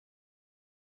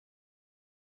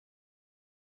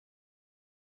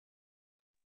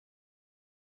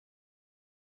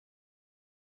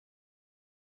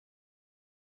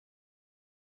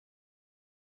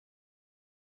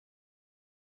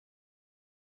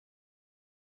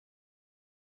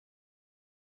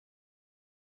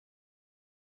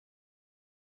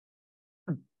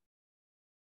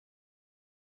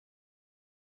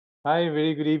Hi,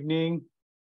 very good evening.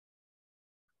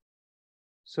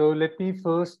 So let me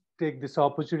first take this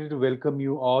opportunity to welcome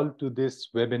you all to this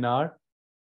webinar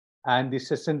and the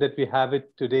session that we have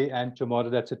it today and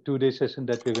tomorrow. That's a 2-day session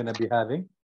that we're going to be having.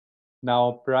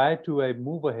 Now, prior to I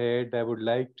move ahead, I would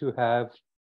like to have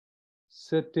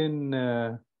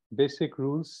certain basic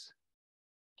rules.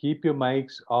 Keep your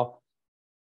mics off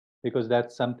because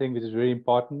that's something which is very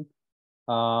important.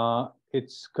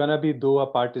 It's gonna be though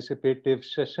a participative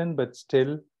session, but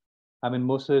still, I mean,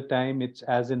 most of the time it's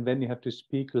as and when you have to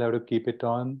speak, you'll have to keep it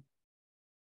on.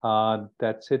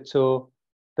 That's it. So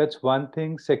that's one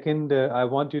thing. Second, I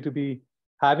want you to be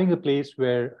having a place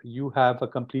where you have a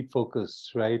complete focus,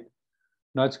 right?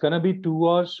 Now it's gonna be 2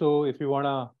 hours, so if you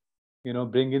wanna,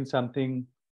 bring in something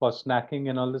for snacking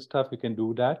and all this stuff, you can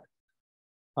do that.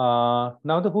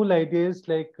 Now the whole idea is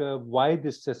like why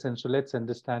this session. So let's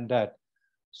understand that.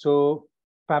 So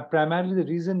primarily the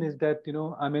reason is that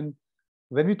I mean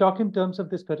when we talk in terms of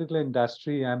this particular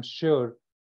industry, I'm sure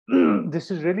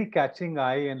this is really catching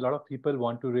eye, and a lot of people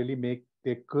want to really make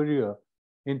their career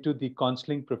into the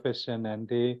counseling profession, and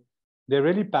they're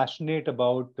really passionate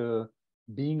about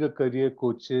being a career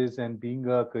coaches and being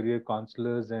a career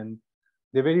counselors, and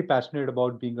they're very passionate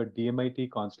about being a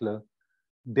DMIT counselor.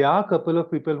 There are a couple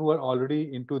of people who are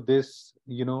already into this,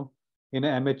 in an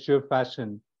amateur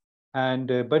fashion,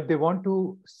 and but they want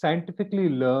to scientifically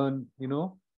learn,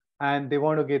 and they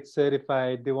want to get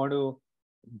certified. They want to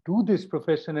do this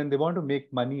profession and they want to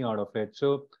make money out of it.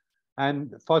 So,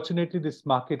 and fortunately, this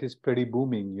market is pretty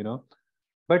booming.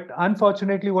 But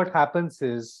unfortunately, what happens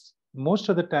is most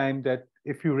of the time that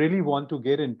if you really want to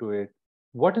get into it,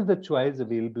 what is the choice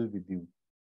available with you?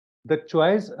 The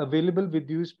choice available with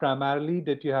you is primarily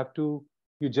that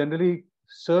you generally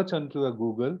search onto a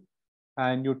Google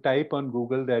and you type on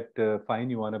Google that fine,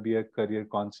 you want to be a career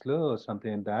counselor or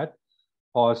something like that,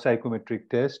 or psychometric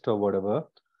test or whatever.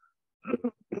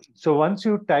 So once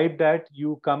you type that,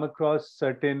 you come across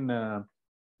certain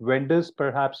vendors.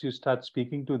 Perhaps you start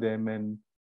speaking to them and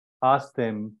ask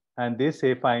them, and they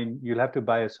say, fine, you'll have to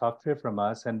buy a software from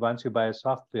us. And once you buy a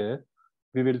software,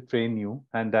 we will train you.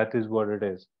 And that is what it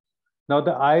is. Now,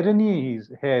 the irony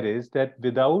here is that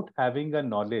without having a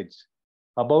knowledge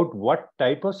about what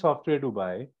type of software to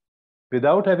buy,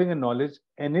 without having a knowledge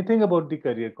anything about the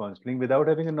career counseling, without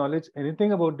having a knowledge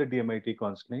anything about the DMIT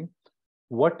counseling,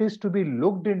 what is to be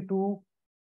looked into,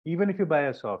 even if you buy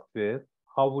a software,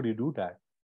 how would you do that?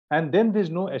 And then there's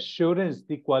no assurance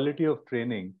the quality of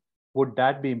training, would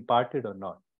that be imparted or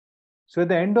not? So at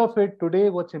the end of it, today,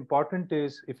 what's important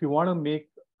is if you want to make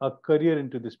a career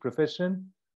into this profession,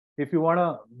 if you want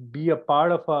to be a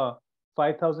part of a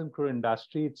 5,000 crore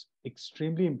industry, it's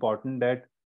extremely important that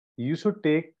you should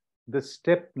take the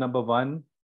step number one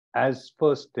as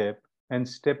first step and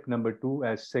step number two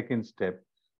as second step.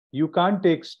 You can't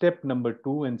take step number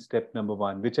two and step number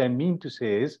one, which I mean to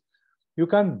say is you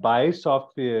can't buy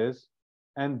softwares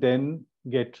and then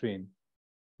get trained.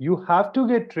 You have to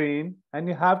get trained and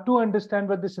you have to understand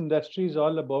what this industry is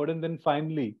all about, and then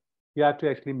finally you have to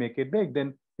actually make it big.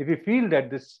 Then if you feel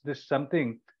that this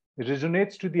something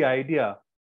resonates to the idea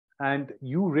and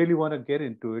you really want to get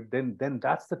into it, then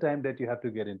that's the time that you have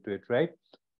to get into it, right?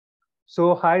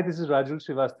 So hi, this is Rajul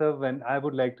Shrivastava, and I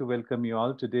would like to welcome you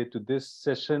all today to this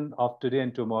session of today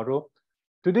and tomorrow.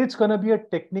 Today it's going to be a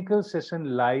technical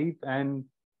session live, and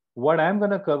what I'm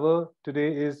going to cover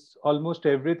today is almost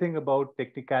everything about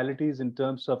technicalities in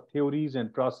terms of theories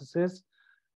and processes,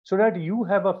 so that you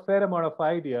have a fair amount of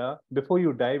idea before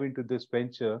you dive into this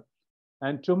venture.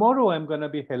 And tomorrow I'm going to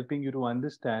be helping you to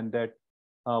understand that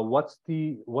what's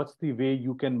the way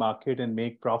you can market and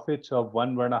make profits of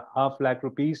 1.5 lakh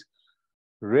rupees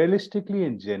realistically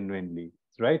and genuinely,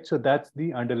 right? So that's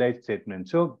the underlying statement.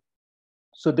 So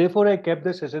therefore, I kept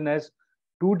the session as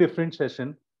two different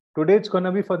sessions. Today, it's going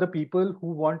to be for the people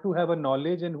who want to have a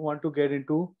knowledge and who want to get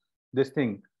into this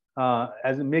thing,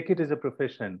 as make it as a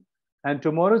profession. And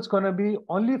tomorrow, it's going to be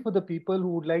only for the people who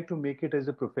would like to make it as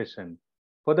a profession.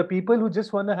 For the people who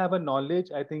just want to have a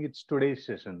knowledge, I think it's today's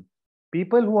session.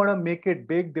 People who want to make it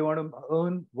big, they want to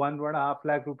earn 1.5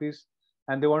 lakh rupees,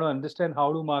 and they want to understand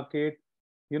how to market,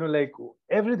 like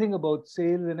everything about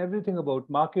sales and everything about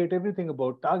market, everything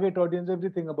about target audience,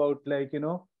 everything about like,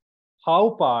 how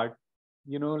part,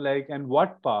 like, and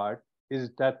what part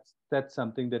is that's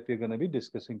something that we're going to be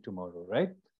discussing tomorrow, right?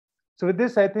 So with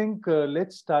this, I think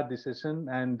let's start the session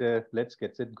and let's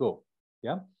get it go.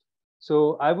 Yeah.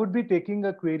 So I would be taking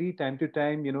a query time to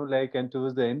time, like, and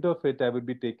towards the end of it, I would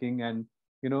be taking and,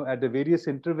 at the various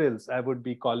intervals, I would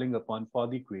be calling upon for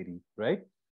the query, right?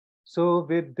 So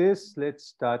with this, let's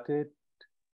start it.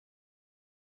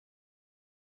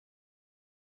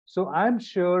 So I'm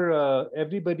sure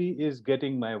everybody is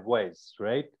getting my voice,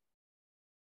 right?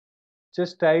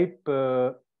 Just type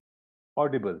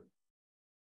audible.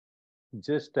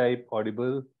 Just type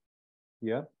audible.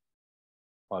 Yeah.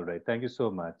 All right. Thank you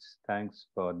so much. Thanks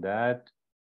for that.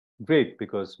 Great,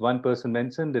 because one person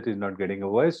mentioned that he's not getting a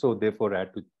voice, so therefore I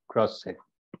had to cross check.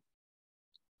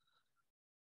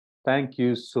 Thank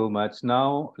you so much.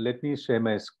 Now let me share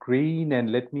my screen and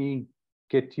let me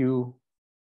get you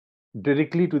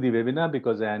directly to the webinar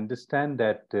because I understand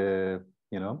that,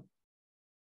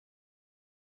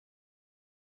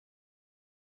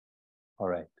 all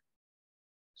right.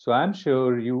 So I'm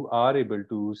sure you are able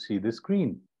to see the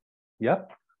screen.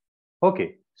 Yep.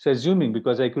 Okay. So assuming,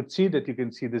 because I could see that you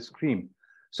can see the screen.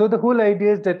 So the whole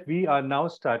idea is that we are now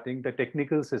starting the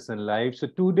technical session live. So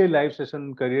 2-day live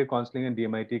session, career counseling and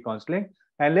DMIT counseling.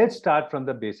 And let's start from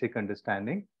the basic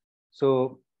understanding.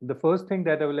 So the first thing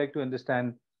that I would like to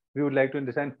understand, we would like to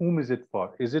understand whom is it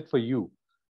for? Is it for you?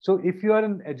 So if you are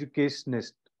an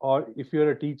educationist or if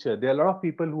you're a teacher, there are a lot of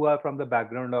people who are from the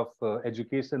background of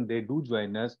education, they do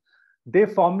join us. They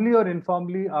formally or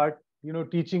informally are,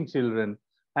 teaching children,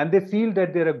 and they feel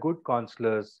that they're a good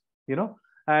counselors,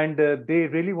 and they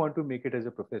really want to make it as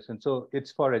a profession. So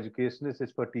it's for educationists,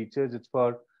 it's for teachers, it's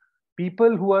for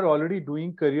people who are already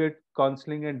doing career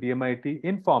counseling and DMIT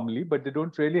informally, but they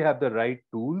don't really have the right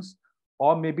tools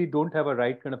or maybe don't have a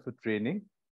right kind of a training.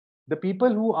 The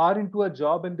people who are into a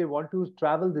job and they want to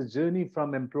travel this journey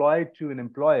from employee to an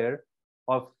employer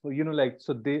of, so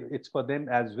it's for them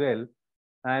as well.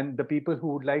 And the people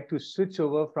who would like to switch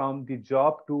over from the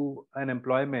job to an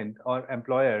employment or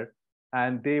employer,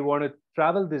 and they want to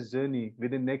travel this journey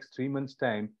within next 3 months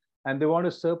time, and they want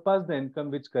to surpass the income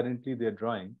which currently they're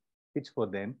drawing, it's for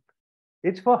them.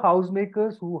 It's for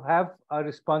housemakers who have a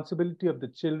responsibility of the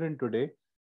children today,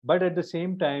 but at the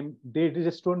same time they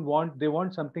just don't want, they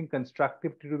want something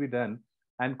constructive to be done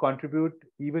and contribute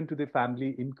even to the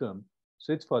family income.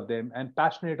 So it's for them, and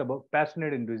passionate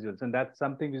individuals, and that's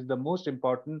something is the most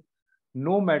important,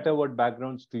 no matter what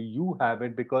backgrounds do you have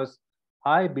it, because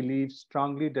I believe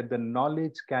strongly that the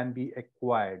knowledge can be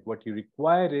acquired. What you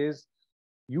require is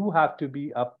you have to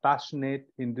be a passionate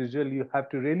individual. You have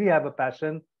to really have a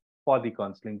passion for the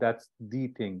counseling. That's the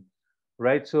thing,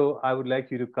 right? So I would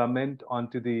like you to comment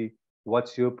onto the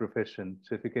what's your profession.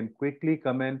 So if you can quickly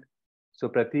comment. So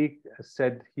Pratik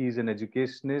said he's an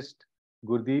educationist.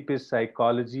 Gurdeep is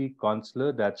psychology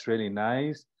counselor. That's really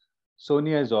nice.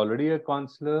 Sonia is already a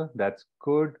counselor. That's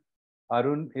good.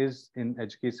 Arun is in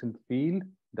education field.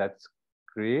 That's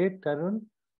great, Arun.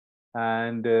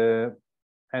 And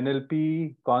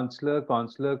NLP counselor,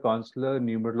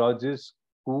 numerologist,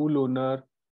 school owner.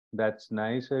 That's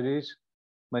nice, Harish.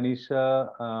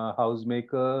 Manisha,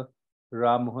 housemaker.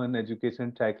 Ram Mohan,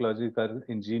 education, psychological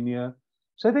engineer.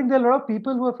 So I think there are a lot of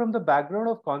people who are from the background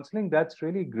of counseling. That's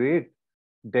really great.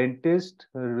 Dentist,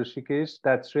 Rishikesh,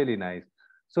 that's really nice.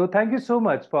 So thank you so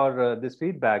much for this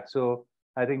feedback. So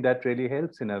I think that really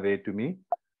helps in a way to me.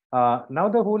 Now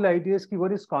the whole idea is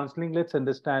what is counseling? Let's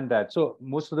understand that. So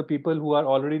most of the people who are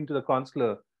already into the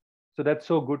counselor, so that's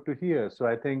so good to hear. So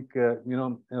I think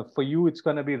for you it's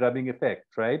going to be rubbing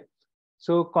effect, right?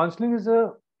 So counseling is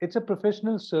it's a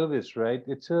professional service, right?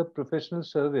 It's a professional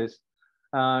service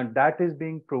that is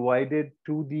being provided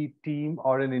to the team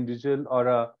or an individual or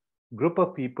a group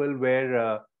of people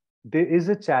where there is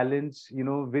a challenge,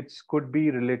 which could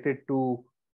be related to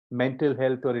mental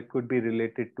health, or it could be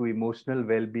related to emotional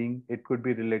well-being, it could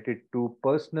be related to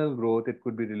personal growth, it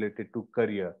could be related to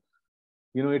career.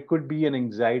 It could be an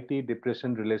anxiety,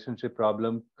 depression, relationship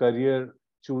problem, career,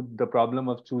 the problem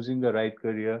of choosing the right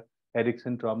career,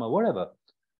 addiction, trauma, whatever.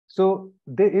 So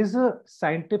there is a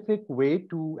scientific way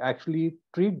to actually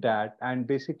treat that and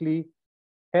basically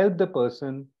help the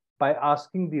person by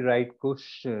asking the right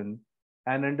question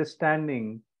and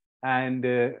understanding and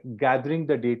gathering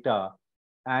the data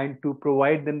and to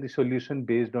provide them the solution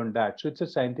based on that. So it's a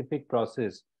scientific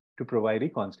process to provide a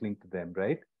counseling to them,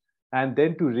 right? And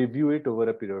then to review it over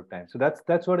a period of time. So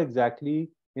that's what exactly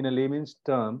in a layman's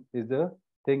term is the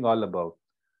thing all about.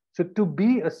 So to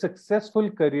be a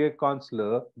successful career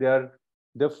counselor, there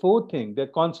are four things. They're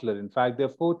counselor. In fact, there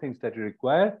are four things that you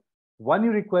require. One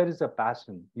you require is a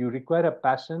passion. You require a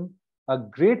passion, a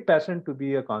great passion to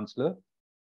be a counselor.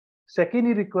 Second,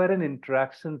 you require an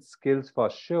interaction skills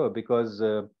for sure, because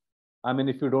I mean,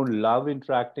 if you don't love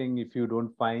interacting, if you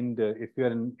don't find, if you're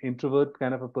an introvert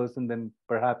kind of a person, then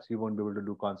perhaps you won't be able to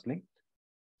do counseling.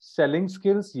 Selling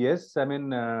skills, yes. I mean,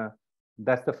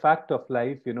 that's the fact of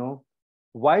life.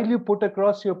 While you put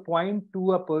across your point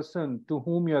to a person to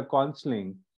whom you're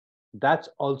counseling, that's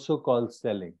also called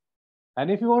selling. And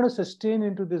if you want to sustain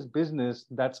into this business,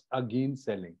 that's again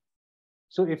selling.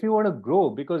 So if you want to grow,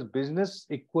 because business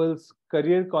equals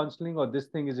career counseling, or this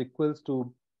thing is equals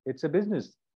to, it's a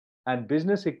business, and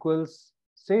business equals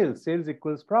sales, sales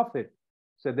equals profit.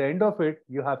 So at the end of it,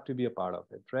 you have to be a part of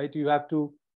it, right? You have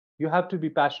to be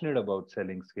passionate about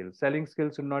selling skills. Selling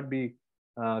skills should not be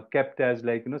kept as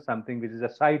like something which is a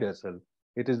side hustle.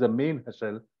 It is the main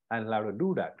hustle, and allow to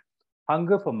do that.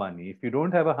 Hunger for money. If you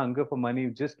don't have a hunger for money,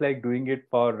 just like doing it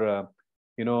for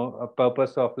a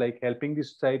purpose of like helping the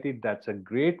society, that's a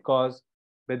great cause.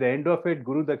 By the end of it,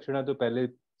 Guru Dakshina to pehle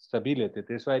sabhi lete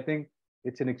the. So I think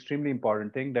it's an extremely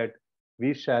important thing that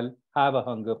we shall have a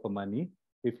hunger for money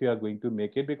if you are going to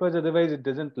make it, because otherwise it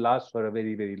doesn't last for a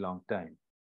very, very long time.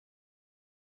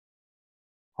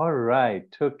 All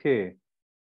right. Okay.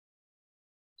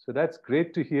 So that's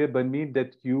great to hear, Banmeet,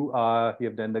 that you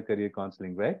have done the career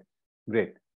counseling, right?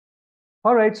 Great.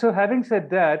 All right. So having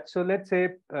said that, so let's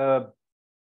say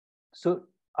so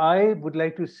I would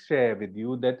like to share with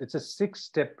you that it's a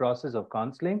 6-step process of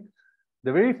counseling.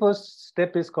 The very first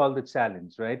step is called the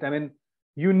challenge, right? I mean,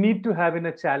 you need to have in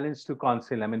a challenge to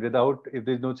counsel. I mean, if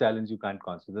there's no challenge, you can't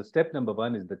counsel. The step number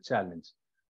one is the challenge.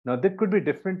 Now, that could be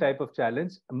different type of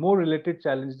challenge. More related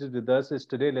challenges with us is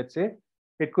today, let's say,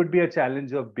 it could be a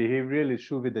challenge of behavioral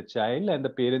issue with the child and the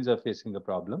parents are facing a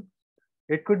problem.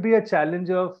 It could be a challenge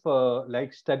of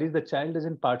like studies. The child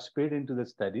doesn't participate into the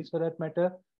studies for that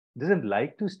matter, doesn't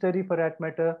like to study for that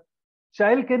matter.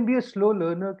 Child can be a slow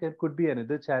learner, could be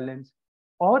another challenge.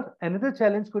 Or another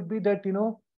challenge could be that,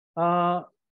 uh,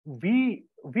 we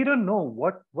don't know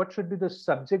what should be the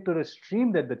subject or a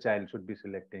stream that the child should be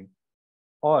selecting.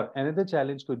 Or another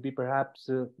challenge could be perhaps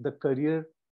the career.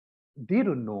 They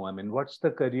don't know. I mean, what's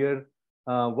the career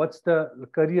or what's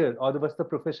the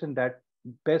profession that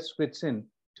best fits in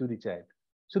to the child.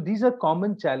 So these are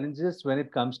common challenges when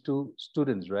it comes to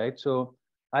students, right? So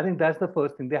I think that's the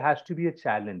first thing. There has to be a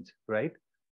challenge, right?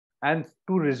 And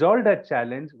to resolve that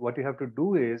challenge, what you have to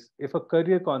do is, if a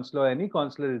career counselor, any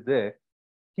counselor is there,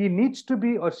 he needs to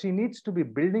be or she needs to be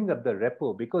building up the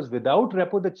repo, because without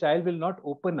repo, the child will not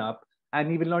open up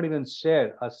and he will not even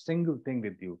share a single thing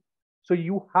with you. So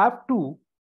you have to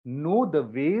know the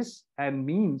ways and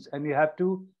means, and you have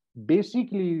to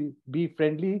basically be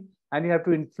friendly, and you have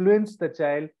to influence the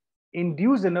child,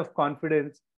 induce enough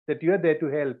confidence that you are there to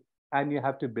help, and you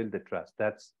have to build the trust.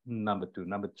 That's number two.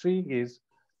 Number three is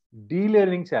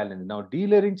de-layering challenge. Now,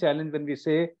 de-layering challenge, when we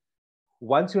say,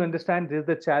 once you understand this is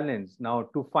the challenge, now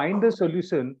to find the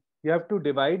solution, you have to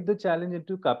divide the challenge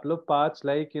into a couple of parts,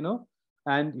 like,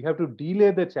 and you have to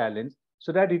delay the challenge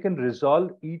so that you can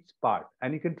resolve each part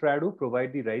and you can try to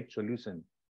provide the right solution.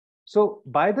 So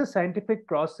by the scientific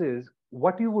process,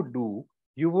 what you would do,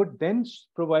 you would then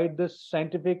provide the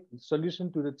scientific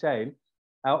solution to the child,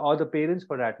 or the parents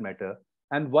for that matter.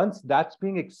 And once that's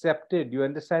being accepted, you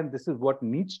understand this is what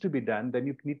needs to be done, then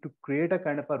you need to create a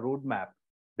kind of a roadmap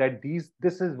that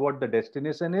this is what the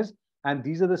destination is, and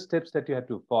these are the steps that you have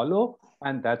to follow,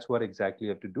 and that's what exactly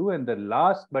you have to do. And the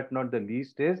last but not the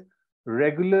least is,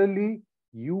 regularly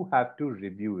you have to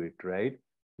review it, right?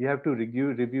 You have to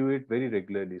review it very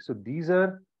regularly. So these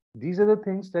are the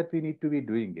things that we need to be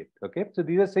doing it. Okay, so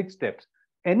these are 6 steps.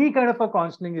 Any kind of a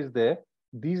counseling is there.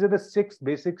 These are the 6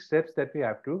 basic steps that we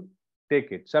have to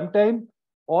take it. Sometimes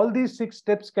all these 6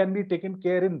 steps can be taken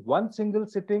care in one single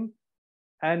sitting,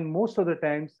 and most of the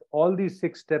times all these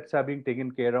 6 steps are being taken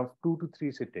care of 2 to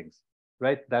 3 sittings,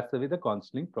 right? That's the way the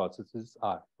counseling processes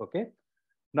are. Okay,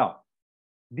 now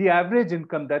the average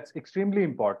income, that's extremely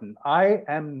important. I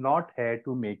am not here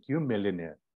to make you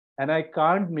millionaire, and I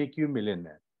can't make you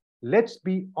millionaire. Let's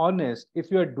be honest.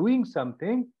 If you are doing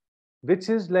something which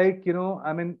is like,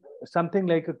 I mean, something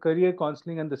like a career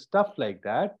counseling and the stuff like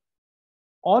that,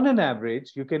 on an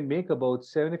average, you can make about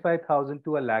 75,000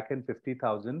 to a lakh and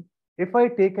 50,000. If I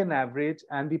take an average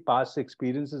and the past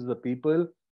experiences of the people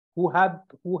who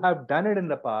have done it in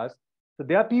the past, so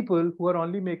there are people who are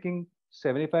only making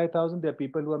 75,000. There are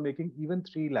people who are making even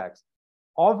 3 lakhs.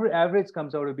 Average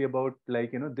comes out to be about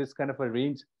like, this kind of a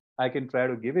range. I can try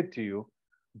to give it to you.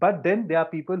 But then there are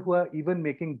people who are even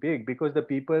making big, because the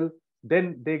people,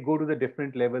 then they go to the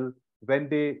different level when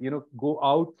they, go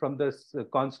out from the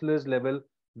counselors level.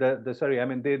 The sorry, I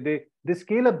mean, they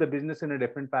scale up the business in a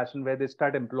different fashion, where they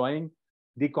start employing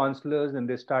the counselors and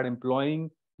they start employing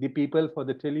the people for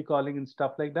the telecalling and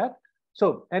stuff like that.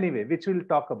 So anyway, which we'll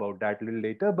talk about that a little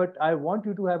later, but I want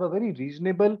you to have a very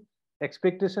reasonable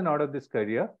expectation out of this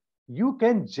career. You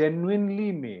can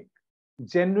genuinely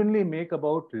make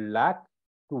about lakh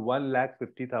to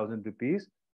 1,50,000 rupees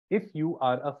if you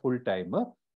are a full timer.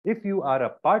 If you are a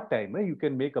part-timer, you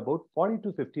can make about 40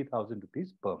 to 50,000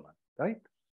 rupees per month, right?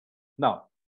 Now,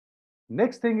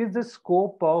 next thing is the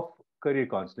scope of career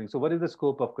counseling. So what is the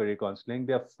scope of career counseling?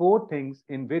 There are four things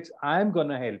in which I'm going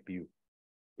to help you.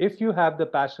 If you have the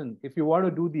passion, if you want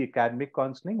to do the academic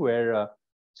counseling where a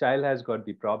child has got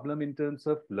the problem in terms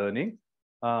of learning,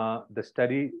 the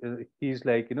study, he's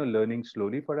like, learning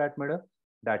slowly for that matter,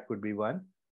 that could be one.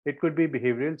 It could be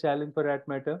behavioral challenge for that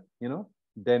matter,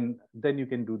 then you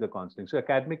can do the counseling. So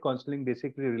academic counseling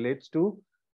basically relates to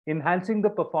enhancing the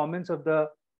performance of the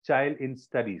child in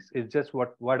studies. It's just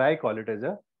what I call it as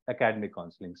a academic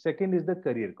counseling. Second is the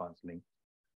career counseling.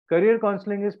 Career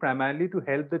counseling is primarily to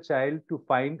help the child to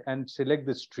find and select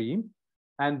the stream,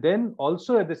 and then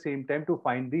also at the same time to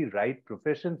find the right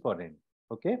profession for him.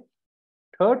 Okay.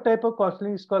 Third type of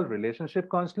counseling is called relationship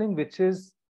counseling, which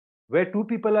is where two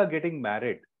people are getting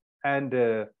married, and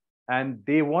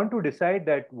they want to decide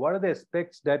that what are the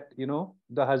aspects that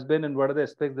the husband, and what are the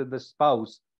aspects that the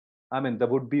spouse, I mean the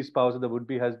would-be spouse or the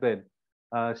would-be husband,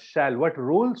 what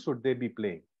role should they be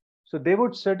playing. So they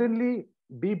would certainly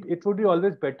it would be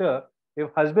always better if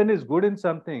husband is good in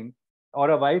something, or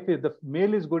a wife, if the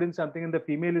male is good in something and the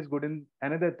female is good in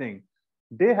another thing,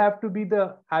 they have to be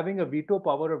the having a veto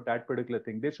power of that particular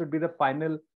thing. They should be the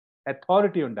final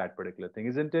authority on that particular thing,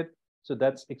 isn't it? So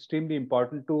that's extremely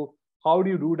important to how do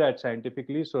you do that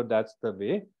scientifically. So that's the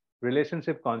way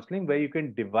relationship counseling, where you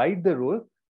can divide the role.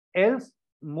 Else,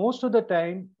 most of the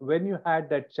time when you had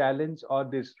that challenge or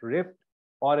this rift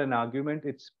or an argument,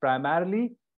 it's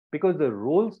primarily because the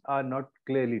roles are not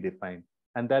clearly defined,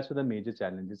 and that's where the major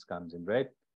challenges comes in, right?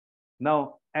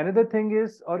 Now another thing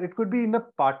is, or it could be in a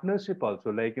partnership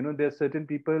also, like there are certain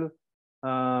people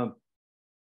uh,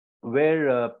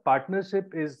 where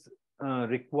partnership is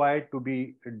required to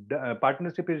be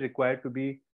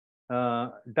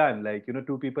done, like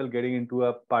two people getting into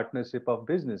a partnership of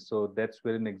business. So that's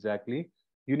wherein exactly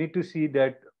you need to see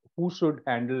that who should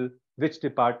handle which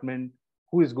department,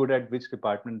 who is good at which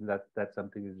department. That's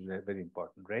something is very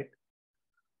important, right?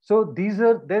 So these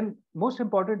are, then most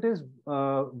important is,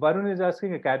 Varun is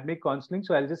asking academic counseling.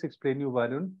 So I'll just explain you,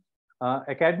 Varun.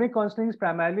 Academic counseling is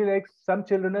primarily like some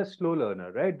children are slow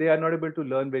learner, right? They are not able to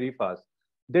learn very fast.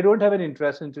 They don't have an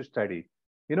interest into study.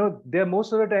 They're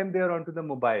most of the time they are onto the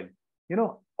mobile,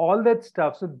 all that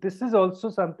stuff. So this is also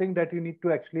something that you need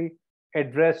to actually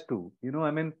address to,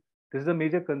 I mean, this is a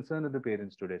major concern of the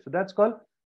parents today. So that's called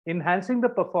enhancing the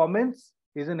performance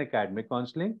is an academic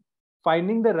counseling.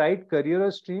 Finding the right career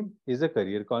or stream is a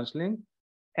career counseling.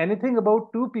 Anything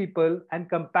about two people and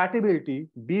compatibility,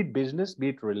 be it business, be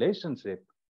it relationship,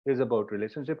 is about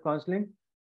relationship counseling.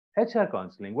 HR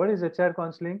counseling. What is HR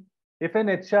counseling? If an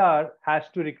HR has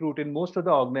to recruit, in most of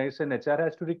the organization, HR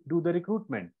has to do the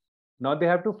recruitment. Now they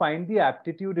have to find the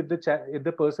aptitude. If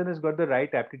the person has got the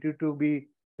right aptitude to be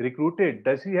recruited,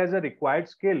 does he has a required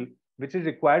skill which is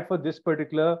required for this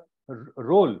particular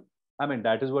role? I mean,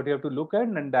 that is what you have to look at,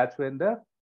 and that's when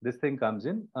this thing comes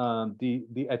in.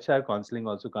 The HR counseling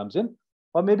also comes in,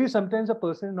 or maybe sometimes a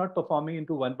person is not performing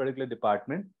into one particular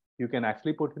department. You can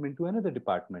actually put him into another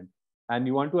department, and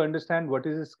you want to understand what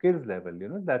is his skills level.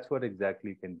 That's what exactly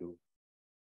you can do.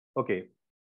 Okay,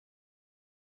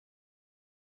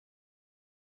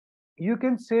 you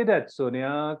can say that,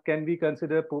 Sonia. Can we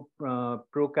consider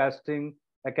procasting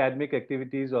academic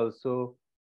activities also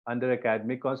under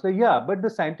academic counselor? Yeah, but the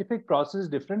scientific process is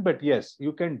different. But yes,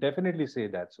 you can definitely say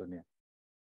that, Sonia.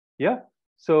 Yeah.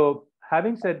 So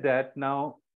having said that,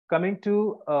 now coming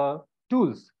to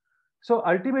tools. So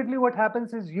ultimately, what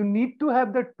happens is you need to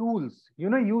have the tools.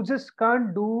 You just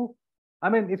can't do. I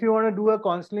mean, if you want to do a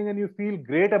counseling and you feel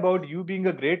great about you being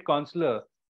a great counselor,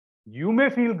 you may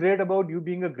feel great about you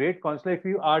being a great counselor. If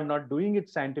you are not doing it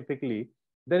scientifically,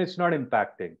 then it's not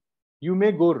impacting. You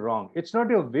may go wrong. It's not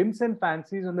your whims and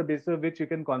fancies on the basis of which you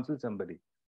can counsel somebody.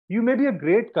 You may be a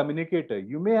great communicator.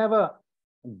 You may have a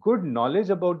good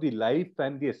knowledge about the life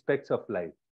and the aspects of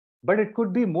life, but it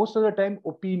could be most of the time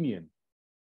opinion.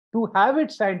 To have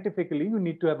it scientifically, you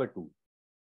need to have a tool,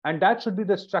 and that should be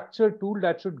the structured tool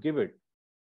that should give it.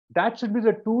 That should be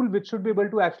the tool which should be able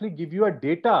to actually give you a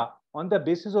data on the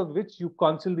basis of which you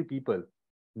counsel the people.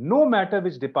 No matter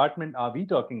which department are we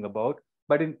talking about,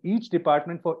 but in each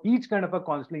department, for each kind of a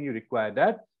counseling, you require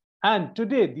that. And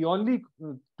today, the only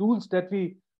tools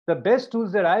the best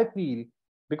tools that I feel,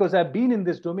 because I've been in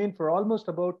this domain for almost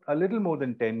about a little more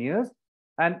than 10 years,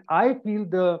 and I feel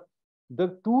the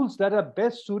tools that are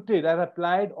best suited, I've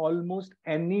applied almost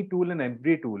any tool and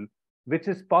every tool which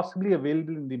is possibly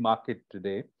available in the market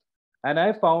today. And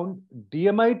I found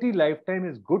DMIT Lifetime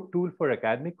is good tool for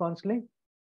academic counseling.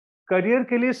 Career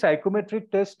के लिए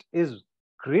psychometric test is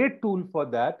great tool for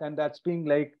that, and that's being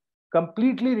like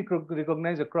completely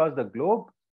recognized across the globe,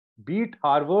 be it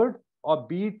Harvard or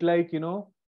be it like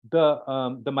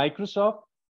the Microsoft,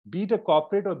 be it a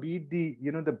corporate or be it the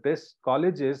the best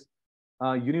colleges,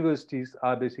 universities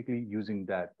are basically using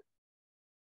that,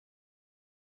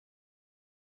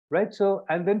 right? So,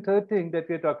 and then third thing that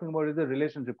we're talking about is the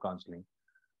relationship counseling.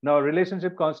 Now,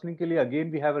 relationship counseling ke liye,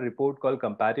 again, we have a report called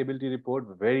compatibility report.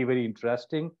 Very, very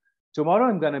interesting. Tomorrow,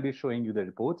 I'm going to be showing you the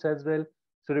reports as well.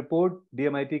 So report,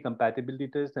 DMIT compatibility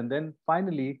test, and then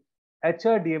finally,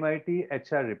 HR DMIT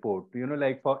HR report.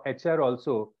 Like for HR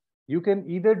also, you can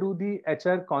either do the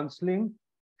HR counseling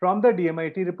from the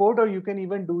DMIT report, or you can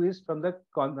even do is from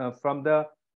the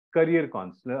career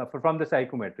counselor, from the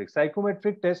psychometric.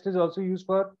 Psychometric test is also used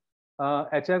for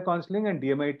HR counseling, and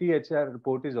DMIT HR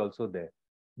report is also there.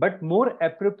 But more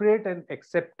appropriate and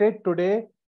accepted today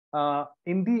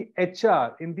in the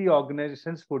HR, in the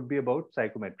organizations, would be about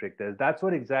psychometric tests. That's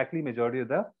what exactly majority of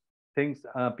the things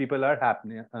people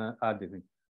are doing.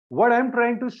 What I'm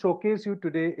trying to showcase you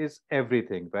today is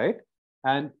everything, right?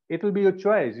 And it will be your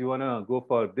choice. You want to go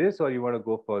for this, or you want to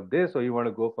go for this, or you want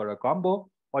to go for a combo,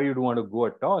 or you don't want to go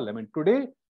at all. I mean, today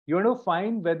you want to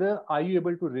find whether are you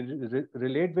able to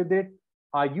relate with it,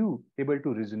 are you able to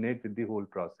resonate with the whole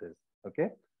process. Okay.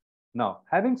 Now,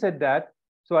 having said that,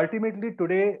 so ultimately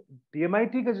today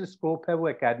DMIT का जो scope है वो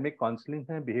academic counseling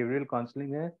है, behavioral counseling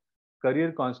है,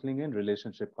 career counseling and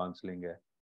relationship counseling है.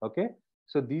 Okay,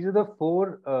 so these are the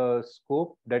four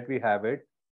scope that we have it.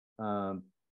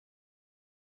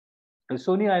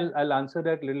 Sony, I'll answer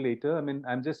that a little later. I mean,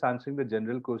 I'm just answering the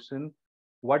general question.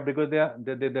 What, because there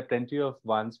are plenty of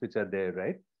ones which are there,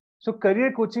 right? So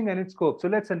career coaching and its scope. So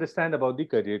let's understand about the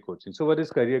career coaching. So what is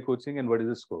career coaching and what is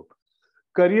the scope?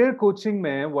 Career coaching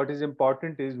mein, what is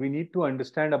important is we need to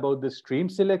understand about the stream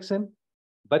selection.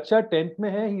 Bacha 10th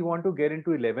mein hai, he want to get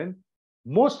into 11th.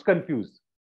 Most confused.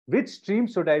 Which stream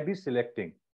should I be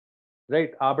selecting?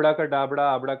 Right? Abda ka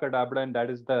dabda, and that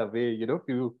is the way,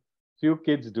 few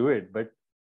kids do it. But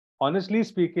honestly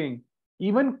speaking,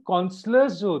 even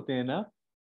counselors jo hote hain na,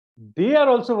 they are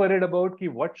also worried about ki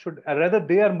what should, rather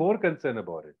they are more concerned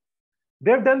about it.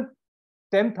 They have done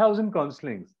 10,000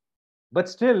 counselings. But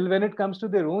still, when it comes to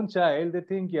their own child, they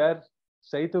think, yaar,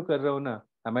 sahi to kar raha hu na?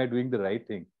 Am I doing the right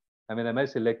thing? I mean, am I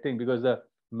selecting? Because the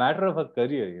matter of a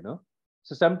career,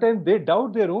 So sometimes they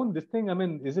doubt their own this thing. I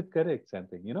mean, is it correct?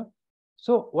 Something,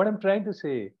 So what I'm trying to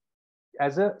say,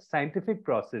 as a scientific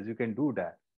process, you can do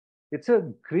that. It's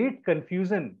a great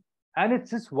confusion, and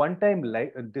it's just one-time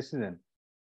decision.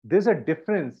 There's a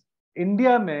difference.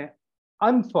 India mein,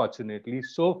 unfortunately,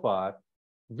 so far,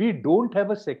 we don't have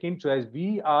a second choice.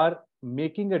 We are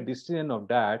making a decision of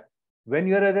that when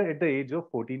you're at the age of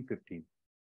 14, 15.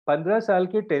 15 saal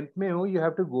ke 10th mein ho, you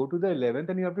have to go to the 11th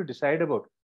and you have to decide about.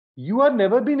 You are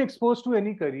never been exposed to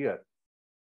any career.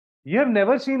 You have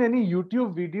never seen any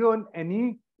YouTube video on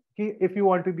any, if you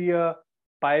want to be a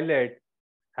pilot,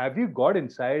 have you got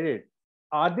inside it?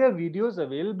 Are there videos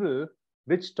available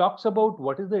which talks about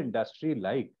what is the industry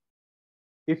like?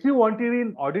 If you want to be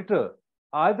an auditor,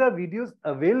 are there videos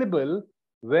available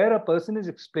where a person is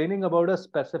explaining about a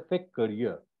specific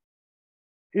career?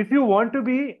 If you want to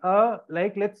be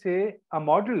like, let's say, a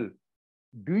model,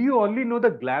 do you only know the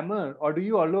glamour, or do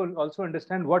you also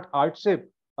understand what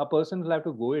hardship a person will have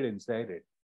to go inside it?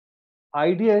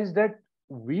 Idea is that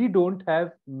we don't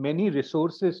have many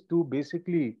resources to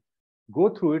basically go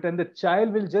through it, and the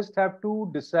child will just have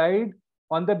to decide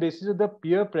on the basis of the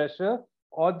peer pressure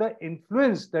or the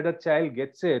influence that a child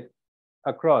gets it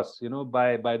across,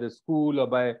 by the school or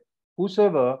by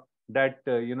whosoever that,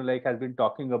 like has been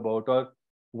talking about, or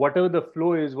whatever the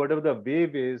flow is, whatever the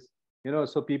wave is,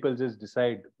 so people just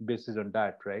decide basis on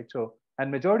that, right? So, and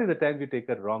majority of the time we take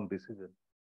a wrong decision.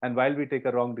 And while we take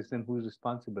a wrong decision, who's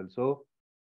responsible? So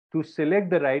to select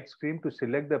the right stream, to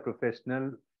select the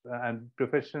profession,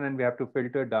 and we have to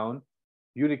filter down,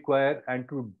 you require, and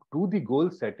to do the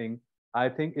goal setting, I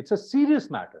think it's a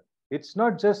serious matter. It's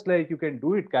not just like you can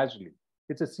do it casually.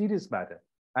 It's a serious matter.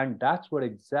 And that's what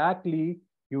exactly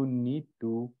you need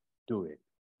to do it.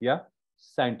 Yeah,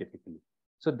 scientifically.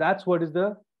 So that's what is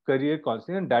the career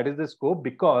counseling, and that is the scope,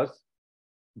 because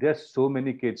there are so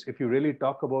many kids. If you really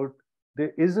talk about,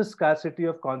 there is a scarcity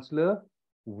of counselor.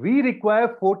 We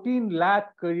require 14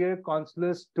 lakh career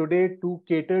counselors today to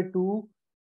cater to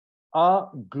a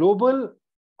global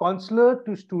counselor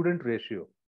to student ratio.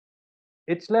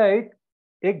 It's like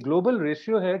a global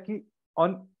ratio hai ki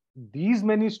on these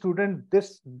many students,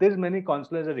 this many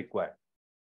counselors are required.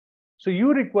 So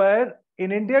you require,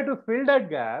 in India, to fill that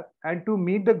gap and to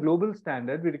meet the global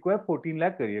standard, we require 14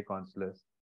 lakh career counselors.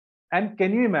 And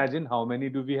can you imagine how many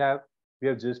do we have? We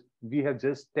have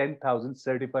just 10,000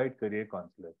 certified career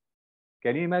counselors.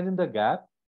 Can you imagine the gap?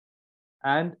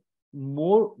 And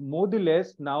more the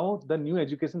less now the new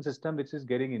education system which is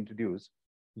getting introduced,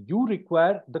 you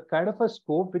require the kind of a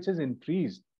scope which is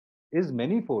increased is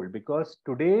manifold, because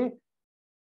today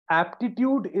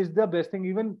aptitude is the best thing.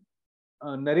 Even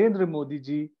Narendra Modi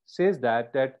ji says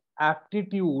that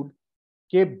aptitude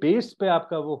के base पे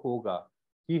आपका वो होगा.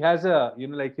 He has a,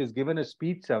 like he's given a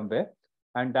speech somewhere,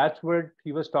 and that's what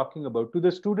he was talking about to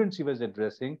the students he was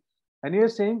addressing. And he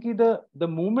was saying that the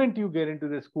moment you get into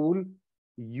the school,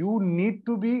 you need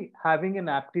to be having an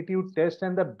aptitude test,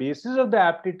 and the basis of the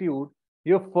aptitude,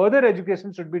 your further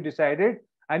education should be decided,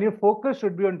 and your focus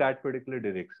should be on that particular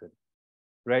direction.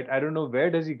 Right? I don't know where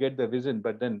does he get the vision,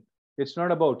 but then it's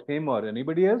not about him or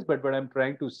anybody else. But what I'm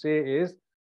trying to say is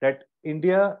that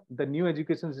India, the new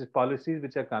education policies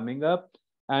which are coming up,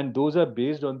 and those are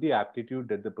based on the aptitude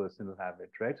that the person will have it,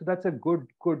 right? So that's a good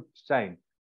sign.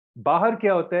 Bahar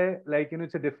kya hota hai? Like,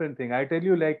 it's a different thing. I tell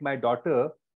you, like my daughter,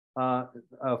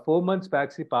 4 months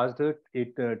back, she passed her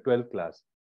 12th class.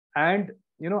 And,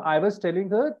 I was telling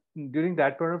her during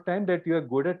that point of time that you are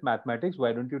good at mathematics.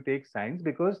 Why don't you take science?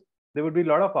 Because there would be a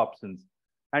lot of options.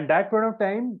 And that point of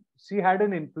time, she had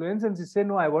an influence and she said,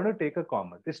 no, I want to take a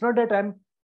commerce. It's not that I'm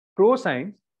pro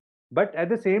science, but at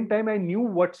the same time, I knew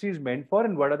what she's meant for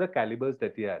and what are the calibers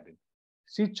that he had in.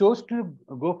 She chose to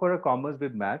go for a commerce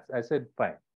with maths. I said,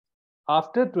 fine.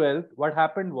 After 12th, what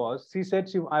happened was she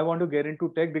said, I want to get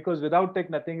into tech, because without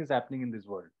tech, nothing is happening in this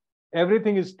world.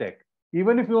 Everything is tech.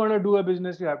 Even if you want to do a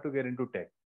business, you have to get into tech.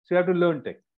 So you have to learn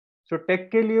tech. So tech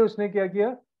के लिए उसने क्या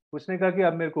किया? उसने कहा कि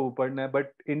अब मेरे को पढ़ना है.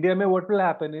 But India में what will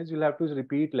happen is you'll have to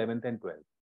repeat 11th and 12th.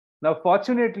 Now,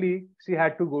 fortunately, she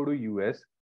had to go to US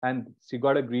and she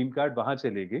got a green card. वहां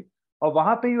चली गई. और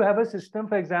वहां पे you have a system.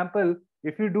 For example,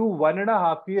 if you do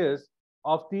 1.5 years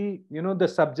of the the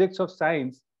subjects of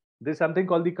science, there's something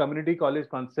called the community college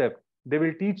concept. They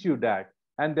will teach you that,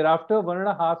 and thereafter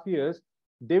 1.5 years,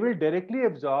 they will directly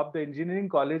absorb, the engineering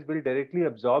college will directly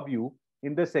absorb you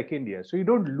in the second year. So you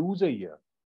don't lose a year.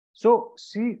 So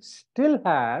she still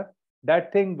have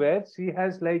that thing where she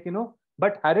has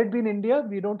but had it been India,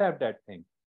 we don't have that thing.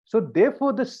 So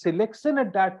therefore, the selection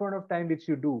at that point of time which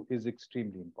you do is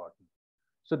extremely important.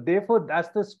 So therefore, that's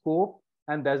the scope,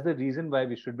 and that's the reason why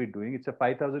we should be doing. It's a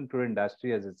 5,000 crore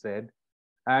industry, as I said.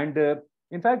 And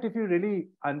in fact, if you really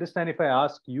understand, if I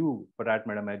ask you, for that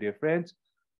matter, my dear friends,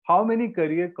 how many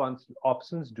career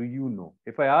options do you know?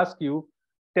 If I ask you,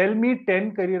 tell me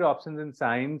 10 career options in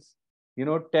science,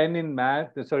 10 in math,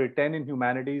 10 in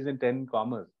humanities and 10 in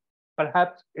commerce.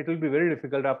 Perhaps it will be very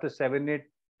difficult after 7, 8,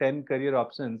 10 career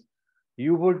options.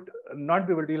 You would not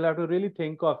be able to, you'll have to really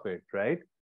think of it, right?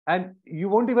 And you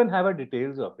won't even have a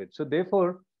details of it. So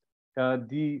therefore,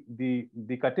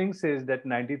 the cutting says that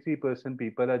 93%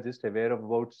 people are just aware of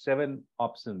about 7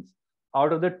 options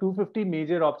out of the 250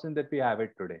 major options that we have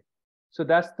it today. So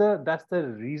that's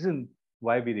the reason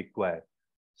why we require.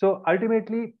 So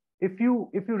ultimately, if you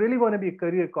really want to be a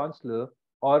career counselor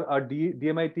or a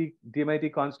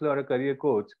DMIT counselor or a career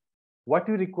coach, what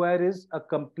you require is a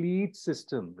complete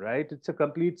system, right? It's a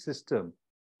complete system.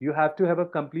 You have to have a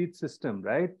complete system,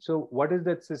 right? So what is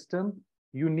that system?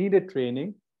 You need a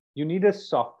training. You need a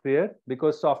software,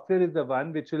 because software is the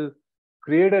one which will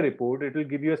create a report. It will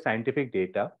give you a scientific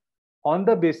data. On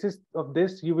the basis of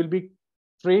this, you will be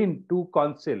trained to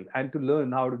counsel and to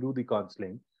learn how to do the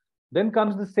counseling. Then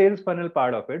comes the sales funnel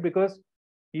part of it, because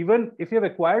even if you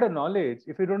have acquired a knowledge,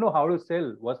 if you don't know how to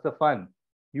sell, what's the fun?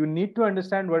 You need to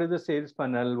understand what is the sales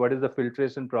funnel, what is the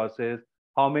filtration process,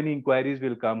 how many inquiries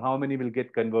will come, how many will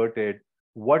get converted,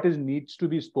 what is needs to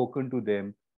be spoken to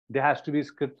them. There has to be a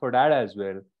script for that as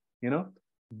well.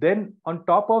 Then on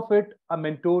top of it, a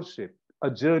mentorship, a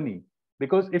journey.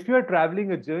 Because if you are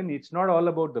traveling a journey, it's not all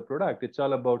about the product. It's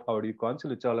all about how do you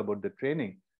counsel. It's all about the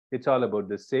training. It's all about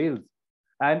the sales.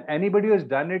 And anybody who has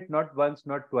done it not once,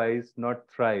 not twice, not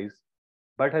thrice,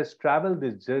 but has traveled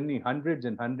this journey hundreds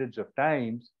and hundreds of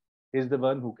times is the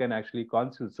one who can actually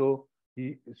counsel. So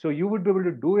you would be able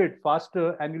to do it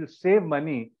faster, and you'll save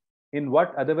money in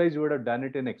what otherwise you would have done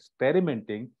it in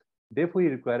experimenting. Therefore, you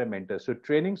require a mentor. So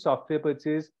training, software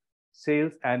purchase,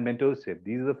 sales, and mentorship.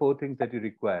 These are the 4 things that you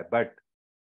require. But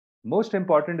most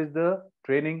important is the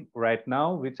training right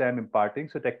now, which I'm imparting.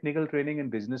 So technical training and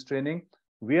business training.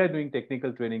 We are doing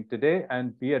technical training today,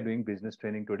 and we are doing business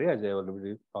training today, as I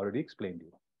already explained to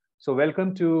you. So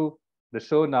welcome to the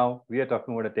show now. We are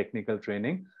talking about a technical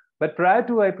training. But prior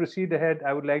to I proceed ahead,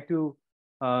 I would like to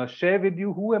share with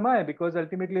you who am I, because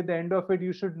ultimately at the end of it,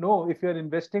 you should know if you're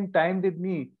investing time with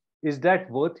me, is that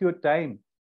worth your time?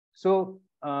 So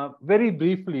very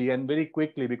briefly and very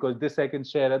quickly, because this I can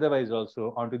share otherwise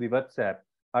also onto the WhatsApp.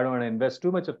 I don't want to invest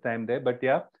too much of time there, but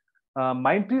yeah.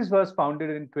 Mindtrees was founded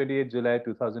in 28 July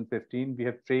 2015. We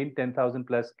have trained 10,000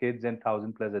 plus kids and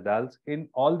 1,000 plus adults in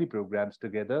all the programs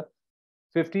together.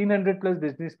 1,500 plus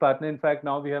business partner. In fact,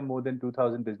 now we have more than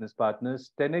 2,000 business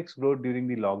partners. 10x growth during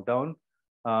the lockdown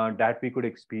that we could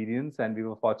experience, and we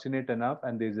were fortunate enough,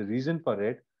 and there's a reason for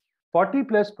it. 40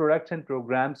 plus products and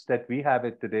programs that we have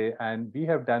it today, and we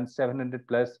have done 700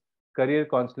 plus career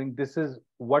counseling. This is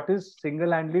what is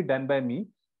single-handedly done by me,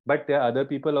 but there are other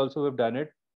people also who have done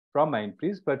it from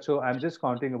Mindfreeze. But so I'm just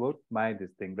counting about my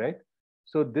this thing, right?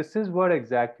 So this is what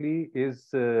exactly is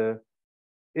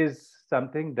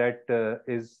something that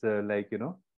is like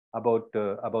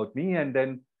about me. And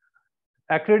then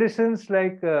accreditations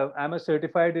like I'm a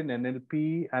certified in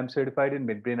NLP, I'm certified in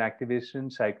midbrain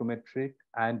activation, psychometric,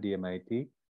 and DMIT.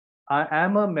 I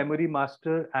am a memory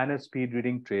master and a speed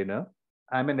reading trainer.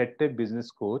 I'm an edtech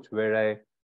business coach where I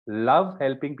love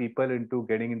helping people into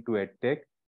getting into edtech.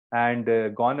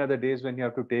 And gone are the days when you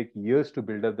have to take years to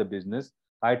build up the business.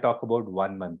 I talk about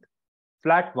 1 month.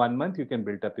 Flat 1 month, you can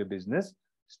build up your business.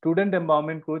 Student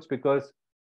empowerment coach, because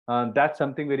that's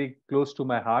something very close to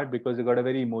my heart, because I got a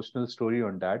very emotional story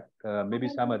on that. Maybe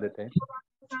some other time.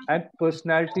 And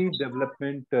personality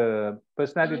development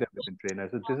trainer.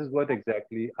 So this is what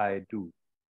exactly I do,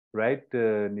 right?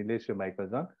 Nilesh, your mic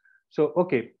was on. So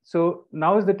okay, so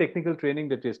now is the technical training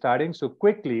that we're starting. So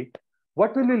quickly,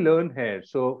 what will we learn here?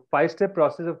 So 5-step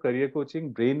process of career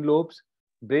coaching, brain lobes.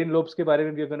 Brain lobes ke बारे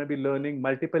में we're going to be learning.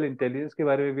 Multiple intelligence ke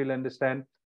बारे में we'll understand.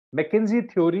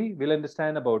 McKinsey theory, we'll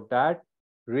understand about that.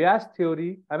 Rias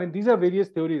theory, I mean, these are various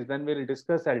theories. When we'll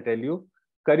discuss, I'll tell you.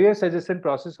 Career suggestion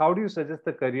process, how do you suggest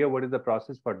the career? What is the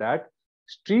process for that?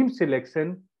 Stream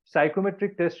selection,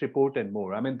 psychometric test report, and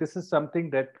more. I mean, this is something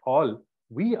that all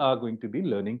we are going to be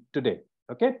learning today.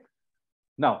 Okay.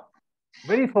 Now,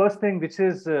 very first thing, which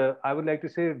is I would like to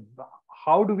say,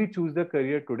 how do we choose the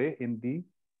career today in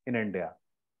India?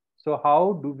 So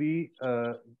how do we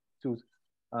choose?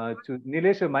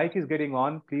 Nilesh, your mic is getting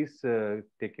on. Please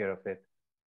take care of it.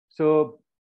 So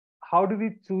how do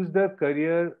we choose the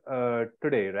career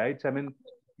today, right? I mean,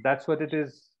 that's what it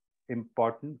is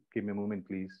important. Give me a moment,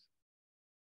 please.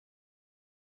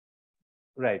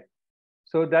 Right.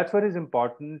 So that's what is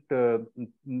important.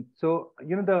 So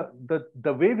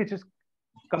the way which is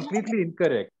completely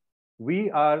incorrect. We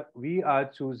are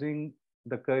choosing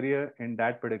the career in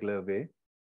that particular way,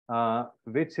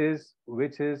 which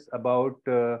is about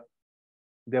the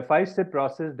 5-step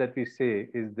process that we say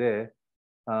is there.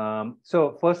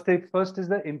 So first is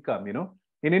the income.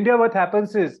 In India, what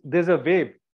happens is there's a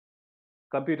wave.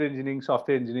 Computer engineering,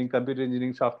 software engineering, computer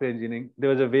engineering, software engineering. There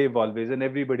was a wave always, and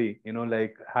everybody,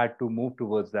 like had to move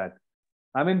towards that.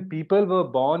 I mean, people were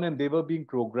born and they were being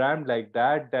programmed like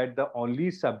that, that the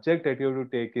only subject that you have to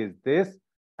take is this,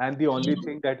 and the only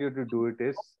thing that you have to do it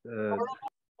is,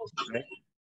 right?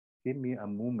 Give me a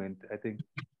moment, I think.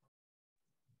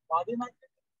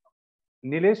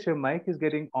 Nilesh, your mic is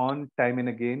getting on time and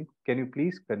again. Can you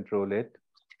please control it?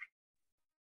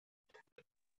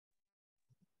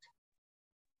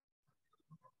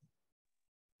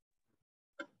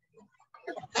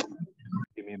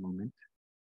 Give me a moment.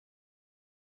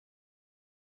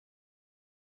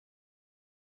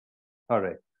 All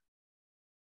right.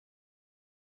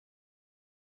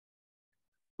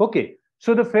 Okay.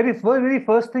 So the very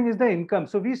first thing is the income.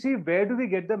 So we see where do we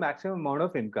get the maximum amount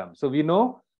of income. So we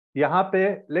know,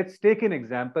 let's take an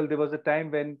example. There was a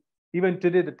time when even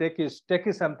today the tech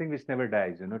is something which never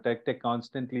dies. Tech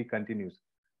constantly continues.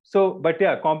 So, but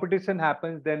yeah, competition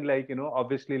happens. Then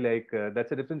obviously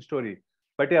that's a different story.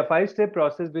 But yeah, 5-step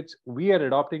process which we are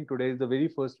adopting today is the very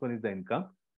first one is the income.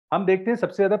 हम देखते हैं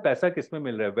सबसे ज्यादा पैसा किसमें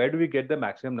मिल रहा है. Where do we get the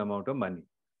maximum amount of money?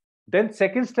 Then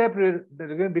second step,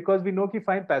 because we know कि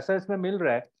fine पैसा इसमें मिल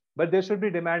रहा है, but there should be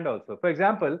demand also. For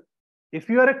example, if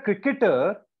you are a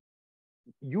cricketer,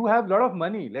 you have a lot of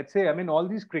money. Let's say, I mean, all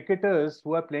these cricketers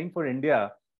who are playing for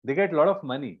India, they get a lot of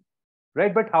money,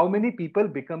 right? But how many people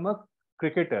become a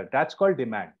cricketer? That's called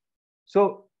demand.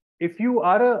 So if you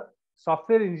are a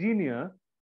software engineer,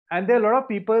 and there are a lot of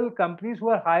people, companies who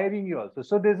are hiring you also.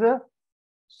 So there's a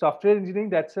software engineering.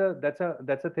 That's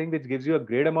a thing which gives you a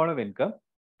great amount of income.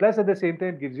 Plus, at the same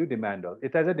time, it gives you demand.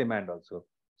 It has a demand also.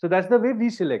 So that's the way we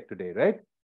select today, right?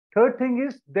 Third thing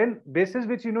is then basis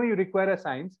which you require a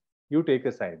science, you take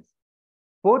a science.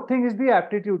 Fourth thing is the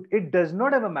aptitude. It does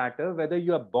not ever matter whether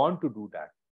you are born to do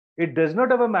that. It does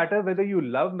not ever matter whether you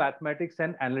love mathematics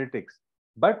and analytics,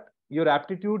 but your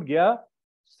aptitude gaya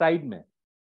side mein.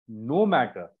 No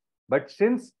matter. But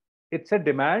since it's a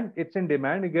demand, it's in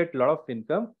demand, you get a lot of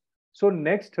income. So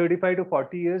next 35 to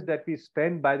 40 years that we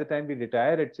spend by the time we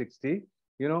retire at 60,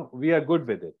 we are good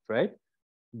with it, right?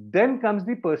 Then comes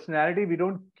the personality. We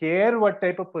don't care what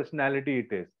type of personality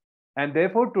it is. And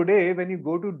therefore, today, when you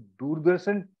go to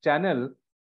Doordarshan channel,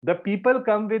 the people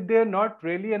come with their not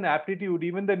really an aptitude.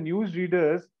 Even the news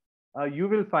readers, you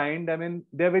will find, I mean,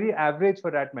 they're very average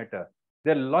for that matter.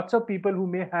 There are lots of people who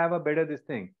may have a better this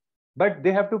thing, but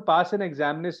they have to pass an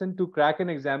examination to crack an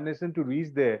examination to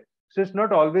reach there. So it's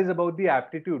not always about the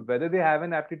aptitude, whether they have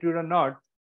an aptitude or not.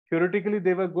 Theoretically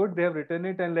they were good, they have written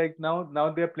it, and like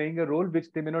now they're playing a role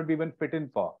which they may not be even fit in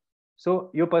for. So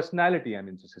your personality, I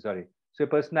mean, sorry, so your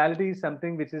personality is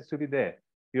something which is to be there.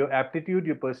 Your aptitude,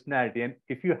 your personality, and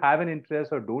if you have an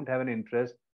interest or don't have an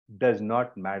interest does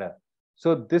not matter.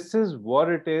 So this is what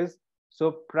it is.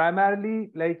 So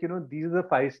primarily, like, these are the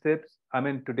 5 steps, I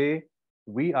mean, today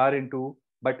we are into.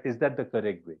 But is that the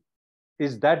correct way?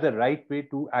 Is that the right way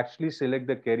to actually select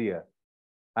the career?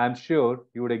 I'm sure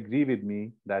you would agree with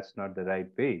me that's not the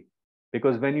right way.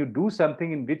 Because when you do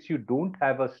something in which you don't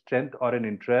have a strength or an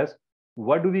interest,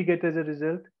 what do we get as a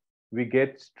result? We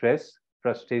get stress,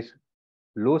 frustration,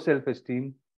 low self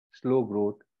esteem, slow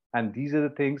growth. And these are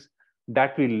the things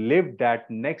that we live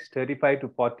that next 35 to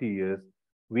 40 years.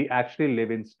 We actually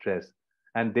live in stress.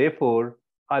 And therefore,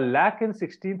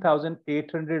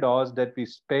 1,16,800 hours that we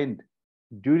spend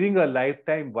during our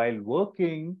lifetime while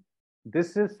working,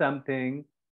 this is something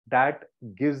that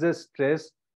gives us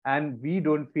stress, and we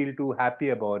don't feel too happy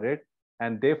about it,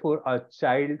 and therefore our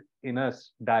child in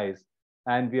us dies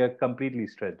and we are completely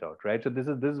stressed out, right? So this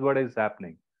is what is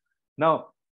happening. Now,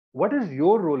 what is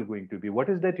your role going to be? What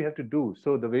is that you have to do?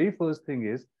 So the very first thing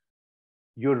is,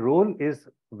 your role is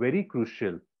very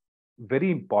crucial, very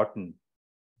important,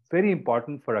 very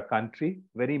important for a country,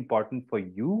 very important for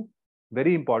you,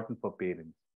 very important for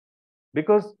parents,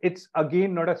 because it's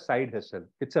again not a side hustle,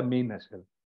 it's a main hustle.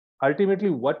 Ultimately,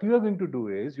 what you are going to do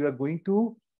is you are going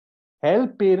to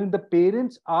help parents. The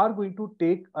parents are going to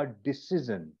take a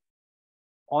decision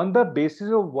on the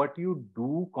basis of what you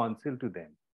do counsel to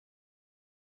them.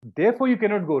 Therefore, you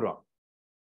cannot go wrong,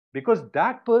 because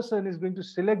that person is going to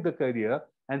select the career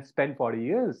and spend 40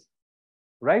 years,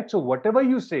 right? So whatever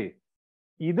you say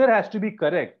either has to be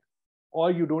correct or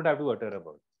you don't have to utter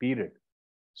about, period.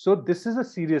 So this is a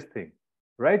serious thing,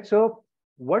 right? So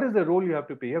what is the role you have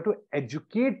to play? You have to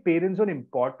educate parents on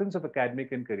importance of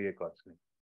academic and career counseling.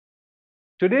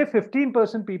 Today,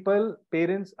 15%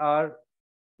 parents are,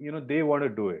 they want to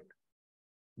do it.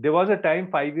 There was a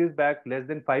time 5 years back, less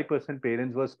than 5%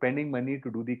 parents were spending money to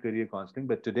do the career counseling.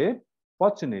 But today,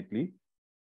 fortunately,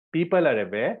 people are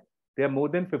aware. There are more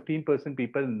than 15%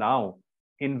 people now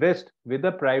invest with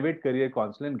a private career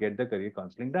counselor and get the career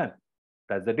counseling done.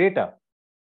 That's the data.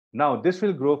 Now, this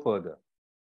will grow further,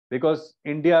 because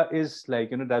India is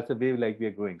like, that's the way like we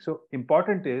are growing. So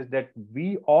important is that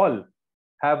we all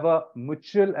have a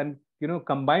mutual and,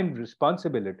 combined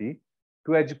responsibility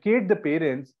to educate the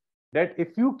parents that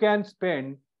if you can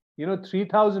spend,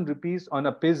 3,000 rupees on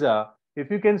a pizza,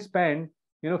 if you can spend,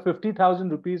 50,000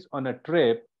 rupees on a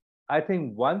trip, I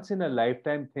think once in a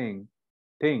lifetime thing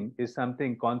is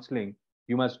something counseling,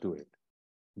 you must do it.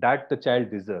 That the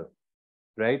child deserves,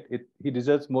 right? He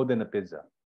deserves more than a pizza.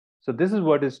 So this is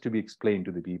what is to be explained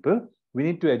to the people. We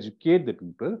need to educate the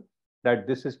people that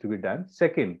this is to be done.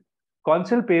 Second,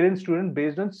 counsel parents, students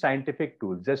based on scientific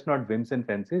tools, just not whims and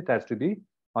fancies. It has to be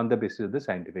on the basis of the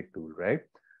scientific tool, right?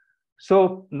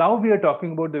 So now we are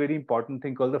talking about the very important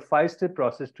thing called the 5-step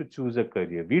process to choose a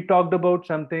career. We talked about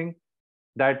something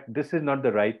that this is not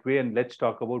the right way, and let's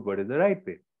talk about what is the right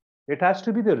way. It has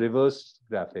to be the reverse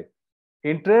graphic.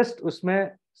 Interest,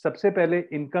 उसमें सबसे पहले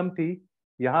income थी,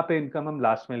 यहाँ पे income हम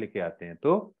last में लेके आते हैं.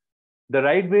 तो the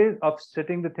right way of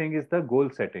setting the thing is the goal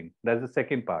setting. That's the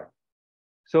second part.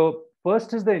 So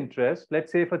first is the interest.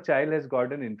 Let's say if a child has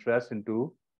got an interest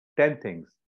into 10 things,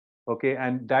 okay,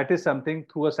 and that is something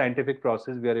through a scientific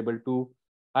process we are able to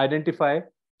identify.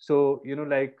 So,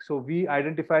 so we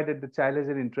identify that the child has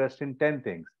an interest in 10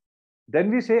 things.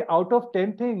 Then we say out of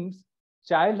 10 things,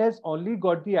 child has only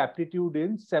got the aptitude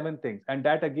in 7 things. And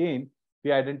that again,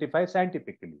 we identify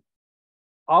scientifically.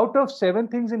 Out of 7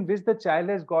 things in which the child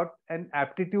has got an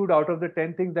aptitude out of the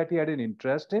 10 things that he had an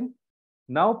interest in,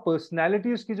 now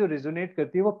personality उसकी जो resonate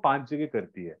करती है वो 5 जगह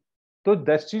करती है. तो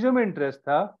 10 चीजों में इंटरेस्ट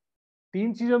था,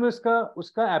 3 चीजों में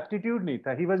उसका एप्टीट्यूड नहीं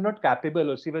था. He was not capable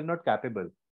or she was not capable.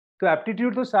 तो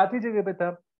एप्टीट्यूड तो 7 ही जगह पे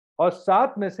था, और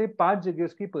 7 में से 5 जगह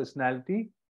उसकी पर्सनालिटी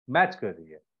मैच कर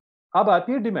रही है. अब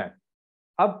आती है डिमांड.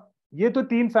 अब ये तो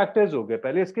 3 फैक्टर्स हो गए.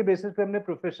 पहले इसके बेसिस पे हमने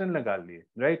प्रोफेशन लगा लिए,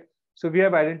 right? So we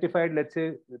have identified let's say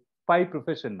 5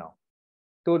 profession now.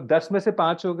 तो 10 में से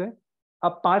 5 हो गए।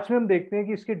 अब 5 में हम देखते हैं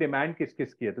कि इसकी डिमांड किस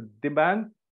किस की है। तो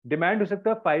डिमांड हो सकता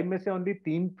है 5 में से ओनली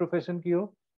 3 प्रोफेशन की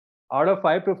हो। Out of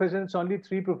 5 professions, only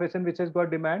 3 profession which has got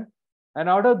demand, and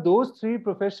out of those 3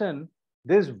 profession,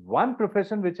 there's one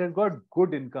profession which has got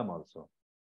good income also.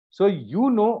 So you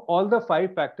know all the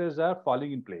 5 factors are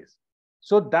falling in place.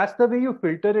 So that's the way you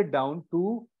filter it down to.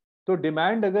 तो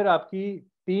demand अगर आपकी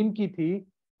 3 की थी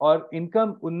और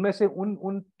income उनमें से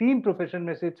उन 3 profession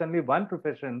में से it's only one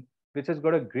profession which has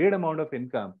got a great amount of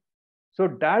income. So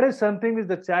that is something which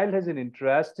the child has an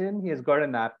interest in. He has got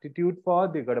an aptitude for.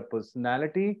 They got a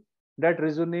personality that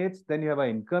resonates. Then you have an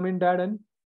income in that, and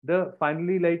the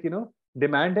finally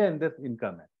demand and the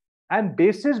income. And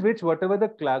basis which whatever the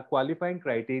qualifying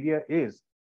criteria is,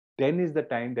 then is the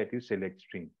time that you select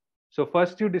stream. So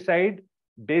first you decide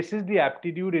basis the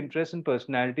aptitude, interest, and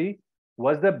personality.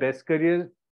 What's the best career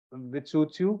which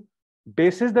suits you?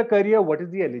 Basis the career, what is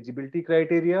the eligibility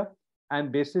criteria?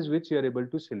 And basis which you are able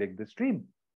to select the stream.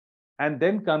 And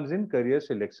then comes in career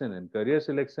selection. And career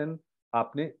selection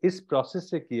आपने इस process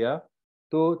से किया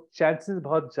तो chances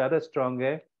बहुत ज़्यादा strong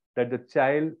है that the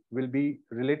child will be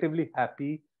relatively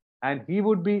happy and he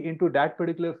would be into that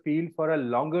particular field for a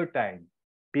longer time.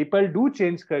 People do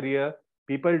change career.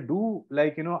 People do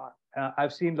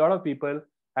I've seen a lot of people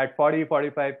at 40,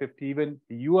 45, 50, even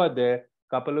you are there,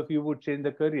 couple of you would change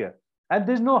the career. And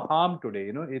there's no harm today.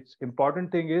 It's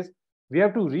important thing is we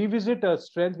have to revisit our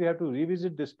strength. We have to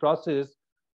revisit this process.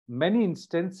 Many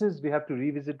instances we have to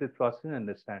revisit this process and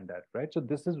understand that, right? So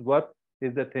this is what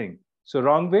is the thing. So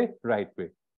wrong way, right way.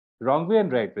 Wrong way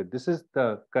and right way. This is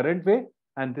the current way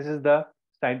and this is the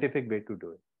scientific way to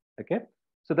do it. Okay.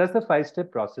 So that's the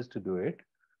 5-step process to do it.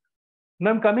 Now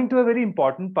I'm coming to a very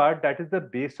important part that is the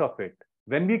base of it.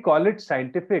 When we call it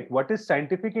scientific, what is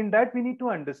scientific in that? We need to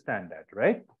understand that,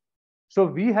 right? So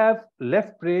we have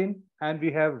left brain and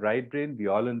we have right brain. We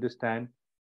all understand.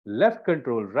 Left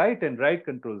control right and right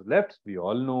controls left. We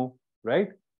all know, right?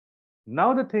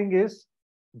 Now the thing is,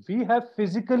 we have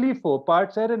physically 4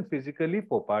 parts here and physically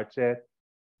 4 parts here.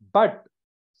 But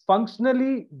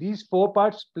functionally, these 4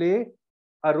 parts play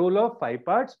a role of 5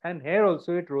 parts, and here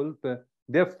also it roles.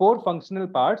 There are 4 functional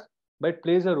parts, but it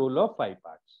plays a role of 5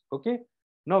 parts. Okay.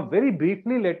 Now, very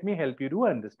briefly, let me help you to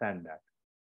understand that.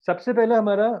 सबसे पहले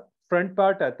हमारा front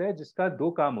part आता है जिसका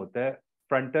 2 काम होता है,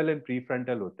 frontal and pre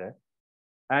frontal होता है.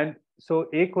 एंड सो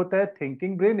एक होता है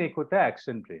थिंकिंग ब्रेन, एक होता है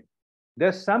action brain.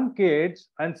 There are some kids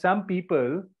and some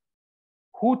people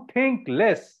who think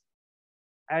less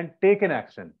and take an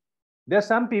action. There are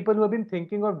some people who have been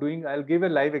thinking of doing, I'll give a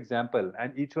live example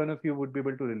and each one of you would be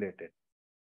able to relate it.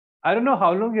 I don't know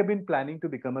how long you have been planning to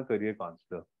become a career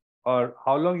counselor, or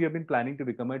how long you have been planning to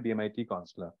become a DMIT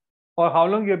counselor, or how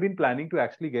long you have been planning to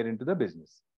actually get into the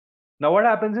business. Now, what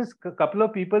happens is a couple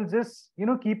of people just,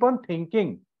 keep on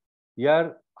thinking, yeah,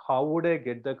 how would I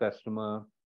get the customer?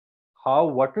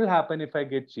 What will happen if I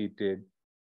get cheated?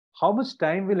 How much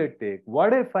time will it take?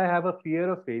 What if I have a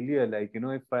fear of failure?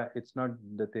 It's not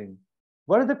the thing.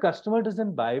 What if the customer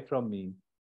doesn't buy from me?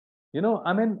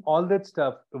 I mean, all that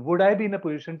stuff. Would I be in a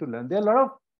position to learn? There are a lot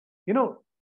of,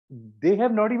 they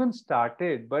have not even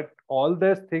started, but all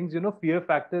those things, fear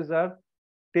factors are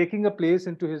taking a place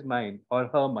into his mind or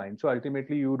her mind. So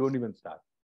ultimately, you don't even start,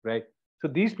 right? So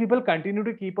these people continue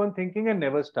to keep on thinking and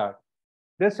never start.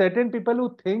 There are certain people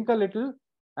who think a little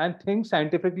and think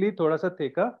scientifically, thoda sa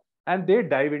theka, and they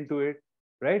dive into it,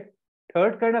 right?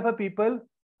 Third kind of a people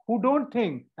who don't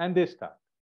think and they start.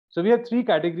 So we have 3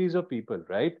 categories of people,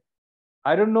 right?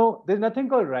 I don't know. There's nothing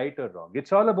called right or wrong.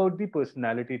 It's all about the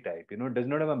personality type. It does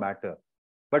not have a matter.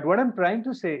 But what I'm trying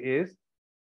to say is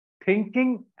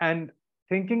thinking and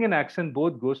action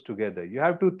both goes together. You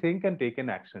have to think and take an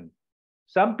action.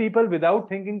 Some people without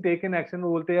thinking take an action वो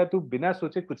बोलते हैं यार तू बिना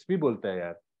सोचे कुछ भी बोलता है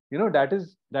यार.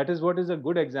 That is what is a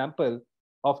good example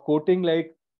of quoting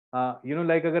like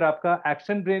like अगर आपका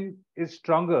action brain is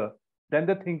stronger than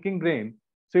the thinking brain,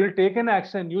 so you'll take an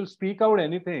action, you'll speak out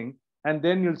anything, and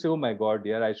then you'll say, oh my God,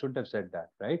 yeah, I shouldn't have said that,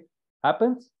 right?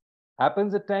 Happens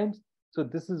at times. So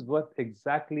this is what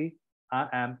exactly I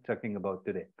am talking about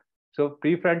today. So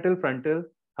prefrontal, frontal,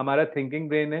 हमारा thinking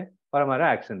brain है और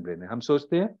हमारा action brain है. हम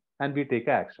सोचते हैं and we take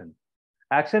action.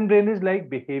 Action brain is like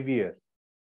behavior,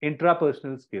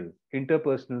 intrapersonal skills,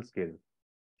 interpersonal skills.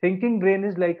 Thinking brain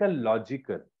is like a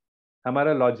logical.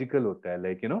 हमारा logical होता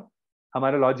है,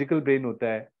 हमारा logical brain होता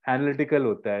है, analytical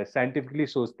होता है, scientifically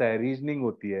सोचता है, reasoning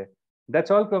होती है.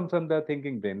 That's all comes from the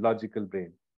thinking brain, logical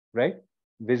brain, right?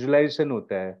 Visualization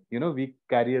होता है, we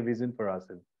carry a vision for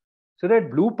ourselves. So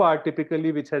that blue part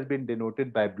typically, which has been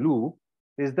denoted by blue,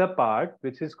 is the part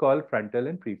which is called frontal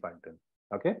and prefrontal.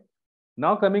 Okay.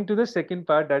 Now coming to the second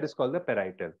part, that is called the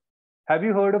parietal. Have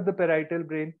you heard of the parietal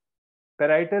brain?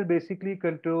 Parietal basically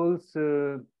controls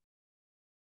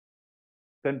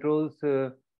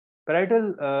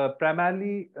parietal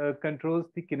primarily controls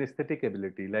the kinesthetic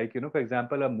ability, like for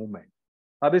example a movement.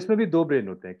 अब इसमें भी दो brain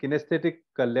होते हैं, kinesthetic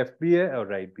का left भी है और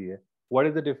राइट भी है. What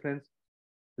is the difference?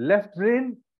 Left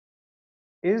brain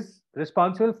is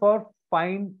responsible for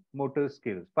fine motor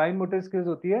skills. Fine motor skills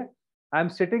होती है, I'm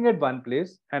sitting at one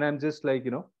place and I'm just like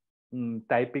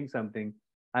typing something.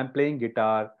 I'm playing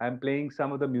guitar. I'm playing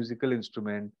some of the musical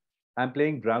instrument. I'm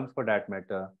playing drums for that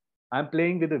matter. I'm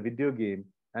playing with a video game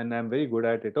and I'm very good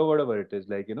at it or whatever it is,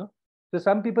 So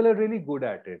some people are really good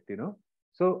at it.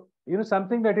 So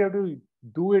something that you have to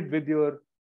do it with your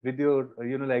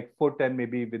like foot and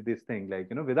maybe with this thing,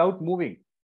 without moving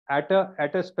at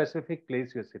a specific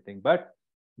place you're sitting. But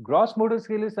gross motor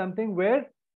skill is something where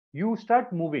you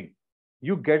start moving.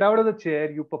 You get out of the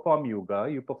chair, you perform yoga,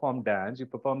 you perform dance, you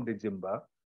perform the Zumba,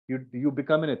 you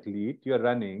become an athlete, you're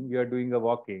running, you're doing a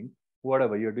walking,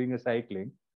 whatever, you're doing a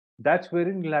cycling. That's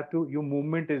wherein your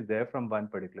movement is there from one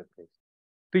particular place.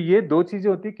 तो ये दो चीजें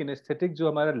होती है, kinaesthetic जो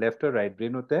हमारा left और right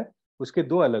brain होता है, उसके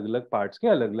दो अलग अलग पार्ट्स के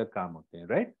अलग अलग काम होते हैं,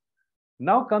 right?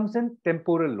 Now comes in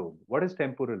temporal lobe. What is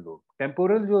temporal lobe?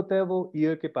 Temporal जो होता है वो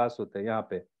ईयर के पास होता है, यहाँ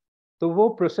पे. तो वो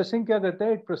प्रोसेसिंग क्या करता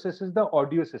है? It processes the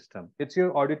audio system. It's your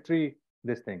auditory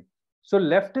this thing. So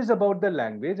left is about the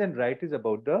language and right is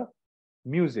about the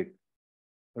music,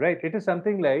 right? It is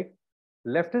something like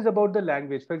left is about the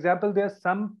language. For example, there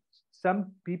are some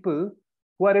people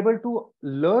who are able to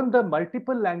learn the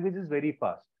multiple languages very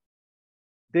fast.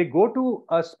 They go to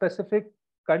a specific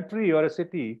country or a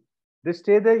city, they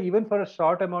stay there even for a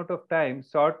short amount of time,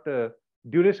 short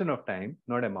duration of time,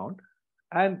 not amount,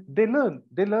 and they learn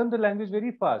the language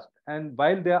very fast. And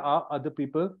while there are other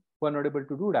people who are not able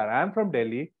to do that. I am from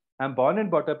Delhi. I'm born and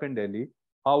brought up in Delhi.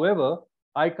 However,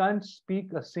 I can't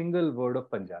speak a single word of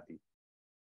Punjabi,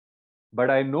 but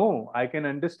I know I can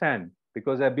understand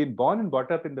because I've been born and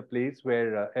brought up in the place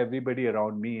where everybody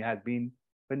around me has been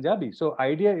Punjabi. So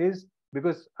idea is,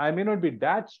 because I may not be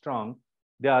that strong,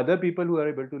 there are other people who are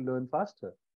able to learn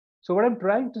faster. So what I'm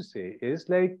trying to say is,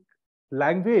 like,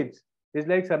 language is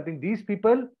like something. These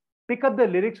people pick up the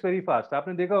lyrics very fast.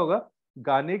 आपने देखा होगा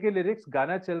गाने के lyrics,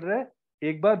 गाना चल रहा है,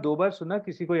 एक बार दो बार सुना,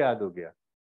 किसी को याद हो गया.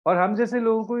 और हम जैसे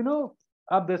लोगों को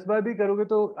आप 10 बार भी करोगे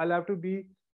तो I'll have to be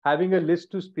having a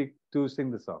list to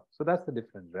sing the song. So that's the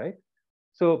difference, right?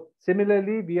 So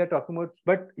similarly we are talking about,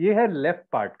 but ये है left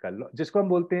part का, जिसको हम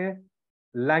बोलते हैं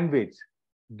language.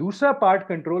 दूसरा part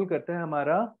control करता है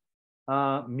हमारा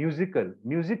musical.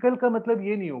 Musical का मतलब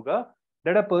ये नहीं होगा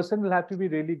that a person will have to be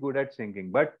really good at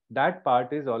singing, but that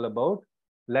part is all about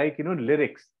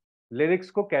lyrics. Lyrics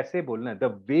को कैसे बोलना है, the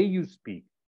way you speak.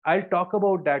 I'll talk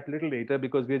about that little later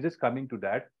because we're just coming to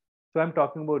that. So I'm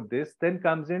talking about this. Then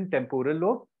comes in temporal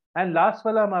lobe, and last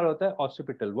वाला हमारा होता है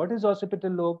occipital. What is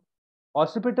occipital lobe?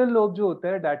 Occipital lobe जो होता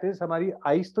है, that is हमारी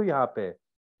eyes तो यहाँ पे है,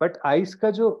 but eyes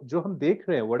का जो हम देख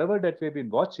रहे हैं, whatever that we've been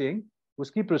watching,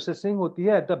 उसकी processing होती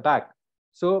है at the back.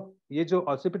 So ये जो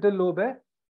occipital lobe है,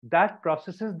 that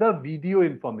processes the video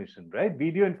information, right?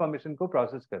 Video information को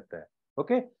process करता है.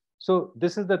 Okay, so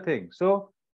this is the thing. So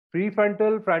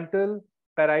prefrontal, frontal,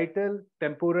 parietal,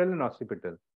 temporal and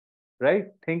occipital, right?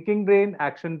 Thinking brain,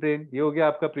 action brain, ये हो गया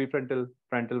आपका prefrontal,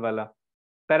 frontal वाला.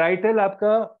 Parietal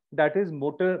आपका, that is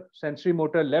motor, sensory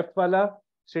motor, left वाला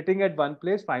sitting at one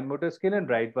place, fine motor skill, and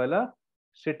right वाला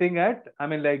sitting at,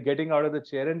 like getting out of the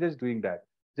chair and just doing that,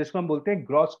 जिसको हम बोलते हैं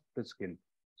gross motor skill.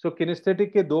 So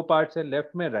kinesthetic के दो parts हैं,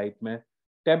 left में, right में.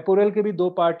 Temporal के भी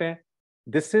दो part हैं.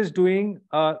 This is doing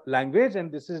language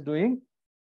and this is doing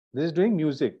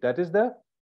music. That is the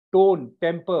tone,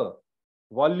 temper,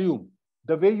 volume,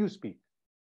 the way you speak,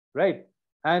 right?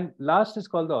 And last is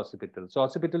called the occipital. So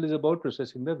occipital is about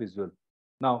processing the visual.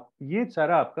 Now, ये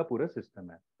सारा आपका पूरा system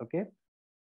है, okay?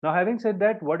 Now, having said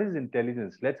that, what is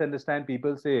intelligence? Let's understand.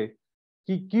 People say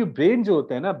कि brain जो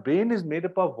होता है ना, brain is made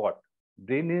up of what?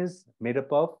 Brain is made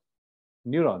up of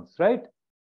neurons, right?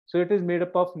 So it is made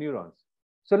up of neurons.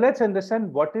 So let's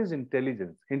understand what is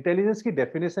intelligence. Intelligence की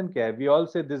definition क्या है? We all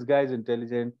say this guy is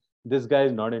intelligent, this guy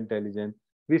is not intelligent.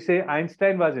 We say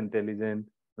Einstein was intelligent,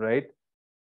 right?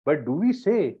 But do we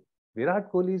say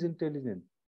Virat Kohli is intelligent?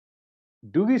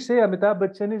 Do we say Amitabh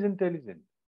Bachchan is intelligent?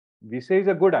 We say he's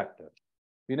a good actor.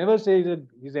 We never say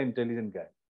he's an intelligent guy.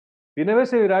 We never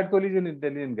say Virat Kohli is an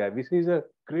intelligent guy. We say he's a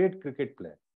great cricket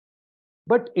player.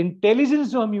 But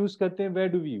intelligence जो हम use करते हैं, where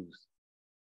do we use?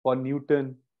 For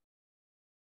Newton,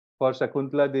 for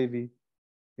Shakuntala Devi,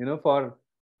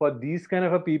 for these kind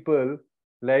of a people,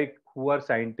 like who are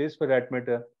scientists for that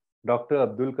matter, Dr.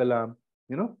 Abdul Kalam,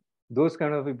 Those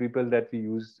kind of people that we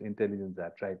use intelligence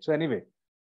at, right? So anyway,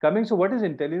 coming, so what is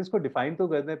intelligence? को define तो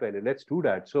करने पहले. Let's do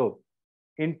that. So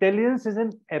intelligence is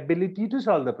an ability to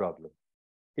solve the problem.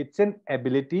 It's an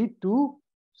ability to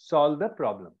solve the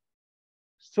problem.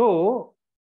 So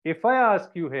if I ask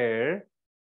you here,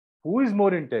 who is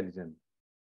more intelligent?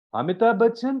 Amitabh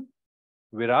Bachchan,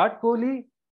 Virat Kohli,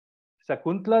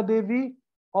 Shakuntala Devi,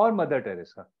 or Mother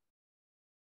Teresa?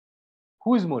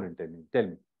 Who is more intelligent? Tell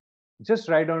me. Just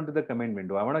write down to the comment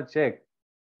window. I want to check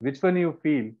which one you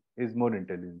feel is more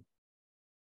intelligent.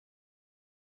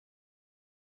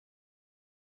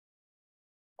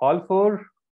 All four,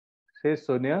 says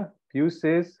Sonia. Piyush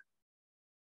says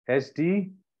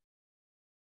SD.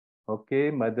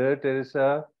 Okay, Mother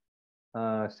Teresa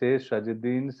says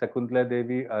Shajuddin, Shakuntala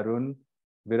Devi, Arun,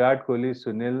 Virat Kohli,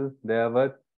 Sunil,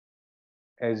 Dayavat,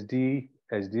 SD,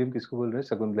 SDM किसको बोल रहे हैं?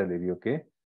 Shakuntala Devi, okay.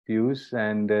 Piyush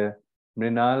and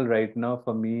Mrinal right now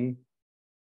for me,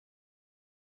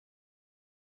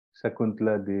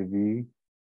 Shakuntala Devi.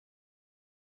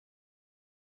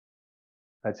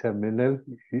 Acha, Mrinal,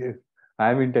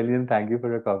 I'm intelligent. Thank you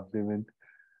for a compliment.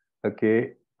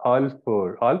 Okay, all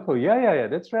four. Yeah,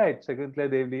 that's right.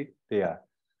 Shakuntala Devi, yeah.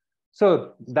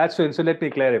 So that's it. So let me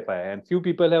clarify. And few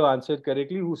people have answered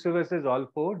correctly. Whosoever says all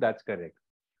four, that's correct.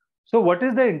 So what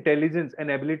is the intelligence and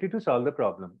ability to solve the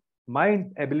problem? My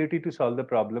ability to solve the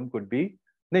problem could be,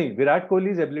 Virat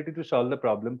Kohli's ability to solve the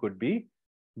problem could be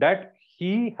that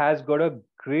he has got a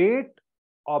great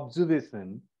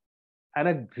observation and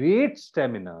a great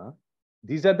stamina.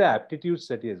 These are the aptitudes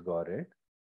that he has got it.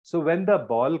 So when the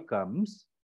ball comes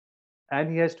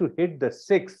and he has to hit the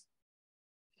six,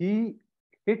 he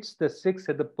hits the six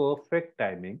at the perfect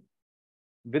timing,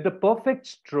 with the perfect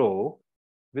stroke,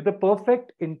 with the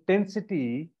perfect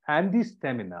intensity and the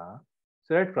stamina,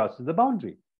 so that it crosses the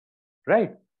boundary,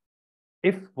 right?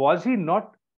 If was he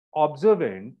not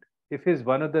observant, if his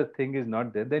one other thing is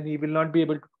not there, then he will not be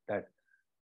able to do that.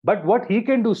 But what he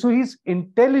can do, so he's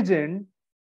intelligent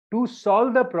to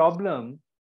solve the problem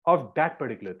of that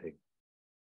particular thing.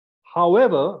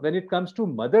 However, when it comes to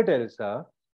Mother Teresa,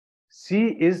 she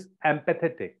is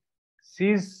empathetic.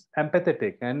 She's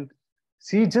empathetic and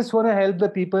she just want to help the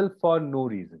people for no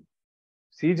reason.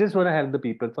 She just want to help the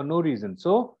people for no reason.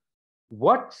 So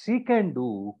what she can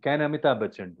do, can Amitabh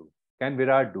Bachchan do? Can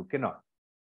Virat do? Cannot.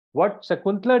 What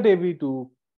Shakuntala Devi do,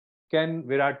 can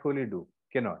Virat Kohli do?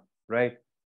 Cannot. Right?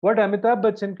 What Amitabh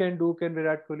Bachchan can do, can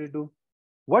Virat Kohli do?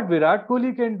 What Virat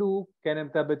Kohli can do, can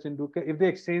Amitabh Bachchan do? If they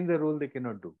exchange the role, they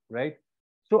cannot do. Right?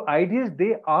 So ideas,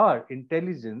 they are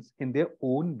intelligence in their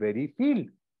own very field.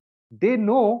 They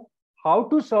know how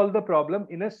to solve the problem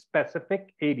in a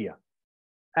specific area.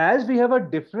 As we have a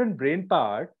different brain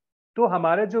part, तो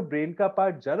हमारा जो brain का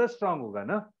part ज़्यादा strong होगा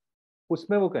ना,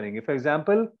 उसमें वो करेंगे. For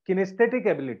example, kinesthetic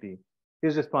ability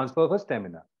is responsible for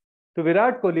stamina. तो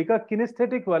विराट कोहली का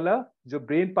kinesthetic वाला जो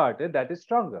brain part है, that is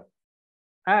stronger.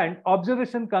 And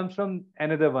observation comes from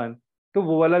another one. तो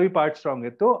वो वाला भी part strong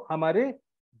है. तो हमारे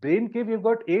brain के we've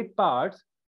got 8 parts.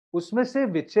 उसमें से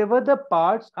whichever the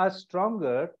parts are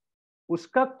stronger,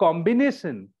 उसका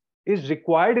combination is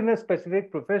required in a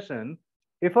specific profession.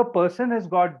 If a person has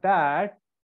got that,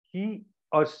 he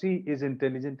or she is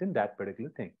intelligent in that particular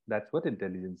thing. That's what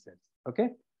intelligence says. Okay.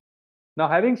 Now,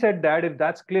 having said that, if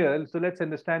that's clear, so let's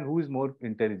understand who is more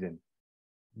intelligent.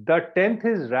 The 10th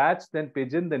is rats, then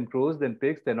pigeon, then crows, then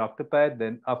pigs, then octopi,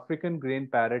 then African green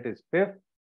parrot is 5th.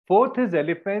 4th is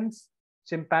elephants,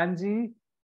 chimpanzee,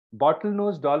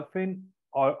 bottlenose dolphin,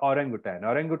 or orangutan.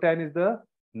 Orangutan is the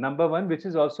number 1, which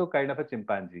is also kind of a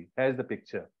chimpanzee. Here's the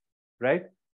picture, right?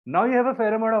 Now you have a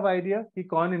fair amount of idea कि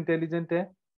कौन intelligent है.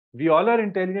 We all are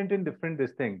intelligent in different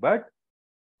this thing, but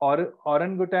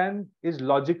orangutan is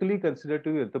logically considered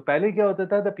to be. तो पहले क्या होता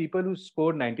था? The people who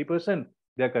scored 90%,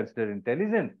 they are considered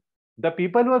intelligent. The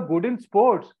people who are good in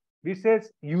sports, we say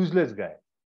useless guy.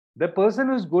 The person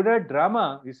who is good at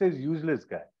drama, we say useless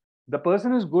guy. The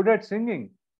person who is good at singing,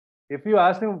 if you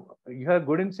ask him, you are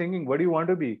good in singing, what do you want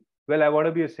to be? Well, I want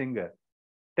to be a singer.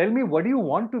 Tell me, what do you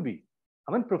want to be?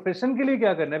 I mean, profession के लिए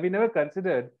क्या करना? We never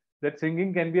considered that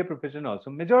singing can be a profession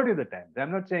also. Majority of the time,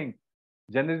 I'm not saying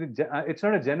generic. It's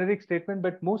not a generic statement,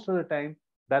 but most of the time,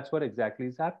 that's what exactly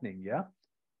is happening. Yeah.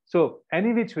 So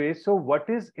any which way, so what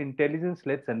is intelligence?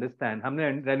 Let's understand. हमने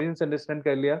intelligence understand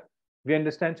कर लिया. We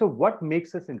understand. So what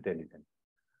makes us intelligent?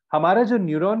 हमारा जो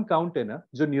neuron count है ना,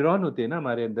 जो neuron होते हैं ना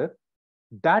हमारे अंदर,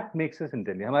 that makes us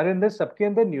intelligent. हमारे अंदर सबके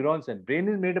अंदर न्यूरॉन्स हैं. Brain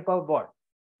is made up of what?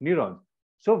 Neurons.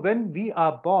 So when we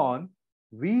are born,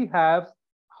 we have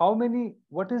how many?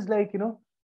 What is like,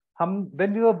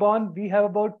 when we were born, we have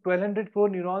about 1200 core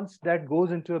neurons that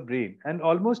goes into a brain, and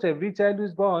almost every child who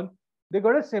is born they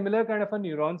got a similar kind of a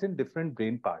neurons in different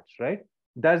brain parts, right?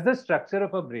 That's the structure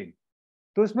of a brain.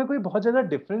 तो उसमें कोई बहुत ज्यादा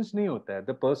difference नहीं होता है.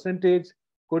 The percentage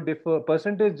could differ.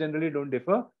 Percentage generally don't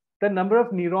differ. The number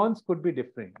of neurons could be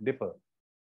differ.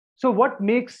 So what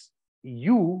makes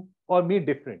you or me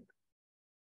different?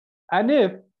 And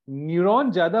if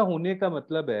neuron ज्यादा होने का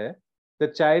मतलब है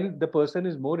the person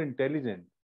is more intelligent,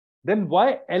 then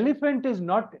why elephant is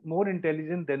not more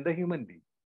intelligent than the human being?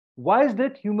 Why is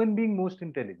that human being most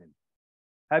intelligent?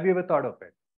 Have you ever thought of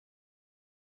it?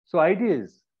 So idea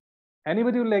is,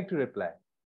 anybody would like to reply?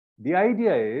 The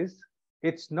idea is,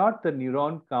 it's not the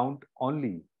neuron count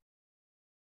only.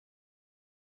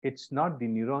 It's not the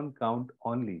neuron count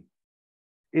only.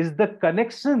 It's the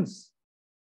connections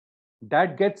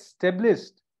that get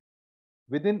established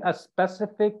within a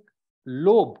specific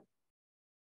lobe.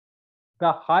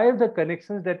 The higher the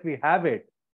connections that we have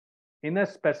it in a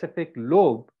specific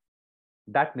lobe,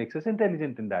 that makes us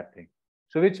intelligent in that thing.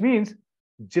 So which means,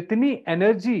 jitni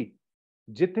energy,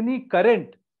 jitni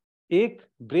current एक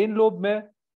brain lobe में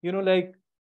like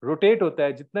rotate होता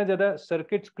है, जितना ज्यादा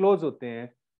circuits close होते हैं,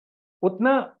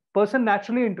 उतना person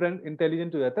naturally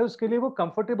intelligent हो जाता है, उसके लिए वो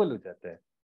कंफर्टेबल हो जाता है.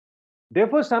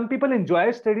 Therefore, some people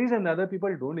enjoy studies and other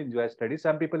people don't enjoy studies.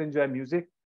 Some people enjoy music,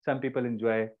 some people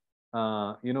enjoy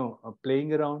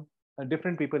playing around.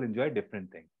 Different people enjoy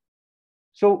different things.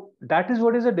 So that is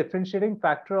what is a differentiating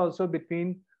factor also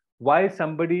between why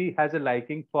somebody has a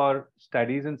liking for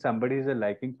studies and somebody has a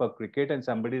liking for cricket and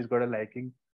somebody has got a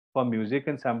liking for music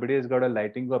and somebody has got a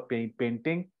liking for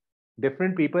painting.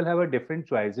 Different people have a different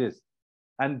choices,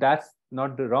 and that's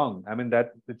not the wrong. I mean,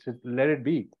 that let it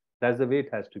be. That's the way it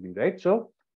has to be, right?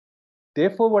 So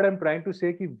therefore, what I'm trying to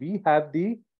say is we have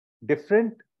the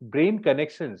different brain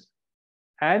connections,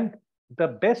 and the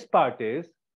best part is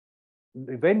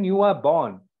when you are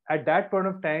born, at that point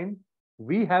of time,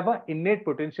 we have an innate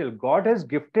potential. God has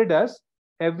gifted us,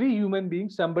 every human being,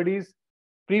 somebody's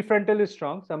prefrontal is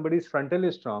strong, somebody's frontal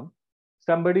is strong,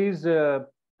 somebody's,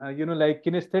 like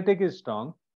kinesthetic is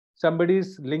strong,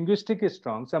 somebody's linguistic is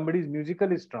strong, somebody's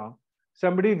musical is strong,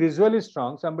 somebody visual is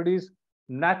strong, somebody's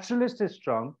naturalist is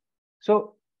strong.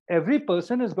 So every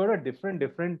person has got a different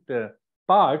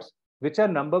parts, which are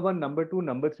number 1, number 2,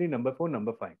 number 3, number 4,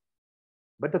 number 5.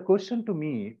 But the question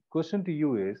to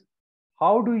you is,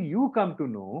 how do you come to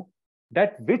know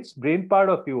that which brain part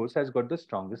of yours has got the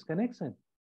strongest connection?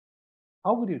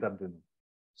 How would you come to know?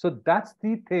 So that's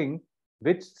the thing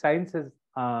which science has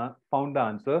found the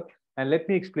answer. And let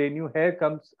me explain you.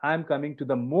 I'm coming to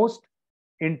the most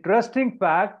interesting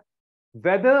fact.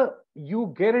 Whether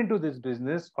you get into this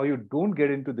business or you don't get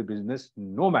into the business,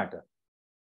 no matter.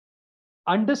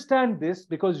 Understand this,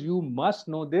 because you must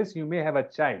know this. You may have a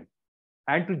child,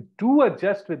 and to do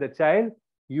adjust with a child,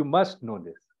 you must know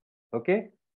this. Okay?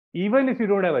 Even if you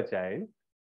don't have a child,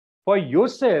 for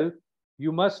yourself,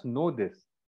 you must know this.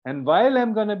 And while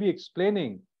I'm going to be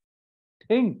explaining,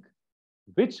 think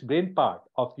which brain part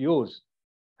of yours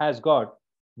has got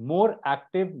more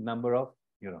active number of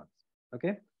neurons.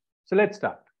 Okay? So let's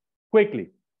start quickly.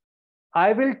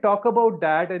 I will talk about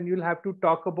that and you'll have to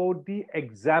talk about the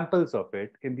examples of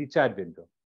it in the chat window.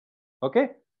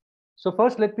 Okay? So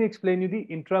first, let me explain you the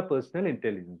intrapersonal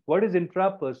intelligence. What is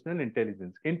intrapersonal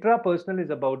intelligence? Intrapersonal is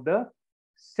about the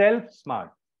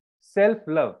self-smart,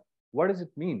 self-love. What does it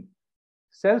mean?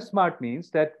 Self-smart means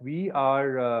that we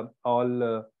are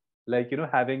all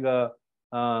having a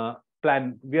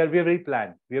plan. We are very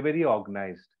planned. We are very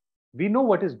organized. We know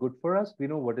what is good for us. We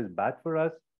know what is bad for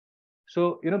us.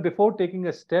 So, before taking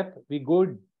a step, we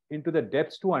go into the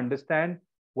depths to understand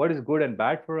what is good and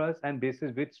bad for us, and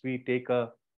basis which we take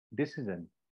a decision.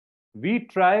 We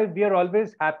are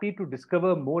always happy to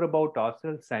discover more about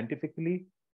ourselves scientifically,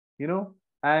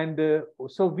 and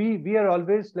so we are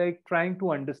always like trying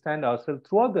to understand ourselves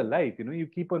throughout the life. You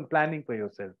keep on planning for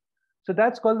yourself. So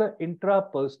that's called the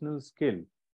intrapersonal skill.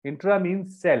 Intra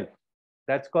means self.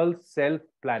 That's called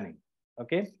self-planning.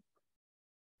 Okay.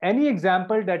 Any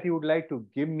example that you would like to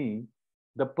give me,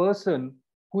 the person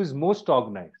who is most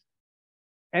organized?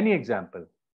 Any example?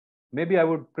 Maybe I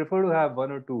would prefer to have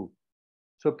 1 or 2.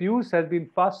 So Piyush has been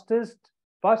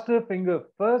faster finger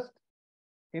first.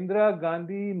 Indira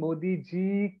Gandhi, Modi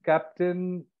ji,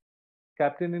 captain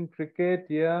in cricket,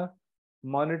 yeah.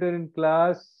 Monitor in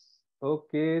class.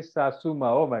 Okay,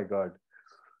 Sasuma. Oh my God.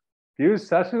 Piyush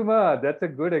Sasuma, that's a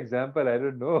good example. I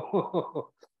don't know.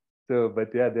 So, but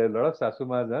yeah, there are a lot of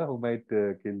Sasumas who might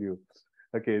kill you.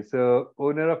 Okay, so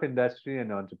owner of industry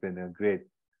and entrepreneur. Great.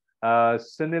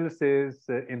 Sunil says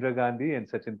Indira Gandhi and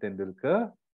Sachin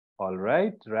Tendulkar. All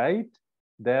right, right.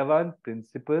 Devan,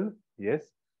 principal. Yes.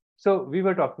 So we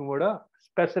were talking about a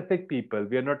specific people.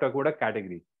 We are not talking about a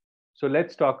category. So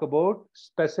let's talk about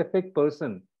specific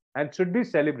person and should be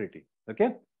celebrity. Okay.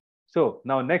 So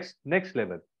now next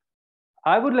level.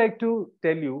 I would like to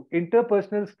tell you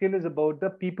interpersonal skill is about the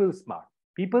people smart.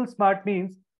 People smart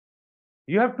means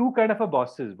you have two kind of a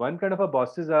bosses. One kind of a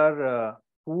bosses are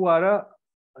who are a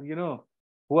you know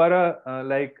who are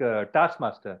a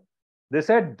taskmaster. They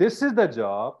said this is the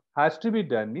job has to be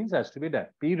done means has to be done.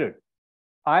 Period.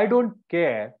 I don't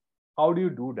care how do you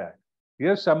do that. You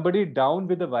have somebody down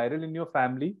with a viral in your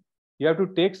family. You have to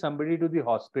take somebody to the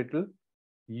hospital.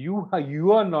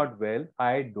 You are not well.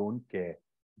 I don't care.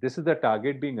 This is the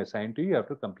target being assigned to you. You have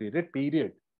to complete it.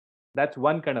 Period. That's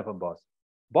one kind of a boss.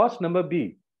 Boss number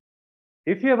B.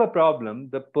 If you have a problem,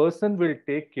 the person will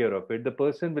take care of it. The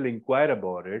person will inquire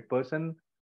about it. Person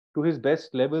to his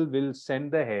best level will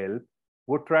send the help,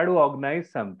 would try to organize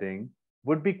something,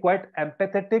 would be quite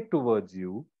empathetic towards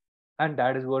you. And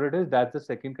that is what it is. That's the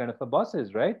second kind of a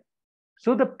bosses, right?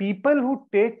 So the people who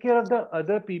take care of the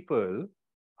other people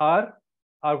are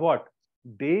are what?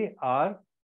 They are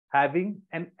having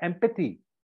an empathy.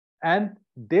 And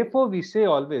therefore we say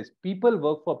always people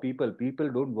work for people. People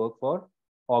don't work for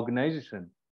organization.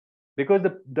 Because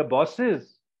the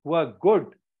bosses who are good,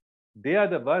 they are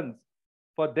the ones,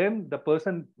 for them, the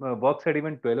person works at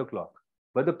even 12 o'clock.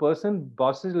 But the person,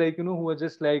 bosses like, who are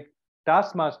just like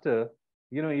taskmaster,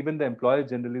 even the employer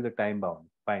generally the time bound,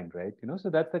 fine, right? So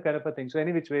that's the kind of a thing. So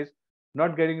any which ways,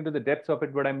 not getting into the depths of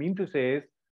it, what I mean to say is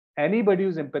anybody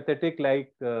who's empathetic,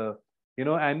 like,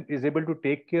 and is able to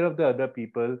take care of the other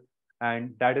people,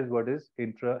 and that is what is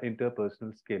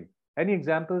interpersonal skill. Any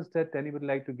examples that anybody would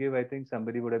like to give? I think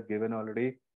somebody would have given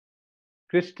already.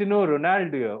 Cristiano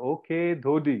Ronaldo, okay.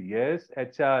 Dhodi, yes.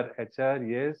 HR,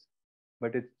 yes.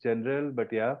 But it's general,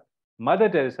 but yeah. Mother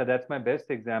Teresa, that's my best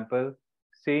example.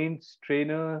 Saints,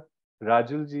 trainer,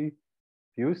 Rajul ji,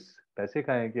 Pius, paise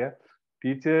khaye kya?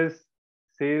 Teachers,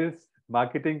 sales,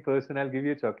 marketing person, I'll give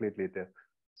you a chocolate later.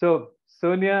 So,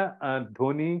 Sonia,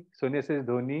 Dhoni, Sonia says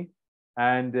Dhoni,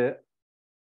 and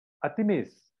Atimes,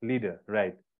 leader,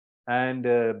 right. And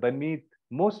Banmeet,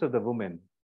 most of the women.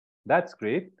 That's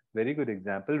great. Very good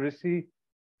example.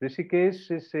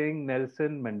 Rishikesh is saying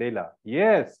Nelson Mandela.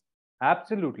 Yes,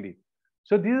 absolutely.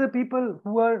 So these are people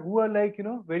who are like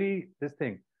very this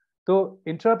thing. So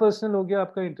intrapersonal हो गया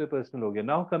आपका interpersonal हो गया.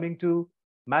 Now coming to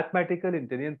mathematical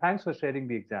intelligence. Thanks for sharing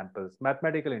the examples.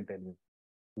 Mathematical intelligence.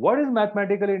 What is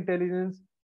mathematical intelligence?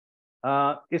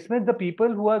 इसमें the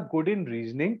people who are good in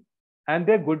reasoning and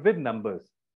they're good with numbers.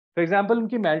 For example,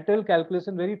 उनकी mental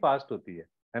calculation very fast होती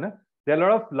है ना? There are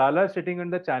a lot of Lala sitting on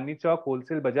the Chandni Chowk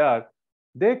wholesale bazaar.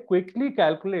 They quickly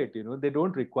calculate, they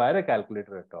don't require a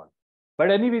calculator at all. But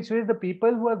any which ways, the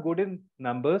people who are good in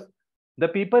numbers, the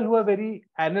people who are very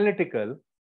analytical,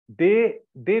 they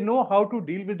know how to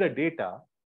deal with the data,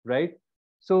 right?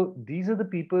 So these are the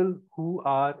people who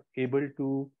are able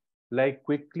to like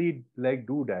quickly like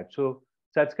do that. So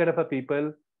such kind of a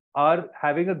people are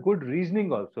having a good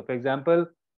reasoning also. For example,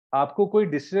 आपको कोई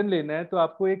decision लेना है तो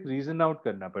आपको एक reason out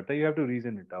करना पड़ता है. You have to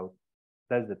reason it out.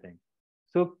 That's the thing.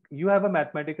 So you have a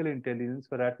mathematical intelligence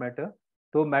for that matter.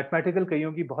 तो मैथमेटिकल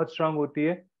कईयों की बहुत स्ट्रांग होती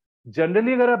है.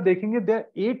 जनरली अगर आप देखेंगे there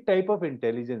are 8 type of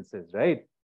intelligences, right.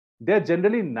 They are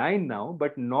generally 9 now,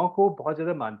 but 9 को बहुत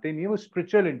ज्यादा मानते नहीं है. वो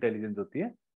स्पिरिचुअल इंटेलिजेंस होती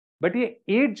है. बट ये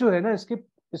 8 जो है ना,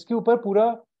 इसके ऊपर पूरा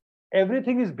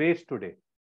everything is based today.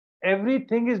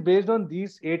 Everything is based on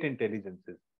these 8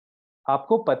 intelligences.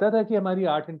 आपको पता था कि हमारी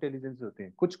 8 इंटेलिजेंस होते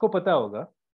हैं? कुछ को पता होगा,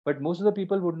 but most of the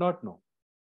people would not know.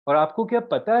 और आपको क्या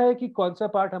पता है कि कौन सा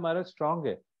पार्ट हमारा स्ट्रांग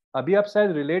है? अभी आप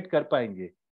शायद रिलेट कर पाएंगे,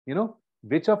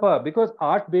 विच ऑफ बिकॉज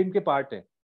 8 ब्रेन के पार्ट है.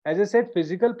 As a said,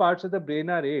 physical parts of the brain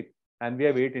are 8 and we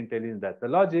have 8 intelligence. That's the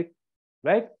logic,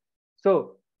 right? So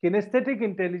kinaesthetic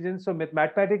intelligence और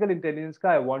मैथमेटिकल इंटेलिजेंस का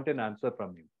I want an answer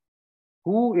from you.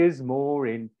 Who is more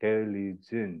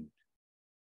intelligent?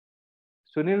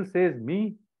 Sunil says me.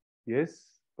 Yes,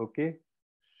 okay.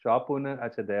 Shop owner.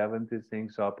 Acha, Dayavant is saying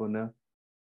shop owner.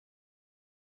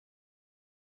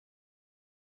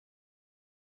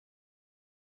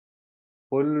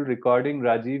 Full recording,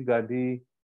 Rajiv Gandhi.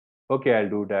 Okay,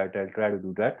 I'll do that. I'll try to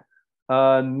do that.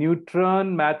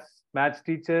 Neutron, maths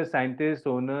teacher, scientist,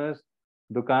 owners,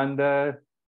 Dukandar,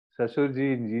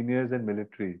 Sashurji, engineers and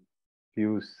military.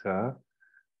 Pius, huh?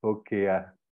 Okay.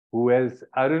 Who else?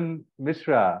 Arun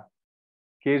Mishra.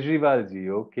 Kejriwal ji.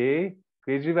 Okay,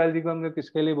 Kejriwal ji को हम लोग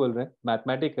किसके लिए बोल रहे हैं?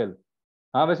 Mathematical.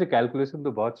 हाँ, वैसे कैलकुलेशन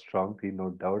तो बहुत स्ट्रांग थी, no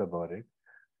doubt about it.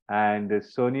 And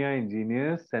Sonia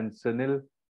engineers and Sunil,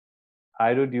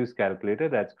 I would use calculator.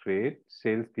 That's great.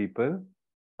 Sales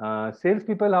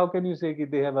people, how can you say कि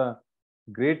they have a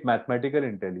great mathematical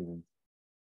intelligence?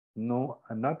 No,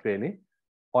 not really.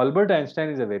 Albert Einstein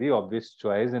is a very obvious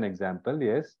choice and example,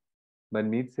 yes.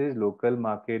 Manmeet says local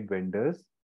market vendors.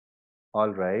 All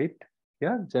right.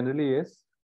 Yeah, generally, yes.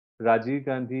 Rajiv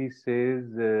Gandhi says,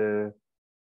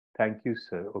 thank you,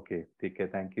 sir. Okay, take care,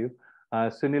 thank you.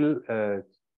 Sunil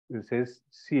says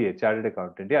CA, Chartered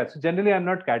Accountant. Yeah, so generally I'm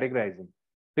not categorizing.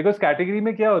 Because category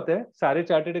में क्या होता है सारे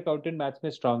chartered accountant maths में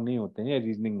strong नहीं होते हैं या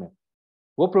रीजनिंग में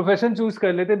वो प्रोफेशन चूज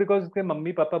कर लेते हैं बिकॉज उसके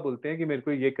मम्मी पापा बोलते हैं कि मेरे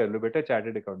को ये कर लो बेटा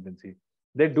chartered accountancy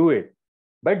they do it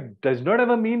but does not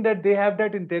ever mean that they have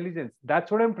that intelligence.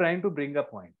 That's what I'm trying to bring a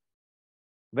point.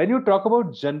 When you talk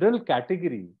about general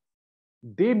category,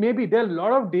 there are a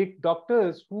lot of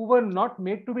doctors who were not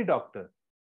made to be doctors.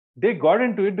 They got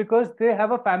into it because they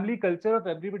have a family culture of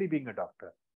everybody being a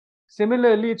doctor.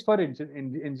 Similarly, it's for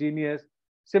engineers.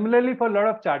 Similarly, for a lot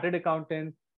of chartered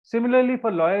accountants. Similarly,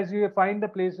 for lawyers, you find the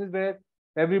places where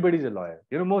everybody's a lawyer.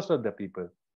 Most of the people.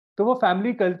 तो वो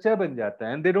family culture बन जाता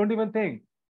है and they don't even think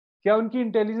क्या उनकी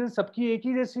intelligence सबकी एक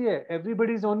ही जैसी है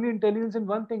everybody is only intelligence in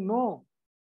one thing no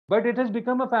but it has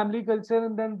become a family culture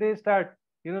and then they start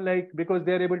like because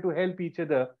they are able to help each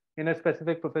other in a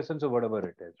specific profession, so whatever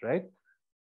it is, right?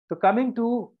 So coming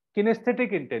to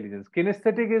kinesthetic intelligence,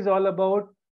 kinesthetic is all about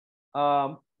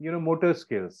motor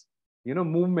skills,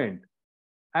 movement,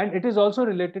 and it is also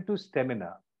related to stamina.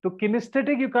 So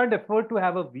kinesthetic, you can't afford to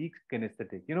have a weak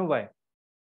kinesthetic. You know why?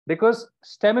 Because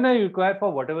stamina you require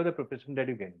for whatever the profession that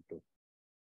you get into.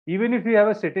 Even if you have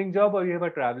a sitting job or you have a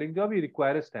traveling job, you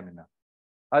require a stamina.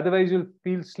 Otherwise, you'll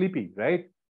feel sleepy, right?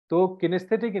 तो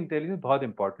kinesthetic intelligence बहुत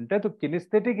important है. तो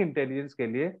kinesthetic intelligence के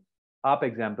लिए आप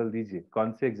example दीजिए.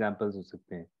 कौन से examples हो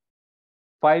सकते हैं?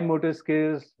 Fine motor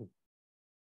skills,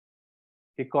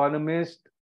 economist,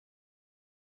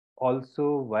 also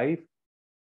wife,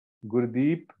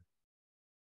 Gurdeep.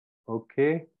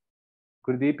 Okay.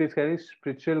 Gurdeep is carrying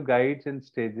spiritual guides and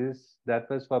stages. That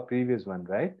was for previous one,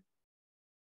 right?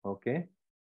 Okay.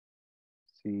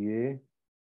 CA,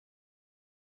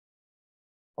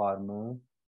 farmer,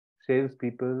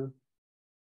 salespeople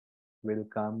will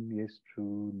come. Yes,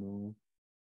 true, no.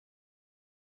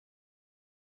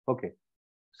 Okay.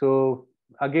 So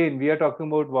again, we are talking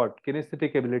about what?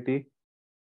 Kinesthetic ability,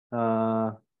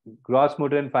 gross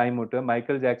motor and fine motor.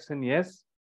 Michael Jackson, yes,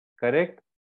 correct.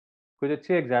 कुछ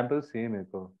अच्छे examples चाहिए मेरे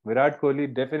को. Virat Kohli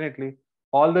definitely.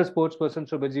 All the sports person.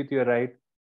 Subhajit, you are right.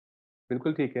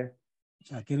 बिल्कुल ठीक है.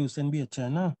 जाकिर हुसैन भी अच्छा है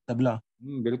ना तबला.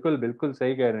 बिल्कुल बिल्कुल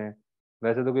सही कह रहे हैं.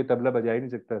 वैसे तो कोई तबला बजा ही नहीं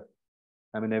सकता.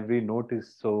 I mean every note is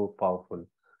so powerful.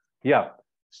 या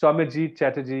Swamijit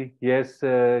Chatterjee, yes,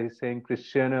 he's saying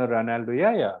Cristiano Ronaldo.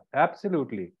 Yeah,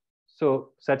 absolutely.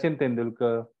 So Sachin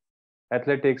Tendulkar,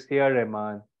 athletics, A.R.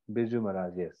 Rahman, Biju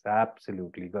Maharaj. Yes,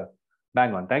 absolutely.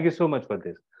 Bang on. Thank you so much for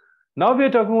this. Now we are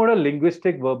talking about a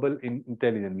linguistic verbal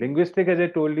intelligence. Linguistic, as I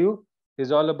told you,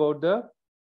 is all about the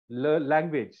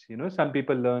language. Some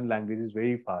people learn languages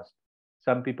very fast.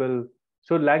 Some people,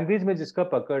 so language में जिसका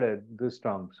पकड़ है, the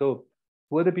strong. So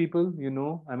who are the people,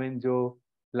 I mean, जो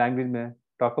language में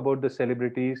talk about the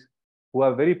celebrities who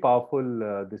are very powerful,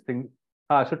 this thing.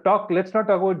 So let's not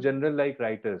talk about general like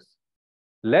writers.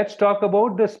 Let's talk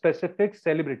about the specific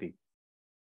celebrity.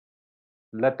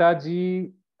 Lata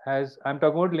ji I'm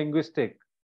talking about linguistic.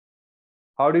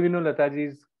 How do we know Lata ji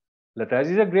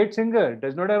is a great singer.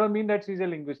 Does not ever mean that she's a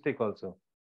linguistic also.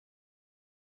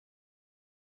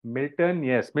 Milton,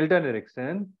 yes, Milton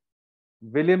Erickson.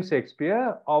 William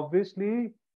Shakespeare,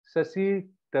 obviously. Sasi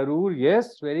Tharoor,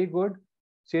 yes, very good.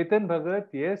 Chetan Bhagat,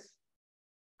 yes.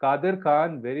 Kader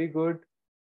Khan, very good.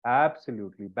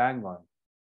 Absolutely, bang on.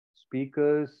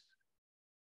 Speakers,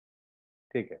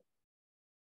 take it.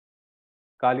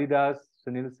 Kalidas,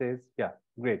 Sunil says, yeah,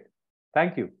 great.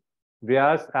 Thank you.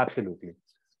 Vyas, absolutely.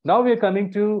 Now we are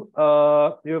coming to,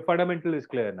 your fundamental is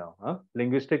clear now. Huh?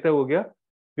 Linguistic ho gaya.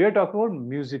 We are talking about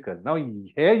musical. Now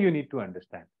here you need to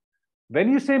understand.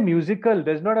 When you say musical,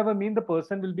 does not ever mean the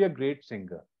person will be a great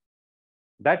singer.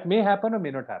 That may happen or may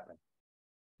not happen.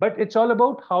 But it's all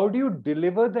about how do you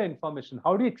deliver the information?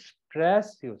 How do you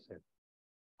express yourself?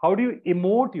 How do you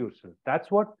emote yourself? That's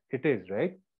what it is,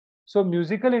 right? So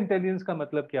musical intelligence का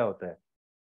मतलब क्या होता है?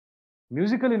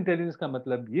 Musical intelligence का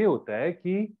मतलब ये होता है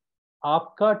कि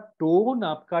आपका टोन,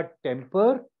 आपका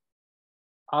टेम्पर,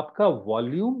 आपका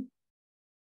वॉल्यूम,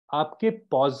 आपके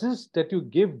pauses that you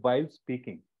give while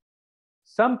speaking.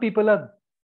 Some people are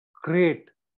great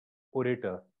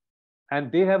orator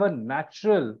and they have a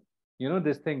natural,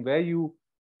 this thing where you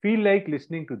feel like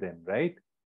listening to them, right?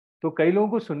 तो कई लोगों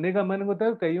को सुनने का मन होता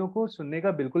है, कईयों को सुनने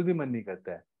का बिल्कुल भी मन नहीं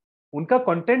करता है. उनका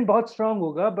कंटेंट बहुत स्ट्रांग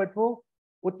होगा बट वो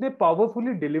उतने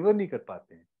पावरफुली डिलीवर नहीं कर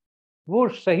पाते हैं. वो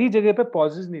सही जगह पे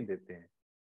पॉजेज नहीं देते हैं.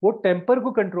 वो टेम्पर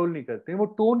को कंट्रोल नहीं करते, वो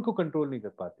टोन को कंट्रोल नहीं कर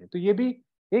पाते। तो ये भी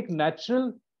एक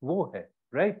नेचुरल वो है,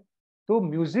 राइट? तो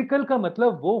म्यूजिकल का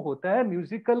मतलब वो होता है,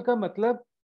 म्यूजिकल का मतलब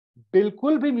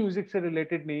बिल्कुल भी म्यूजिक से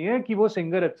रिलेटेड नहीं है कि वो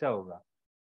सिंगर अच्छा होगा।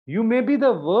 You may be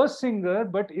the worst singer,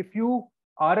 but if you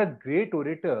are a great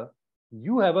orator,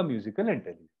 you have a musical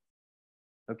intelligence.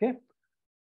 Okay,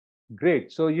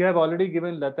 great. So you have already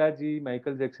given Lata ji.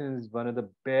 Michael Jackson is one of the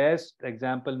best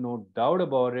example, no doubt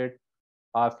about it.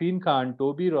 Afin Khan,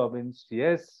 Toby Robbins,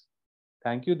 yes.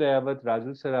 Thank you, Dayavat.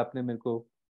 Rajul sir, आपने मेरे को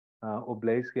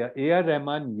oblige किया. A.R.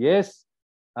 Rahman, yes.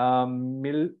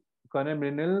 Mil, कौन है?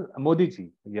 Mrinal Modi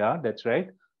ji, yeah, that's right.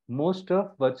 Most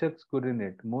of Vachak's good in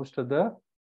it. Most of the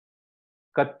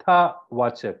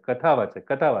Kathawachak,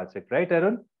 right,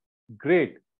 Arun?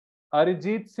 Great.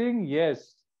 Arijit Singh,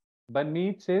 yes.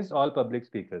 Baneet says all public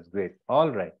speakers. Great. All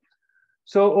right.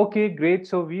 So, okay, great.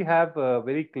 So we have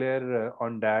very clear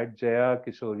on that. Jaya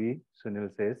Kishori,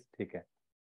 Sunil says, okay.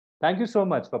 Thank you so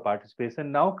much for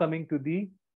participation. Now coming to the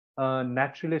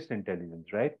naturalist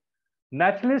intelligence, right?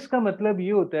 Naturalist का मतलब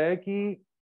ये होता है कि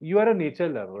you are a nature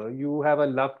lover. You have a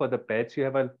love for the pets. You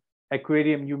have an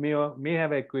aquarium. You may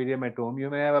have an aquarium at home. You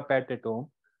may have a pet at home.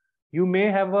 You may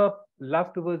have a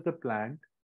love towards the plant.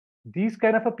 These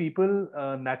kind of a people,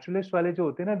 naturalist वाले जो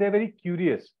होते हैं ना, they're very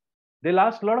curious. They'll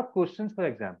ask a lot of questions, for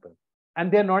example,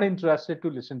 and they're not interested to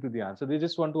listen to the answer. They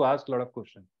just want to ask a lot of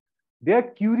questions. They are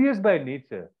curious by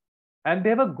nature, and they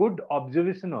have a good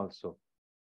observation also.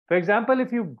 For example,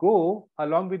 if you go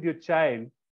along with your child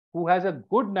who has a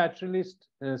good naturalist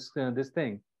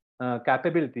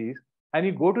capabilities, and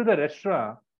you go to the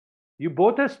restaurant, you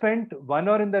both have spent 1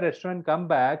 hour in the restaurant, come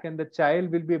back, and the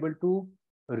child will be able to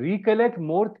recollect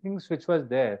more things which was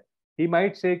there. He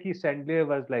might say ki Sandler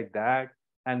was like that,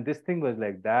 and this thing was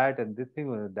like that, and this thing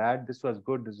was that, this was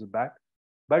good, this is bad.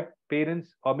 But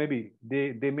parents, or maybe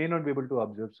they may not be able to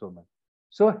observe so much.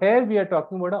 So here we are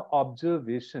talking about an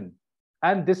observation.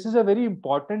 And this is a very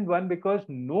important one because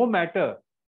no matter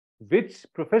which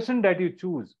profession that you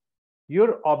choose,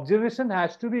 your observation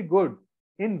has to be good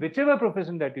in whichever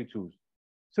profession that you choose.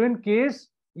 So in case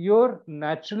your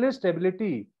naturalist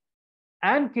ability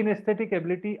and kinesthetic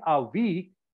ability are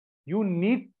weak, you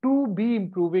need to be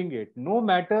improving it, no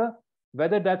matter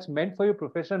whether that's meant for your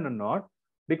profession or not,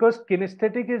 because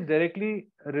kinesthetic is directly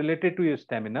related to your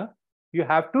stamina. You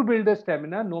have to build the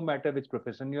stamina no matter which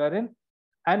profession you are in.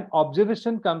 And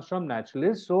observation comes from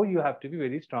naturalists, so you have to be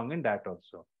very strong in that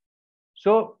also.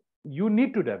 So you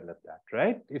need to develop that,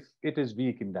 right? If it is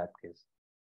weak in that case.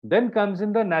 Then comes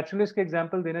in the naturalist के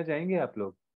example देना चाहेंगे आप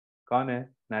लोग? कौन है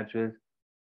naturalist?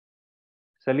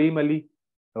 Salim Ali,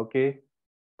 okay.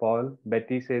 Paul,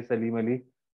 Betty says Salim Ali.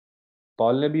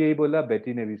 Paul ने भी यही बोला,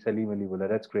 Betty ने भी Salim Ali बोला.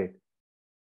 That's great.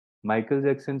 Michael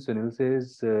Jackson, Sunil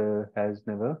says has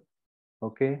never.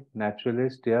 Okay,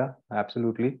 naturalist, yeah,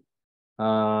 absolutely.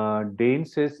 Dane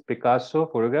says Picasso,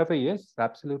 photographer, yes,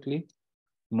 absolutely.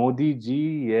 Modi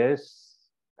ji, yes,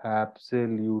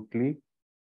 absolutely.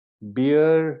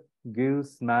 Beer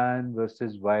Gills Man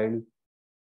versus Wild.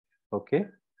 Okay,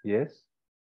 yes.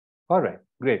 All right,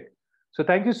 great. So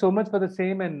thank you so much for the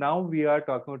same. And now we are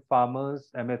talking about farmers,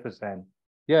 MF Hussain.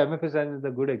 Yeah, MF Hussain is a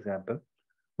good example,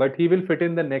 but he will fit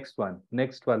in the next one,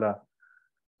 next wala.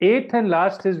 Eighth and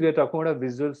last is we are talking about a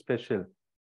visual special.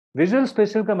 Visual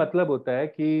special का मतलब होता है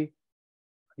कि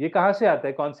ये कहाँ से आता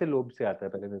है, कौन से लोब से आता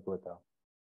है, पहले मेरे को बताओ.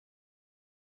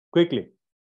 Quickly.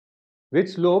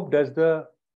 Which lobe does the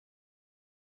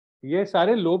ये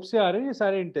सारे लोब से आ रहे हैं, ये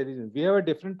सारे intelligence. We have a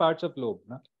different parts of lobe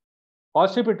ना.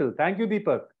 Occipital, thank you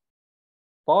Deepak.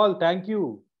 Paul, thank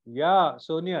you. या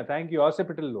Sonia, thank you.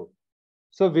 Occipital lobe.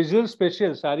 So visual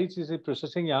special सारी चीजें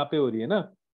प्रोसेसिंग यहाँ पे हो रही है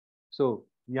ना. सो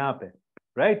यहाँ पे,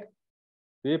 राइट,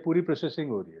 ये पूरी प्रोसेसिंग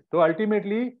हो रही है. तो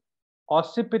अल्टीमेटली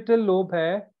ऑसिपिटल लोब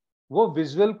है वो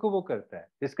विजुअल को वो करता है.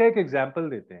 इसका एक एग्जांपल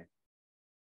देते हैं.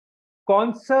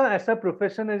 कौन सा ऐसा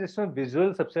प्रोफेशन है जिसमें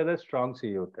विजुअल सबसे ज्यादा स्ट्रांग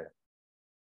चाहिए होता है?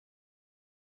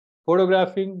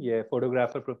 फोटोग्राफिंग, ये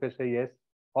फोटोग्राफर प्रोफेसर, यस.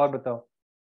 और बताओ,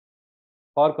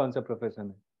 और कौन सा प्रोफेशन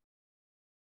है?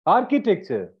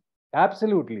 Architecture,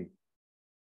 absolutely.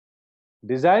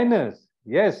 Designers,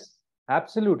 yes,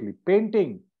 absolutely.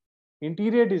 Painting,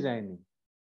 interior designing,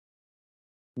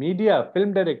 media,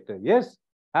 film director, yes,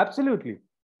 absolutely.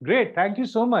 Great, thank you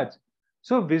so much.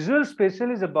 So visual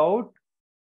special is about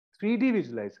 3D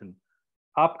visualisation.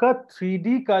 आपका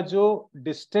 3D का जो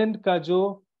डिस्टेंट का जो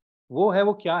वो है,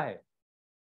 वो क्या है?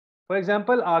 For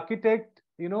example, architect,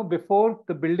 before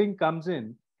the building comes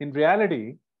in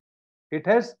reality, it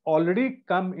has already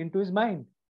come into his mind.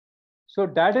 So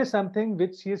that is something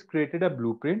which he has created a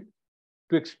blueprint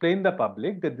to explain the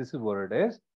public that this is what it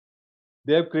is.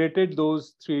 They have created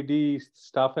those 3D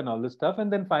stuff and all the stuff,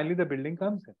 and then finally the building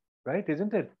comes in, right?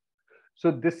 Isn't it? So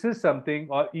this is something,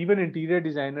 or even interior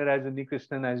designer, as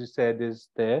Krishnan, as you said, is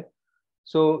there.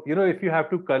 So, if you have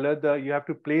to you have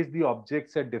to place the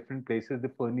objects at different places, the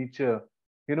furniture,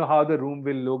 how the room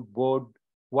will look, board,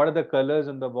 what are the colors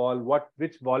on the wall,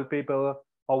 which wallpaper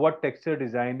or what texture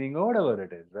designing or whatever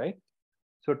it is, right?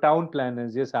 So town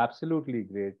planners, yes, absolutely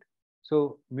great.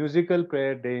 So musical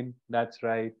prayer, Dane, that's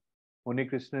right.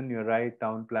 Krishnan, you're right,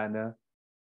 town planner,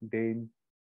 Dane,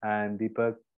 and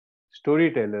Deepak,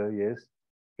 storyteller, yes.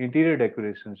 Interior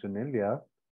decoration, Sunil, yeah.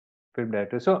 Film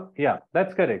director. So yeah,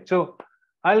 that's correct. So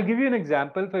I'll give you an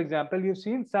example. For example, you've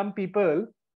seen some people,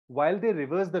 while they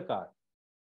reverse the car,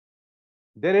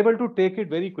 they're able to take it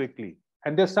very quickly.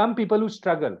 And there's some people who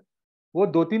struggle. वो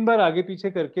 2-3 बार आगे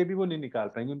पीछे करके भी वो नहीं निकाल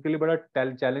पाएंगे, उनके लिए बड़ा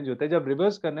चैलेंज होता है जब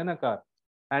रिवर्स करना है ना कार,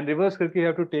 एंड रिवर्स करके you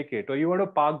have to take it, or you want to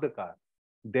park the car.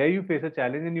 There you face a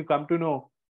challenge and you come to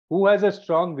know who has a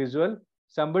strong visual.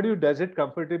 Somebody who does it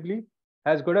comfortably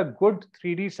has got a good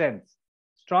 3D sense,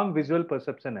 strong visual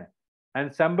perception है,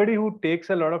 and somebody who takes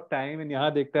a lot of time and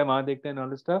यहाँ देखता है वहाँ देखता है and all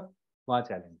this stuff, वहाँ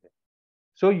challenge है.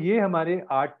 So ये हमारे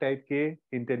आर्ट टाइप के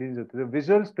इंटेलिजेंस होते थे.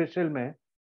 विजुअल स्पेशल में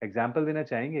एग्जांपल देना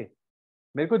चाहेंगे?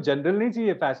 मेरे को जनरल नहीं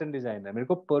चाहिए फैशन डिजाइनर, मेरे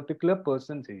को पर्टिकुलर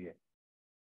पर्सन चाहिए.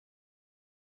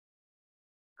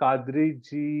 कादरी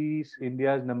जी,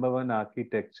 India number 1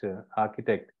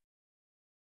 architect.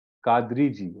 Kadri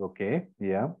ji, okay,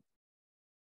 yeah.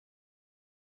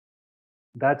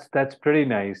 That's pretty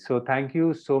nice. So thank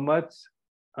you so much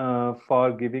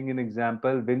for giving an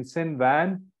example. Vincent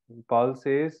Van, Paul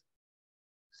says,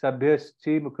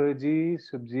 Sabhyaschi Mukherjee,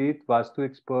 Subjit, Vastu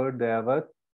expert, Dayavat,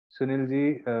 Sunil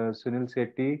ji, Sunil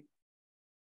Sethi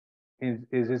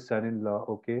is his son-in-law,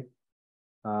 okay.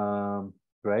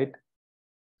 Right.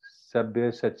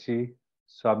 Sabhyaschi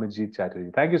Swamiji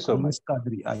Chatterjee. Thank you so much.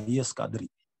 IS Kadri.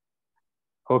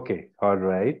 Okay, all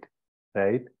right,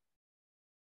 right.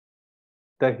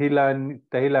 Tahilani,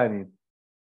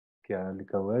 क्या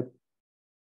लिखा हुआ है?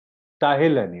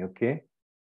 Tahilani, okay.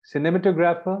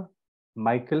 Cinematographer,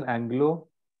 Michael Anglo.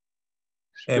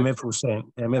 MF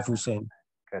Hussain.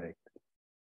 Correct.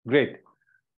 Great.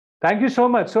 Thank you so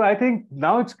much. So I think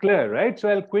now it's clear, right? So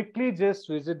I'll quickly just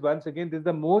visit once again. This is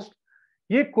the most,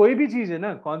 ये कोई भी चीज है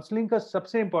ना, counselling का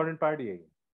सबसे important part यही है.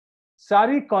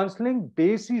 सारी काउंसलिंग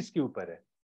बेस ही इसके ऊपर है.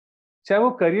 चाहे वो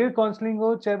करियर काउंसलिंग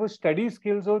हो, चाहे वो स्टडी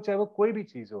स्किल्स हो, चाहे वो कोई भी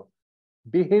चीज हो,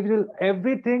 behavioural,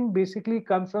 everything basically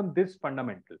comes from this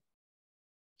fundamental.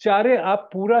 चाहे आप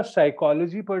पूरा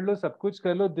साइकोलॉजी पढ़ लो, सब कुछ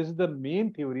कर लो, this is the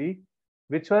main theory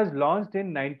which was launched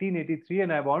in 1983,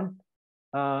 and I want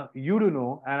you to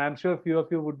know, and I'm sure a few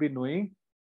of you would be knowing,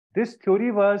 this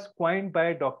theory was coined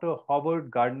by Dr. Howard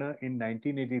Gardner in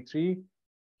 1983.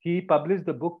 He published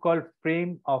the book called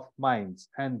Frame of Minds,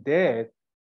 and there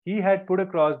he had put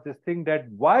across this thing that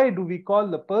why do we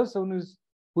call the person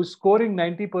who's scoring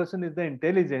 90% is the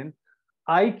intelligent?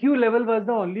 IQ level was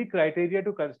the only criteria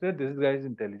to consider this guy is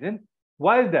intelligent.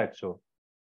 Why is that so?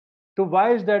 So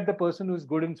why is that the person who is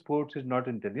good in sports is not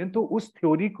intelligent? तो उस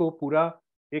theory को पूरा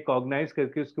एक organise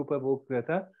करके उसके ऊपर वो किया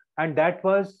था, एंड दैट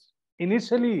वाज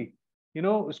इनिशियली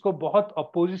उसको बहुत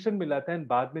अपोजिशन मिला था, एंड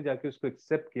बाद में जाके उसको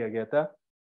एक्सेप्ट किया गया था.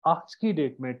 आज की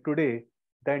डेट में today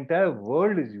the entire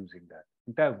world is using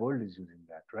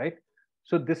that, right?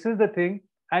 So this is the thing,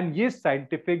 and ये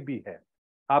साइंटिफिक भी है.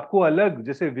 आपको अलग,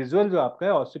 जैसे विजुअल जो आपका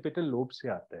है ऑसिपिटल लोब से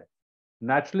आता है,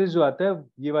 नेचुरलिस्ट जो आता है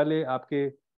ये वाले आपके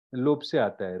लोब से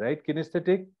आता है, राइट?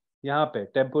 किनेस्थेटिक यहाँ पे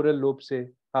टेम्पोरल लोब से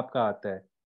आपका आता है,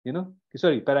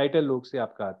 सॉरी पैराइटल लोब से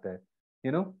आपका आता है,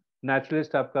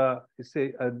 नेचुरलिस्ट आपका इससे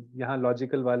यहाँ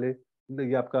लॉजिकल वाले,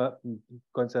 ये आपका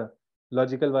कौन सा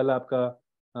लॉजिकल वाला आपका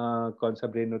कौन सा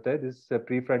ब्रेन होता है? This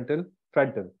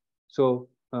frontal. So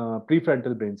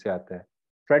prefrontal brain से आता है.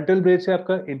 फ्रंटल ब्रेन से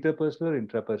आपका इंटरपर्सनल और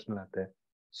इंट्रापर्सनल आता है.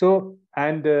 सो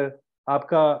एंड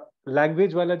आपका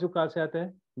लैंग्वेज वाला जो कहाँ से आता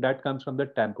है? That comes from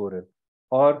the temporal.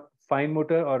 और फाइन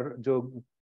मोटर और जो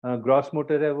ग्रॉस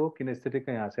मोटर है वो किनेस्थेटिक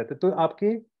का यहाँ से आता है. तो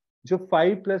आपके जो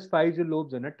 5+5 जो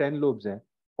लोब्स है ना, 10 लोब्स हैं,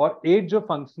 और 8 जो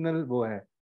फंक्शनल वो है,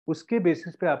 उसके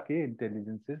बेसिस पे आपके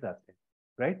इंटेलिजेंसेस आते हैं,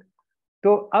 राइट?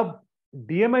 तो अब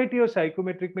DMIT और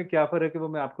साइकोमेट्रिक में क्या फर्क है वो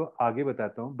मैं आपको आगे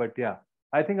बताता हूँ, बट या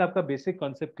आई थिंक आपका बेसिक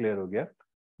कॉन्सेप्ट क्लियर हो गया.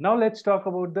 Now let's talk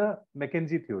about the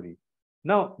McKenzie theory.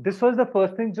 Now this was the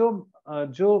first thing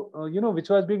जो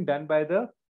which was being done by the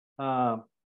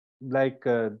like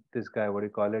this guy, what do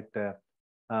you call it,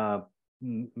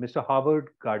 Mr. Howard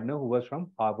Gardner, who was from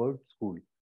Harvard School.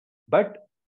 But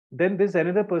then there's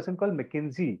another person called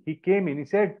McKinsey. He came in, he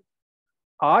said,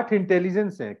 8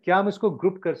 intelligence है, क्या हम इसको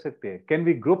group कर सकते हैं? Can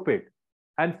we group it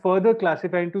and further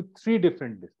classify into 3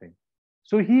 different things?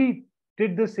 So he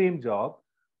did the same job.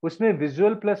 उसने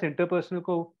visual plus interpersonal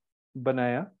को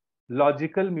बनाया,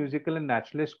 logical, musical and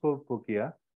naturalist को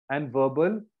किया, and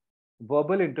verbal,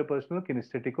 interpersonal,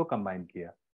 kinesthetic को combine किया.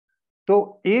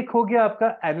 तो एक हो गया आपका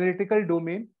analytical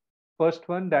domain. First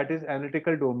one, that is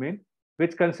analytical domain,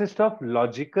 which consists of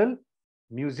logical,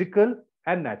 musical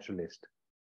and naturalist.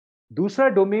 दूसरा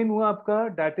डोमेन हुआ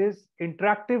आपका that is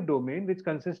interactive domain, which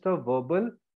consists of verbal,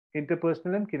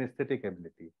 interpersonal and kinesthetic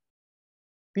ability.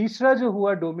 तीसरा जो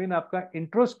हुआ डोमेन आपका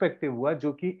इंट्रोस्पेक्टिव हुआ,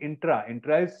 जो कि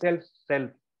intra is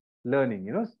self learning,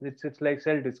 you know, it's like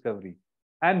self discovery,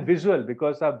 and visual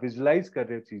because आप विजुअलाइज कर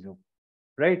रहे हो चीजों,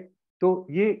 राइट? तो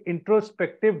ये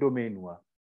इंट्रोस्पेक्टिव डोमेन हुआ.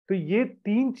 तो ये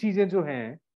तीन चीजें जो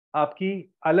हैं आपकी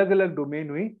अलग अलग डोमेन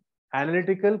हुई.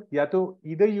 एनालिटिकल, या तो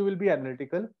either you will be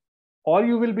analytical और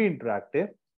यू विल बी इंटरैक्टिव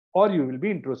और यू विल बी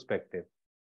इंट्रोस्पेक्टिव.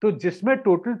 तो जिसमें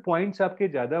टोटल पॉइंट्स आपके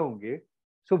ज्यादा होंगे,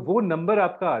 सो वो नंबर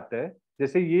आपका आता है.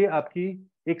 जैसे ये आपकी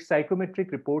एक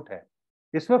साइकोमेट्रिक रिपोर्ट है,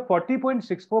 इसमें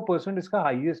 40.64% इसका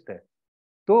हाईएस्ट है.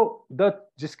 तो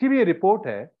जिसकी भी ये रिपोर्ट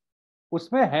है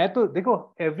उसमें है, तो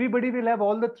देखो everybody will have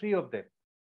all the three of them,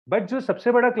 but जो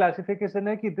सबसे बड़ा क्लासिफिकेशन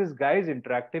है कि this guy is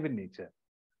interactive in nature.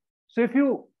 So if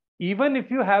you even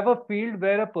if you have a field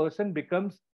where a person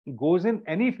becomes goes in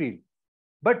any field,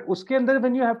 but उसके अंदर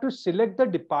when you have to select the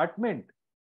department,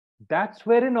 that's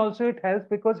wherein also it helps,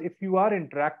 because if you are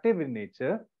interactive in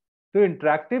nature, तो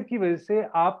interactive की वजह से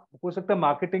आप हो सकता है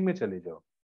मार्केटिंग में चले जाओ,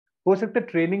 हो सकता है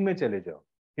ट्रेनिंग में चले जाओ,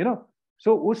 यू नो.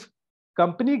 सो उस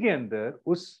कंपनी के अंदर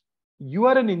उस you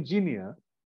are an engineer,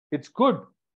 it's good,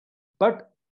 but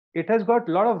it has got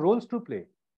lot of roles to play.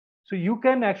 So you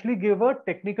can actually give a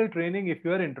technical training if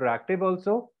you are interactive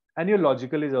also and your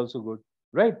logical is also good,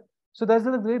 right? So that's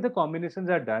the way the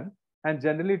combinations are done, and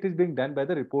generally it is being done by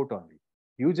the report only.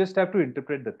 You just have to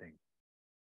interpret the thing.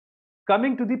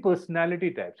 Coming to the personality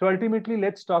type. So ultimately,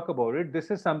 let's talk about it. This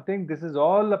is something, this is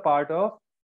all a part of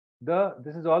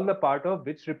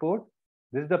which report?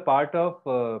 This is the part of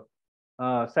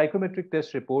psychometric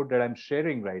test report that I'm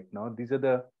sharing right now. These are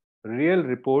the real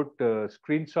report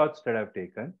screenshots that I've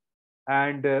taken.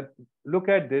 And look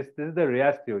at this. This is the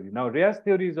Reyes theory. Now, Reyes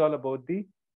theory is all about the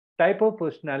type of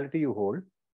personality you hold.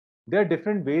 There are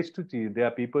different ways to teach. There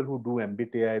are people who do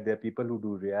MBTI, there are people who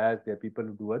do Reyes, there are people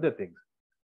who do other things.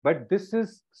 But this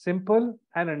is simple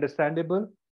and understandable.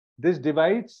 This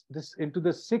divides this into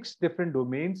the 6 different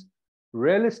domains: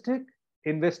 realistic,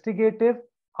 investigative,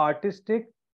 artistic,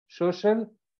 social,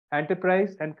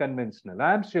 enterprise, and conventional.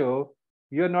 I am sure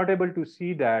you're not able to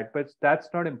see that, but that's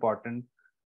not important.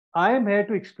 I am here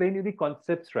to explain you the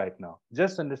concepts right now.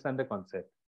 Just understand the concept.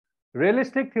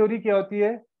 Realistic theory क्या होती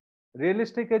है?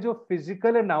 Realistic है जो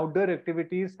physical and outdoor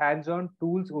activities, hands-on,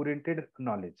 tools-oriented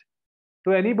knowledge.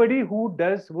 So anybody who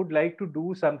would like to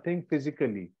do something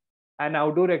physically and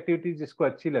outdoor activities जिसको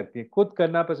अच्छी लगती है, खुद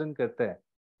करना पसंद करता है,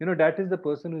 you know, that is the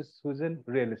person who's a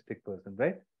realistic person,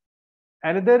 right?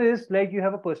 Another is like you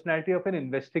have a personality of an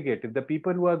investigative, the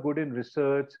people who are good in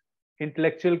research,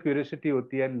 intellectual curiosity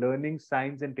होती है, and learning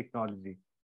science and technology.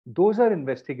 Those are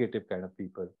investigative kind of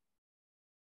people.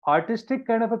 Artistic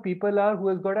kind of a people are who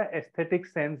has got an aesthetic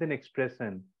sense and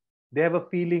expression. They have a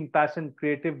feeling, passion,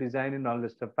 creative design and all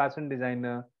this stuff. Fashion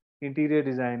designer, interior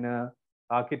designer,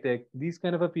 architect. These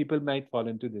kind of a people might fall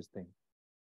into this thing.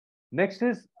 Next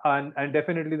is, and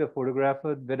definitely the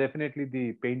photographer, definitely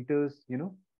the painters, you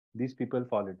know, these people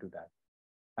fall into that.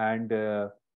 And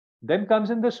then comes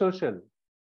in the social,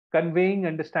 conveying,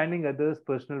 understanding others,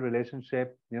 personal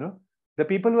relationship, you know. The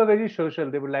people who are very social,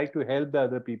 they would like to help the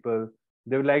other people.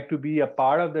 They would like to be a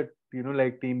part of the, you know,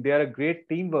 like team. They are a great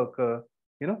team worker,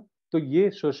 you know. तो ये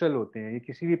social होते हैं. ये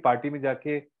किसी भी party में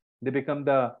जाके they become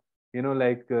the, you know,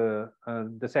 like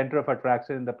the center of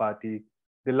attraction in the party.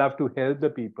 They love to help the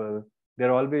people.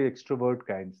 They're always extrovert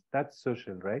kinds. That's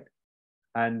social, right?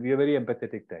 And we are very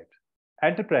empathetic types.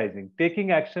 Enterprising,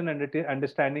 taking action,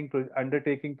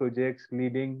 undertaking projects,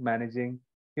 leading, managing.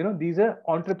 You know, these are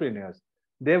entrepreneurs.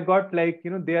 They've got like,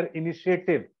 you know, they are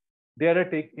initiative. They are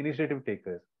initiative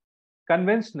takers.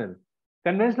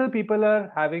 Conventional people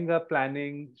are having a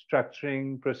planning,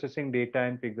 structuring, processing data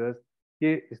and figures.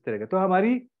 ये इस तरह का. तो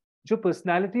हमारी जो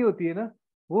personality होती है ना,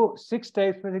 वो 6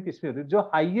 टाइप्स में से किसमें होती है? जो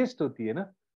हाईएस्ट होती है ना,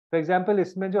 फॉर एग्जांपल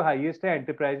इसमें जो हाईएस्ट है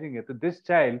एंटरप्राइजिंग है. तो दिस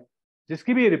चाइल्ड,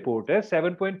 जिसकी भी रिपोर्ट है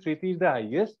 7.33 इज द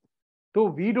हाईएस्ट. तो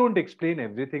we don't explain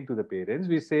everything to the parents.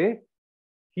 We से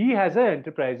he has a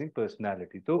enterprising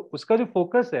personality. तो उसका जो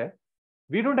फोकस है,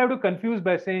 we don't have to confuse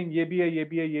by saying ये भी है, ये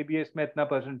भी है, ये भी है, इसमें इतना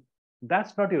percent.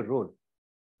 That's not your role.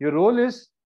 Your role is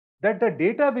that the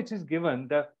data which is given,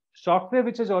 the software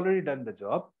which has already done the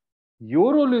job, your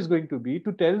role is going to be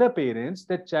to tell the parents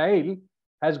that child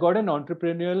has got an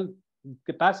entrepreneurial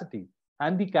capacity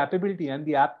and the capability and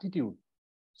the aptitude.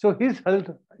 So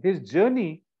his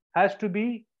journey has to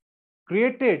be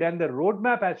created and the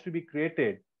roadmap has to be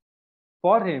created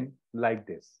for him like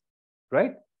this,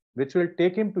 right? Which will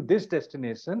take him to this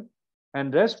destination,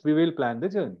 and rest we will plan the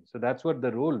journey. So that's what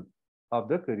the role of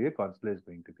the career counselor is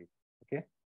going to be. Okay.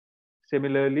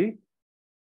 Similarly,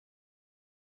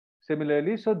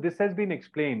 so this has been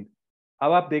explained.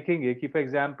 अब आप देखेंगे कि for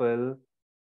example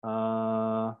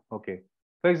okay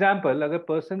for example अगर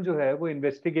person जो है वो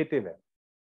investigative है,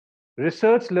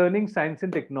 research learning science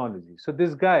and technology, so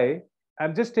this guy I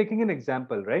am just taking an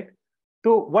example, right?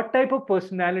 So what type of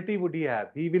personality would he have?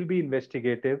 He will be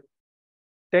investigative,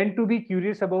 tend to be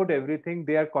curious about everything.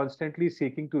 They are constantly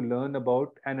seeking to learn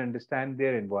about and understand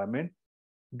their environment.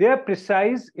 They are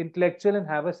precise, intellectual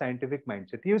and have a scientific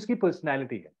mindset. ये उसकी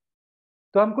personality है.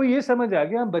 तो हमको ये समझ आ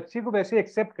गया, हम बच्चे को वैसे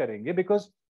एक्सेप्ट करेंगे बिकॉज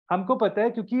हमको पता है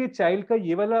क्योंकि ये चाइल्ड का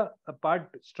ये वाला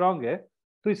पार्ट स्ट्रांग है,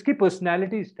 तो इसकी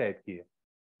पर्सनैलिटी इस टाइप की है.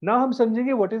 नाउ हम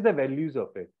समझेंगे what is the values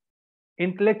of it.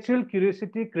 Intellectual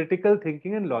curiosity, critical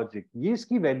thinking and logic, ये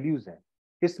इसकी वैल्यूज हैं,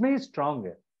 इसमें ये स्ट्रांग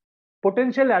है.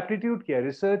 पोटेंशियल एप्टीट्यूड क्या है?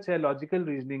 रिसर्च है, लॉजिकल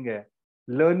रीजनिंग है,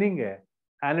 लर्निंग है,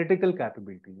 एनालिटिकल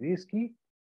कैपेबिलिटी, ये इसकी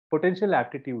पोटेंशियल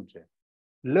एप्टीट्यूड्स है.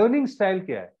 लर्निंग स्टाइल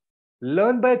क्या है?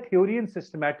 Learn by theory and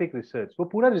systematic research. वो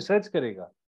पूरा रिसर्च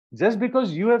करेगा. Just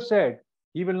because you have said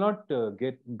he will not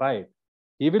gate bye it,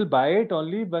 he will buy it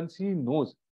only once he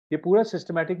knows. ये पूरा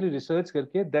सिस्टमैटिकली रिसर्च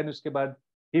करके then उसके बाद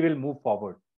he will move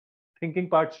forward. Thinking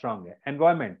part strong है.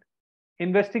 Environment,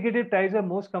 investigative types are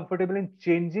most comfortable in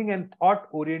changing and thought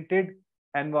oriented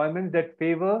environments that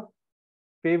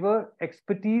favor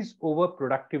expertise over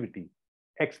productivity.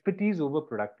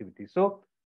 So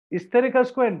इस तरह का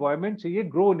उसको एनवायरमेंट चाहिए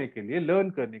ग्रो होने के लिए, लर्न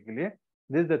करने के लिए.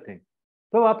 This the thing.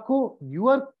 तो आपको you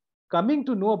are coming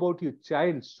to know about your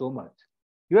child so much.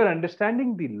 You are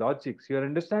understanding the logics, you are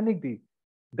understanding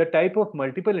the type of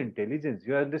multiple intelligence,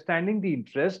 you are understanding the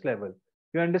interest level,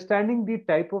 you're understanding the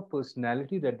type of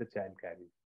personality that the child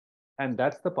carries, and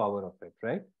that's the power of it,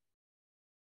 right?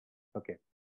 Okay,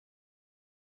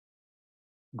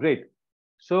 great.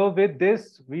 So with this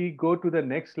we go to the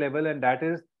next level, and that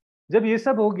is जब ये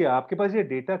सब हो गया, आपके पास ये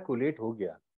data collate हो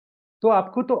गया, तो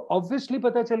आपको तो ऑब्वियसली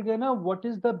पता चल गया ना what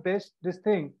is the best this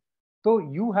thing. तो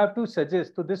यू हैव टू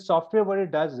सजेस्ट. तो this software what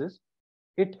it does is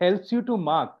it helps you to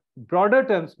mark broader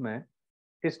terms में.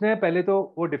 इसने पहले तो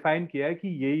वो डिफाइन किया है कि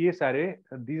ये सारे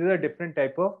these are different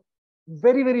type of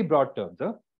very very broad terms.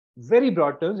 Very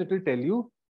broad terms. It will tell you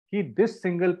कि this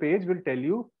single page will tell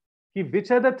you कि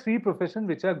which are the 3 profession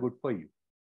which are good for you.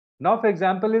 Now for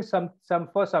example if some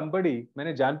for somebody,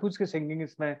 मैंने जानबूझ के singing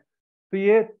इसमें, तो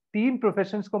ये 3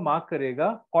 professions को mark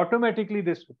करेगा automatically.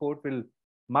 This report will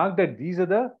mark that these are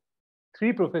the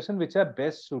 3 profession which are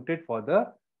best suited for the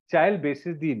child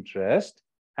basis the interest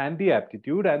and the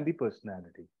aptitude and the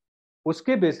personality.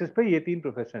 उसके basis पे ये 3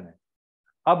 प्रोफेशन है.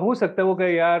 अब हो सकता है वो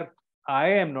कहे यार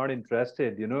I am not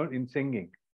interested you know in singing.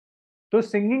 तो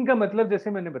सिंगिंग का मतलब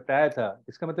जैसे मैंने बताया था,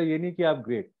 इसका मतलब ये नहीं कि आप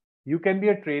great. You can be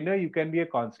a trainer, you can be a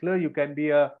counsellor, you can be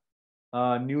a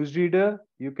news reader,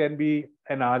 you can be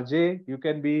an RJ, you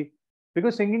can be,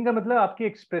 because singing का मतलब आपकी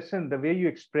expression, the way you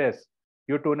express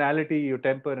your tonality, your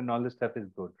temper and all this stuff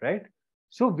is good, right?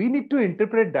 So we need to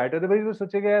interpret that. Otherwise वो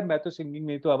सोचेगा यार मैं तो singing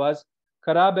नहीं, तो आवाज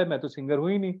खराब है, मैं तो सिंगर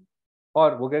हुई नहीं,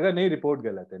 और वो कहेगा नहीं रिपोर्ट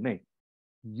गलत है. नहीं,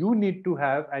 you need to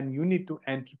have and you need to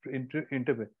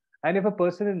interpret. And if a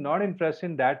person is not interested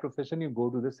in that profession, you go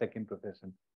to the second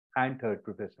profession and third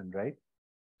profession, right?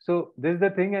 So this is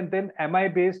the thing. And then MI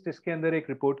based इसके अंदर एक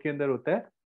report के अंदर होता है,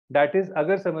 that is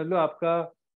अगर समझ लो आपका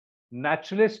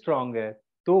naturally strong है,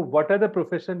 तो what are the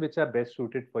profession which are best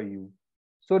suited for you?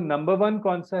 So number 1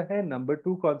 कौन सा है, नंबर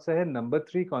 2 कौन सा है, नंबर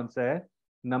 3 कौन सा है,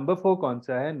 नंबर 4 कौन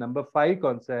सा है, नंबर 5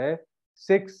 कौन सा है,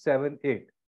 6, 7,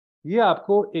 8, ये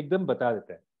आपको एकदम बता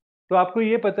देता है. तो आपको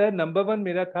ये पता है नंबर 1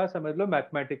 मेरा था समझ लो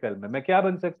मैथमेटिकल में, मैं क्या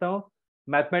बन सकता हूँ?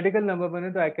 मैथमेटिकल नंबर 1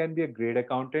 है तो I can be a great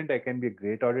accountant, I can be a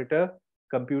great auditor,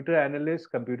 computer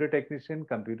analyst, computer technician,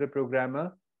 computer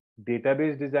programmer,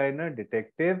 database designer,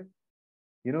 detective,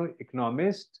 you know,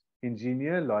 economist,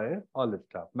 engineer, lawyer, all this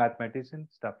stuff, mathematician,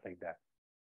 stuff like that.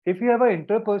 If you have an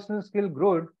interpersonal skill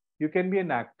good, you can be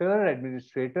an actor,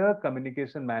 administrator,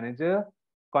 communication manager,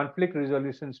 conflict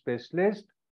resolution specialist,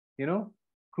 you know,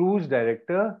 cruise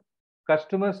director,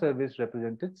 customer service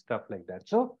representative, stuff like that.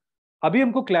 So अभी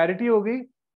हमको clarity हो गई.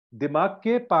 दिमाग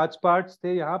के 5 parts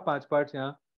थे यहाँ, 5 parts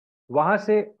यहाँ, वहां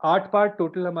से 8 पार्ट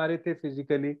टोटल हमारे थे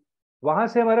फिजिकली. वहां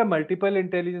से हमारा मल्टीपल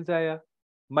इंटेलिजेंस आया.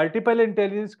 मल्टीपल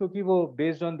इंटेलिजेंस क्योंकि वो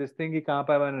बेस्ड ऑन दिस थिंग कि कहाँ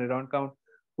पर हमारा न्यूरॉन काउंट,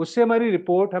 उससे हमारी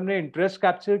रिपोर्ट, हमने इंटरेस्ट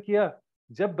कैप्चर किया.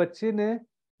 जब बच्चे ने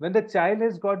when the child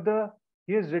has got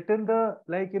he has written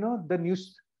the news,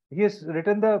 he has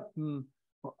written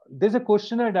there's a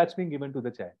questionnaire that's being given to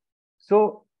the child. So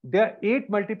there are 8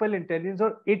 multiple intelligence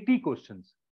or 80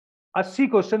 questions. 80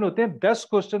 question होते हैं, 10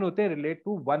 question होते हैं relate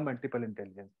to 1 multiple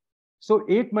intelligence. So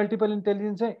 8 multiple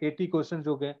intelligence है, 80 question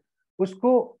हो गए,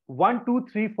 उसको 1 2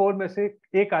 3 4 में से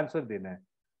एक आंसर देना है.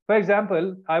 For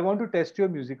example, I want to test your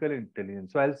musical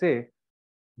intelligence, so I will say,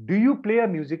 do you play a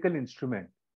musical instrument?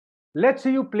 Let's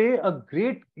say you play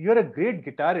you're a great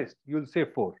guitarist, you'll say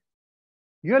 4.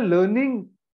 You're learning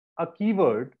a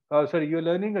keyword, you're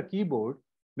learning a keyboard,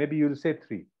 maybe you'll say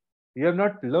 3. You have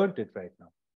not learned it right now.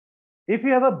 If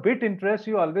you have a bit interest,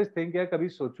 you always think, yeah,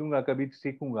 kabhi sochunga, kabhi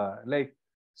seekhunga, like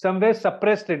somewhere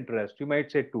suppressed interest, you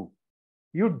might say 2.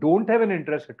 You don't have an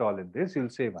interest at all in this, you'll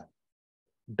say 1.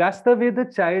 That's the way the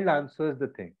child answers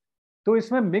the thing. तो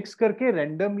इसमें mix करके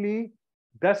randomly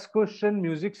 10 question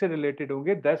music से related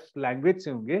होंगे, 10 language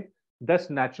से होंगे, 10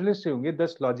 naturalist से होंगे,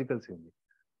 10 logical से होंगे.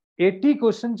 80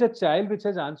 question a child which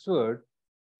has answered.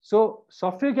 So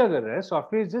software क्या कर रहा है?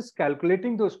 Software is just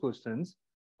calculating those questions,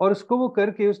 और उसको वो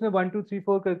करके उसने 1 2 3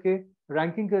 4 करके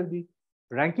रैंकिंग कर दी.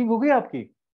 रैंकिंग हो गई आपकी.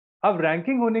 अब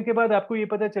रैंकिंग होने के बाद आपको ये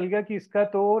पता चल गया कि इसका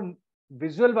तो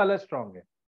विजुअल वाला स्ट्रांग है,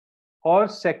 और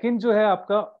सेकंड जो है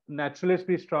आपका नेचुरलिस्ट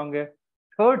भी स्ट्रांग है,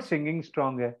 थर्ड सिंगिंग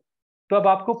स्ट्रांग है. तो अब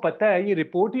आपको पता है, ये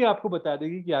रिपोर्ट ही आपको बता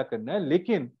देगी क्या करना है,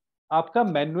 लेकिन आपका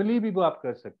मैनुअली भी वो आप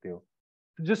कर सकते हो.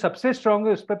 जो सबसे स्ट्रांग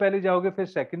है उस पर पहले जाओगे, फिर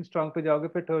सेकंड स्ट्रांग पे जाओगे,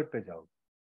 फिर थर्ड पे जाओगे,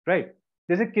 राइट?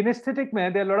 जैसे किनेस्थेटिक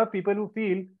में there are lot of people who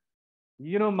feel,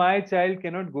 my child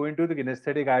can not go into the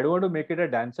kinaesthetic, I don't want to make it a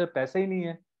dancer. पैसा ही नहीं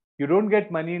है. You don't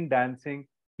get money in dancing,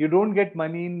 you don't get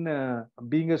money in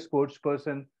being a sports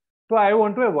person. So I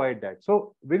want to avoid that. So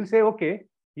we'll say, okay,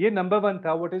 ये number 1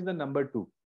 था. What is the number 2?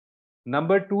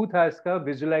 Number 2 था इसका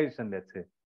visualization, let's say.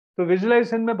 So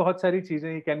visualization में बहुत सारी चीजें.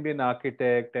 He can be an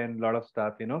architect and lot of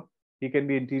stuff, He can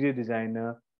be interior designer,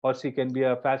 or she can be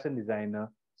a fashion designer,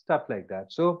 stuff like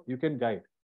that. So you can guide.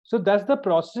 So that's the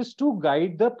process to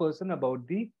guide the person about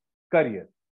the career.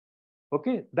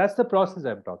 Okay, that's the process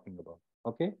I'm talking about.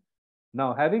 Okay.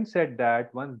 Now, having said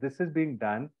that, once this is being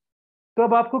done, तो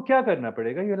अब आपको क्या करना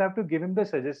पड़ेगा? You'll have to give him the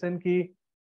suggestion कि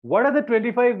what are the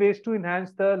 25 ways to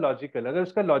enhance the logical. अगर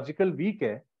उसका logical weak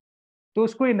है, तो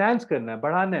उसको enhance करना है,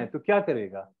 बढ़ाना है, तो क्या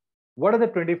करेगा? What are the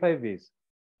 25 ways?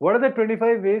 What are the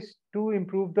 25 ways to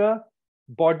improve the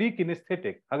body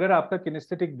kinesthetic? अगर आपका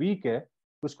kinesthetic weak है,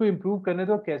 उसको improve करने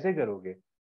तो कैसे करोगे?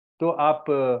 तो आप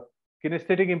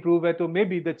kinesthetic improve है, तो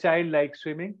maybe the child likes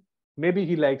swimming, maybe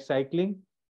he likes cycling,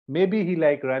 maybe he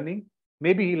like running,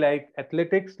 maybe he like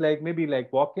athletics, like maybe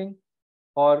like walking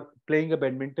or playing a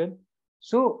badminton.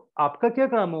 So आपका क्या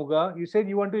काम होगा? You said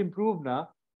you want to improve now.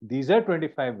 These are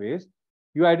 25 ways.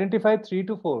 You identify 3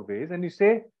 to 4 ways, and you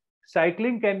say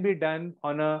cycling can be done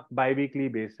on a bi-weekly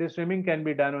basis, swimming can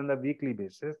be done on a weekly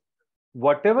basis.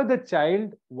 Whatever the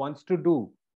child wants to do,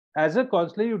 as a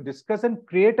counselor, you discuss and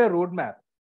create a roadmap.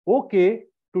 Okay,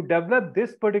 to develop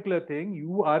this particular thing,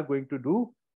 you are going to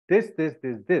do this, this,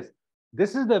 this, this.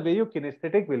 This is the way your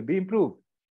kinesthetic will be improved.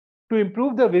 To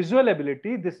improve the visual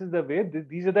ability, this is the way,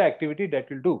 these are the activity that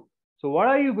you'll do. So what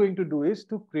are you going to do is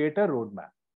to create a roadmap.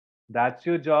 That's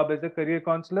your job as a career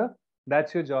counselor.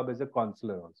 That's your job as a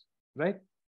counselor also, right?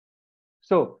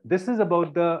 So this is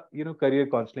about the career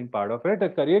counseling part of it. A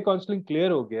career counseling clear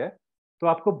हो गया है, तो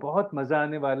आपको बहुत मजा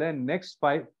आने वाला है. Next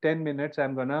 5-10 minutes,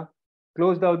 I'm gonna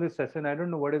close down this session. I don't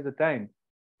know what is the time.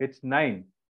 It's 9,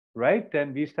 right?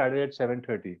 And we started at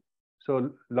 7:30.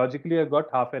 So logically, I've got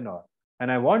half an hour.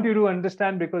 And I want you to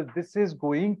understand, because this is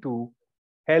going to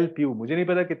help you. मुझे नहीं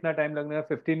पता कितना time लगने का.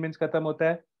 15 minutes खत्म होता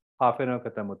है, half an hour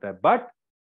खत्म होता है. But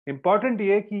important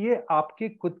ये है कि ये आपके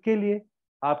खुद के लिए,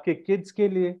 आपके kids के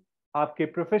लिए, आपके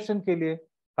प्रोफेशन के लिए,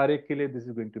 हर एक के लिए this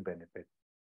is going to benefit.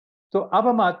 तो अब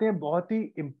हम आते हैं बहुत ही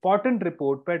इंपॉर्टेंट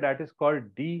रिपोर्ट पर, that is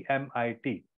called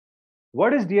DMIT.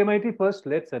 What is DMIT? First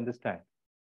let's understand.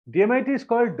 DMIT is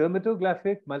called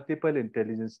Dermatographic Multiple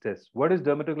Intelligence Test. What is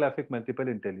Dermatographic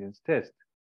Multiple Intelligence Test?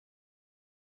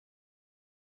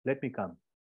 Let me come.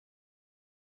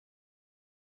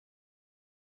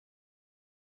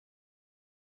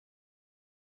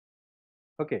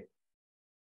 Okay.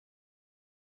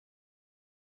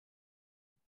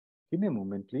 Give me a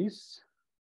moment, please.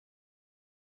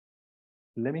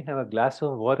 Let me have a glass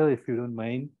of water if you don't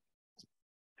mind.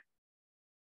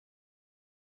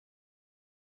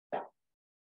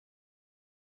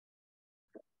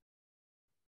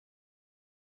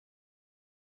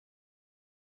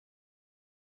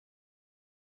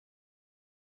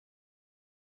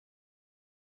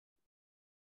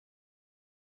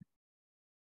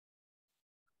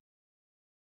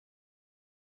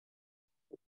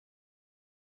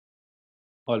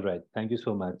 All right. Thank you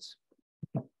so much.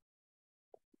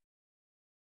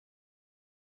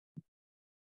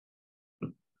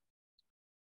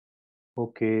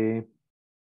 Okay.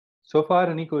 So far,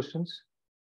 any questions?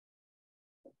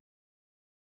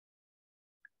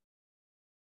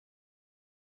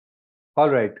 All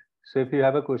right. So if you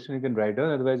have a question, you can write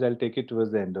down. Otherwise, I'll take it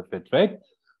towards the end of it, right?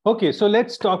 Okay. So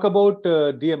let's talk about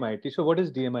DMIT. So what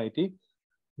is DMIT?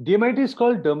 DMIT is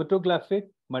called Dermatographic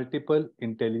Multiple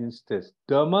Intelligence Test.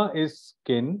 Derma is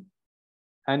skin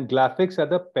and graphics are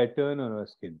the pattern on our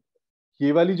skin.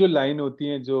 ये वाली जो line होती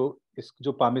है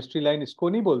जो palmistry line इसको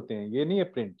नहीं बोलते हैं, ये नहीं है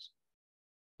प्रिंट्स,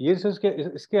 ये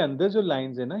इसके अंदर जो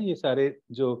लाइंस है ना, ये सारे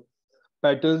जो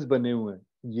पैटर्न्स बने हुए हैं,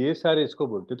 ये सारे इसको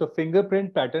बोलते हैं. तो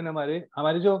फिंगरप्रिंट पैटर्न हमारे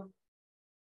हमारे जो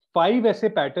 5 ऐसे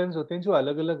पैटर्न्स होते हैं जो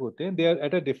अलग अलग होते हैं, they are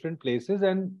at a different places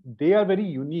and they are very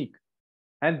unique.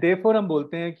 And therefore हम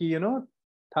बोलते हैं कि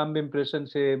थंब इम्प्रेशन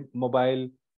से mobile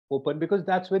open, because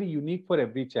that's very unique for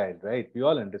every child, right? We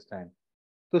all understand.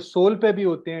 तो सोल पे भी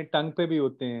होते हैं, टंग पे भी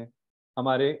होते हैं,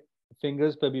 हमारे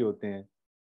फिंगर्स पे भी होते हैं.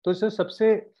 तो इससे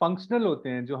सबसे फंक्शनल होते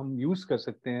हैं जो हम यूज कर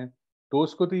सकते हैं.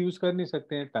 टोस को तो यूज कर नहीं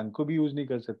सकते हैं, टंग को भी यूज नहीं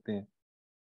कर सकते हैं.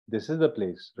 This is the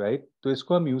place, right? तो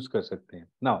इसको हम यूज कर सकते हैं.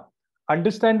 Now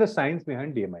understand the science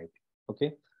behind DMIT.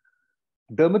 Okay.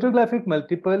 Dermatographic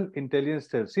multiple intelligence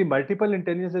test. See, multiple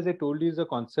intelligence, as I told you, is a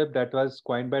concept that was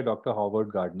coined by Dr.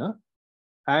 Howard Gardner.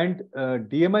 And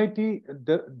DMIT,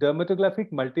 the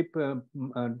dermatographic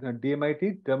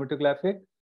DMIT, dermatographic,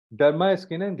 derma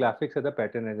skin and graphics are the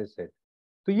pattern, as I said.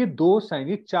 तो ये दो science,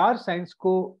 ये 4 science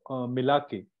को मिला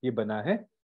के ये बना है.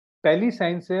 पहली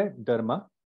साइंस है डर्मा,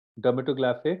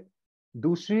 डर्मेटोग्राफिक.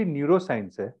 दूसरी न्यूरो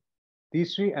साइंस है.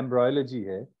 तीसरी एम्ब्रायोलॉजी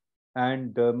है,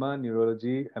 and derma,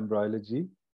 neurology, embryology.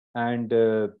 And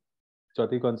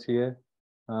चौथी कौन सी है?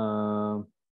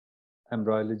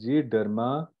 एम्ब्रायोलॉजी,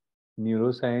 डर्मा,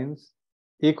 न्यूरोसाइंस,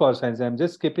 एक और साइंस है, I am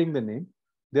just skipping the name.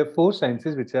 There are 4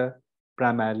 sciences which are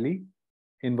primarily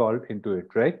involved into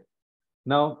it, right?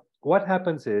 Now what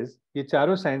happens is ये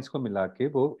चारों साइंस को मिला के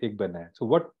वो एक बना है. So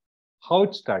how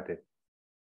it started?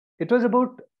 It was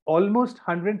about almost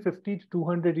 150 to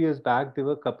 200 years back. There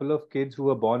were a couple of kids who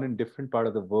were born in different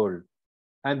part of the world,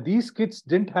 and these kids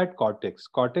didn't had cortex.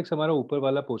 Cortex हमारा ऊपर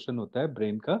वाला portion होता है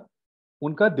brain का,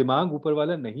 उनका दिमाग ऊपर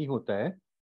वाला नहीं होता है.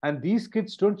 And these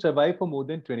kids don't survive for more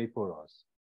than 24 hours.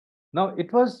 Now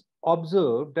it was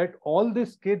observed that all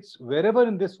these kids, wherever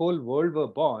in this whole world,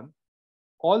 were born,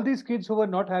 all these kids who were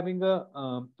not having a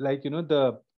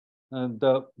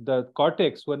the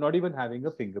cortex were not even having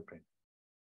a fingerprint.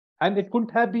 And it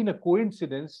couldn't have been a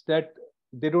coincidence that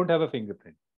they don't have a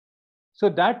fingerprint.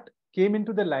 So that came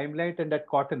into the limelight and that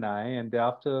caught an eye. And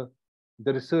thereafter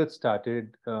the research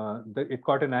started. It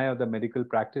caught an eye of the medical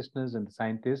practitioners and the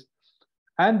scientists.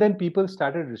 And then people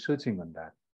started researching on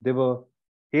that. There were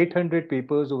 800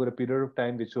 papers over a period of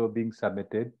time which were being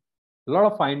submitted. A lot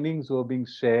of findings were being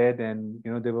shared, and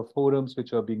there were forums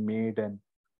which were being made, and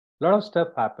a lot of stuff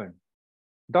happened.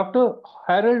 Dr.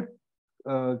 Harold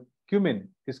Cumin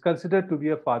is considered to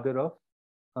be a father of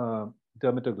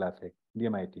dermatographic,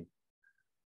 DMIT.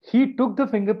 He took the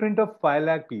fingerprint of 5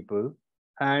 lakh people,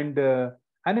 and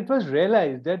it was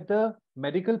realized that the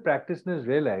medical practitioners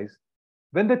realized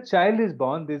when the child is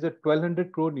born, there's a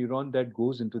 1200 crore neuron that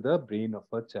goes into the brain of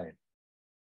a child.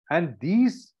 And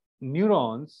these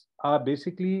neurons are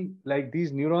basically like,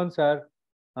 these neurons are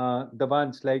the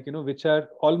ones which are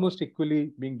almost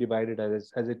equally being divided,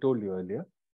 as I told you earlier,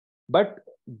 but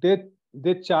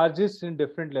their charges in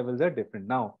different levels are different.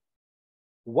 Now,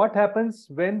 what happens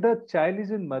when the child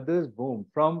is in mother's womb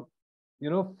from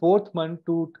 4th month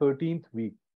to 13th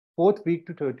week, 4th week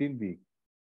to 13th week,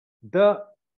 the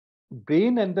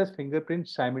brain and the fingerprint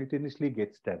simultaneously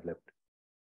gets developed.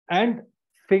 And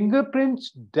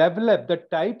fingerprints develop, the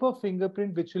type of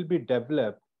fingerprint which will be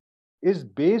developed is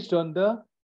based on the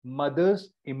mother's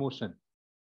emotion.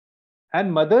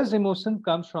 And mother's emotion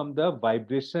comes from the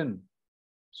vibration.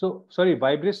 So, sorry,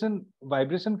 vibration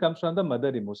comes from the mother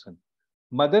emotion.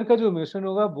 Mother का जो emotion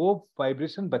होगा वो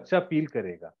vibration बच्चा feel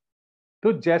करेगा.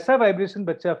 तो जैसा vibration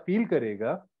बच्चा feel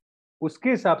करेगा उसके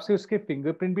हिसाब से उसके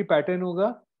फिंगरप्रिंट भी पैटर्न होगा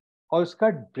और उसका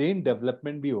ब्रेन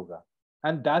डेवलपमेंट भी होगा.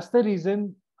 एंड दैट्स द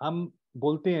रीजन हम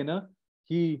बोलते हैं ना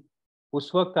कि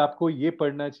उस वक्त आपको ये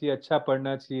पढ़ना चाहिए, अच्छा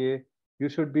पढ़ना चाहिए, you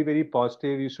should be very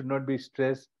positive, you should not be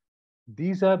stress.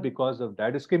 These are because of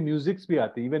that. उसके म्यूजिक्स भी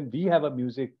आते हैं. Even we have a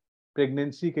music.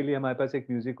 Pregnancy के लिए हमारे पास एक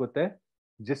म्यूजिक होता है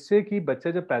जिससे कि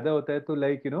बच्चा जब पैदा होता है तो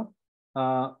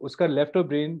उसका लेफ्ट और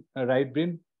ब्रेन, राइट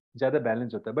ब्रेन ज्यादा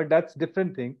बैलेंस होता है. But that's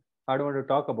different thing. I don't want to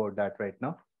talk about that right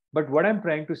now. But what I am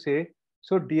trying to से,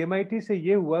 सो DMIT से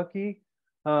ये हुआ कि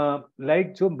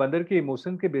लाइक जो मदर के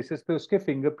इमोशन के बेसिस पे उसके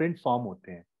फिंगरप्रिंट फॉर्म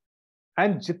होते हैं।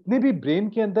 एंड जितने भी ब्रेन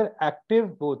के अंदर एक्टिव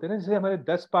होते हैं ना, जैसे हमारे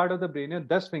 10 पार्ट ऑफ द ब्रेन है,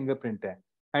 10 फिंगरप्रिंट है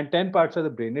and 10 parts of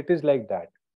the brain, it is like that.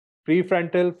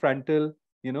 Prefrontal, frontal,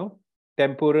 you know,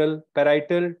 temporal,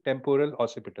 parietal, temporal,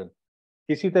 occipital,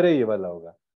 इसी तरह ये वाला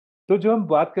होगा। तो जो हम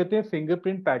बात करते हैं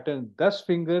फिंगरप्रिंट पैटर्न, 10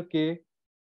 फिंगर के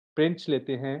प्रिंट्स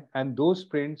लेते हैं एंड दोस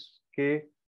प्रिंट्स के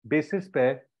बेसिस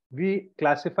पे we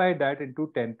classify that into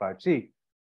 10 parts. C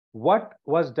what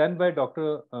was done by Dr.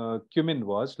 Cumin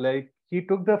was like he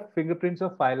took the fingerprints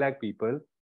of 5 lakh people,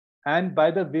 and by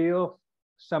the way of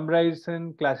summarization,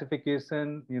 classification,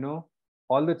 you know,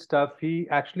 all that stuff, he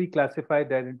actually classified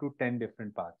that into 10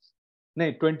 different parts. No,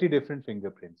 20 different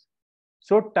fingerprints.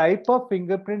 So type of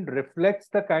fingerprint reflects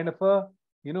the kind of a,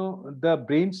 you know, the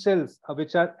brain cells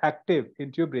which are active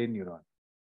into your brain neuron.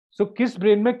 So किस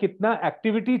brain में कितना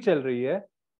activity चल रही है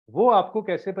वो आपको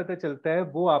कैसे पता चलता है?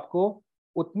 वो आपको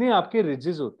उतने आपके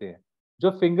रिजेस होते हैं। जो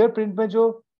फिंगरप्रिंट में जो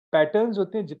पैटर्न्स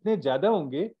होते हैं जितने ज्यादा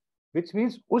होंगे, विच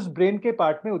मीन्स उस ब्रेन के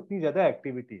पार्ट में उतनी ज्यादा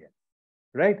एक्टिविटी है,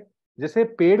 राइट? जैसे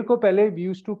पेड़ को पहले we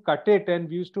used to cut it and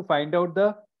we used to find out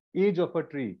the age of a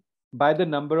tree by the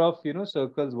number of, you know,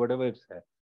 circles, whatever it's है।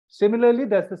 सिमिलरली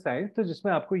दैट्स द साइंस, तो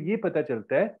जिसमें आपको ये पता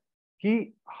चलता है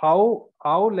कि how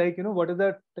how like, you know, what is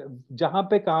the, जहां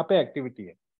पे कहां पे एक्टिविटी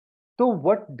है। तो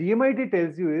what DMIT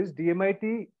tells you is,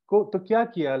 DMIT को तो क्या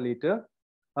किया लेटर,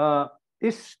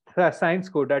 इस साइंस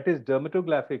को, दैट इज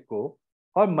डर्मेटोग्राफिक को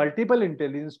और मल्टीपल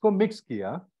इंटेलिजेंस को मिक्स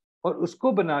किया और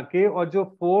उसको बना के, और जो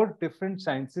 4 डिफरेंट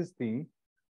साइंसेस थी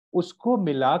उसको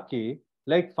मिला के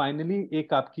लाइक फाइनली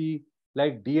एक आपकी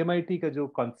लाइक डीएमआईटी का जो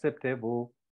कॉन्सेप्ट है वो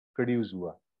प्रोड्यूस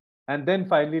हुआ। And then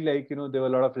finally, like, you know, there were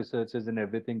a lot of researchers and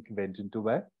everything went into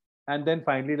that. And then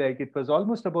finally, like, it was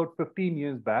almost about 15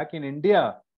 years back in India.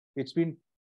 It's been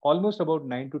almost about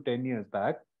 9 to 10 years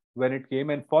back when it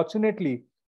came. And fortunately,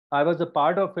 I was a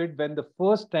part of it when the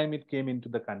first time it came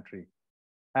into the country.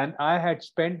 And I had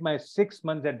spent my 6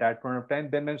 months at that point of time.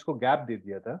 Then I उसको gap दे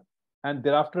दिया था. And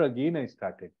thereafter again I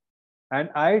started.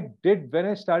 And I did,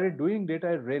 when I started doing it,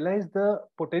 I realized the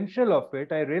potential of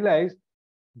it. I realized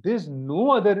there's no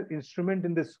other instrument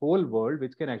in this whole world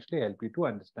which can actually help you to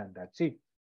understand that. See,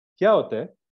 क्या होता है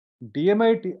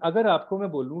DMIT, अगर आपको मैं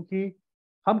बोलूं कि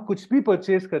हम कुछ भी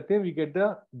परचेज करते हैं, we get the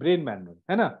brain manual,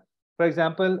 है ना? For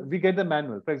example we get the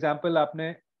manual. For example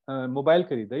आपने मोबाइल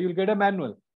खरीदा, you will get a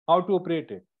manual how to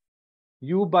operate it.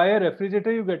 You buy a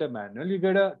refrigerator, you get a manual. You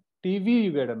get a TV,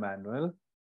 you get a manual.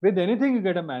 With anything, you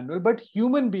get a manual. But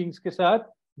human beings के साथ,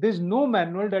 there's no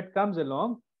manual that comes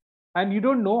along, and you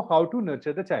don't know how to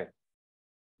nurture the child.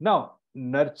 Now,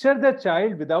 nurture the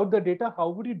child without the data, how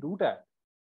would you do that?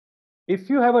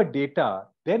 If you have a data,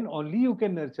 then only you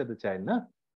can nurture the child, na?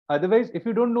 Otherwise, if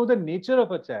you don't know the nature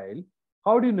of a child,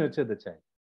 how do you nurture the child?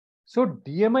 So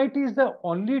DMIT is the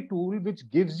only tool which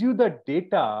gives you the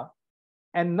data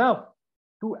enough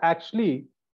to actually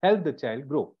help the child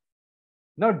grow.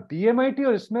 Now DMIT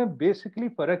और इसमें basically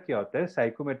फर्क क्या होता है?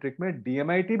 Psychometric में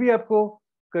DMIT भी आपको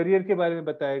career के बारे में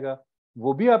बताएगा,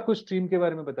 वो भी आपको स्ट्रीम के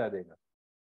बारे में बता देगा,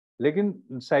 लेकिन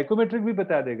साइकोमेट्रिक भी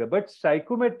बता देगा। But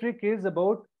psychometric is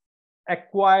about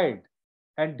acquired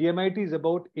and DMIT is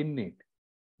about innate.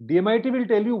 DMIT will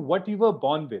tell you what you were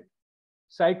born with.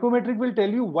 Psychometric will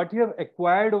tell you what you have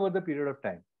acquired over the period of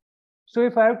time. So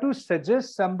if I have to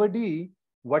suggest somebody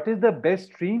what is the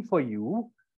best stream for you,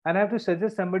 and I have to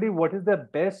suggest somebody what is the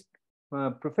best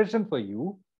profession for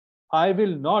you, I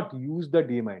will not use the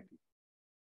DMIT.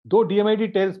 Though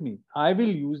DMIT tells me, I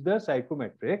will use the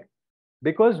psychometric,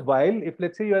 because while if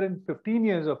let's say you are in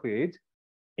 15 years of age,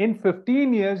 in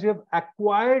 15 years you have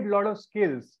acquired a lot of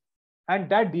skills, and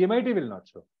that DMIT will not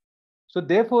show. So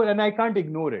therefore, and I can't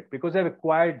ignore it because I've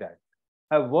acquired that.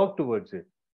 I've worked towards it.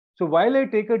 So while I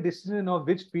take a decision of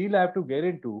which field I have to get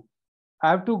into,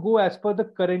 I have to go as per the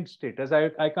current status.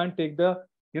 I can't take the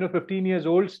 15 years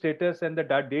old status and the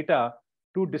data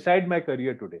to decide my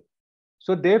career today.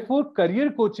 So therefore,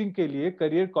 career coaching के लिए,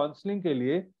 career counseling के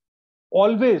लिए,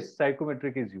 always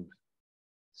psychometric is used.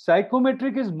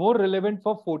 Psychometric is more relevant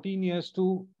for 14 years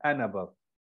to and above.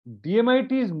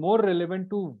 DMIT is more relevant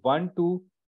to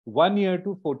 1 year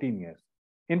to 14 years.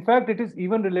 In fact, it is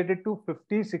even related to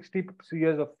 50-60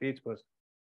 years of age person.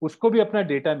 उसको भी अपना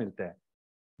data मिलता है.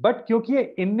 But क्योंकि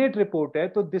ये innate report है,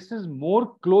 तो this is more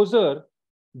closer.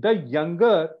 The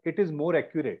younger it is more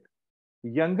accurate.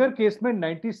 Younger case में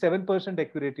 97%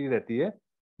 एक्यूरेटी रहती है.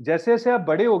 जैसे जैसे आप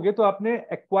बड़े होगे तो आपने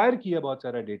एक्वायर किया बहुत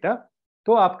सारा डेटा,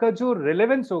 तो आपका जो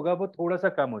रिलेवेंस होगा वो थोड़ा सा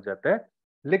कम हो जाता है,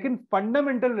 लेकिन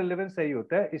फंडामेंटल रिलेवेंस सही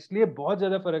होता है, इसलिए बहुत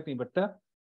ज्यादा फर्क नहीं पड़ता.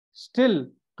 स्टिल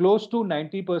क्लोज टू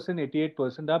 90%,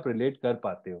 88% आप रिलेट कर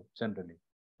पाते हो जनरली,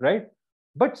 राइट?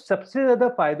 बट सबसे ज्यादा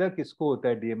फायदा किसको होता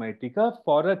है DMIT का?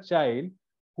 For a child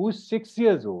who's 6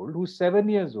 years old, who's 7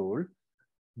 years old,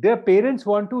 their parents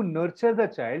want to nurture the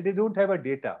child, they don't have a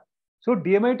data. So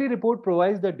DMIT report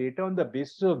provides the data on the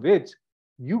basis of which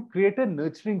you create a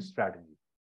nurturing strategy.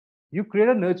 You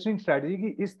create a nurturing strategy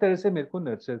कि इस तरह से मेरे को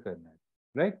nurture करना है,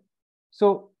 right?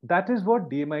 So that is what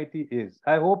DMIT is.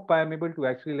 I hope I am able to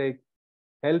actually like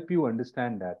help you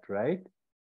understand that, right?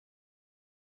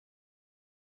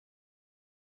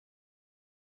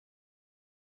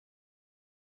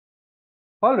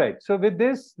 All right. So with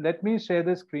this, let me share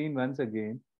the screen once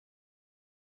again.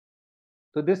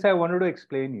 So this I wanted to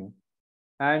explain you.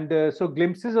 And so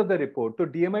glimpses of the report. So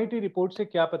DMIT report से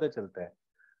क्या पता चलता है?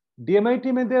 DMIT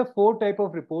में there are 4 type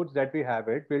of reports that we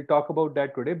have it. We'll talk about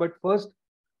that today. But first,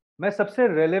 मैं सबसे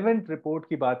relevant report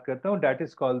की बात करता हूँ. That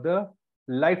is called the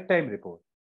lifetime report.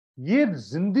 ये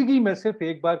जिंदगी में सिर्फ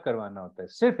एक बार करवाना होता है,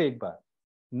 सिर्फ एक बार.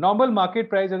 नॉर्मल मार्केट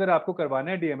प्राइस अगर आपको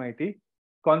करवाना है DMIT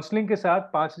काउंसलिंग के साथ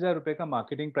 5,000 रुपए का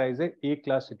मार्केटिंग प्राइस है A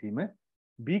क्लास सिटी में.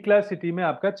 B क्लास सिटी में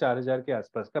आपका 4,000 के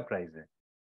आसपास का प्राइस है,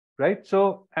 राइट?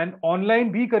 सो एंड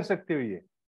ऑनलाइन भी कर सकते हो ये.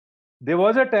 देयर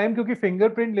वाज अ टाइम क्योंकि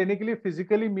फिंगरप्रिंट लेने के लिए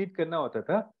फिजिकली मीट करना होता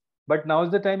था, but now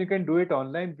is the time you can do it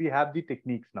online. We have the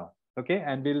techniques now, okay,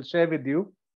 and we will share with you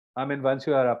I mean once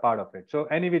you are a part of it. So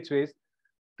any which ways,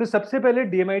 तो सबसे पहले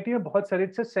DMIT में बहुत सारे,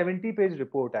 it's a 70 page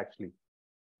report actually,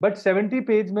 but 70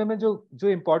 page में मैं जो जो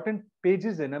इंपॉर्टेंट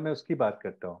पेजेस है ना, मैं उसकी बात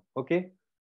करता हूँ, ओके?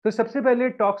 तो सबसे पहले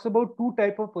talks about 2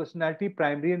 type of personality,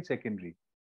 primary and secondary.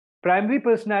 Primary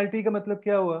personality का मतलब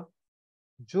क्या हुआ?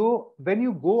 जो when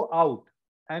you go out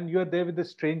and you're there with the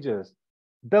strangers,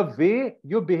 the way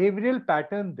your behavioral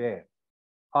pattern there,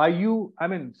 are you, I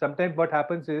mean, sometimes what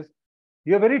happens is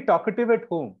you're very talkative at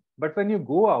home, but when you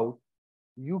go out,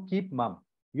 you keep mum.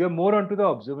 You're more onto the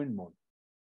observant mode.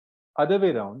 Other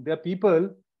way around, there are people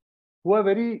who are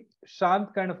very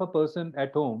shant kind of a person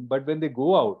at home, but when they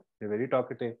go out, they're very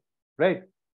talkative, right?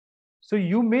 So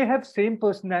you may have same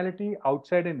personality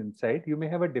outside and inside. You may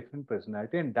have a different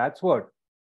personality, and that's what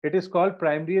it is called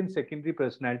primary and secondary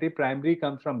personality. Primary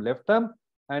comes from left thumb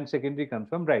and secondary comes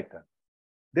from right thumb.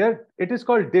 There, it is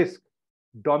called DISC: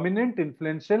 dominant,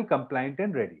 influential, compliant,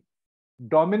 and ready.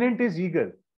 Dominant is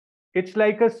eagle. It's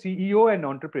like a CEO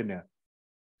and entrepreneur.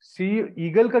 C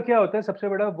eagle का क्या होता है सबसे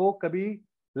बड़ा? वो कभी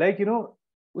like you know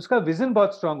उसका vision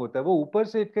बहुत स्ट्रांग होता है. वो ऊपर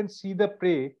से it can see the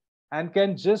prey and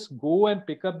can just go and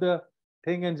pick up the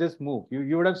thing and just move.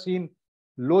 You would have seen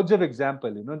loads of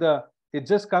example. You know, it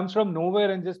just comes from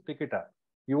nowhere and just pick it up.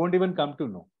 You won't even come to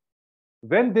know.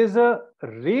 When there's a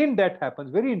rain that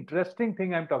happens, very interesting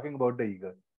thing I'm talking about the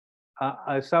eagle.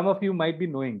 Some of you might be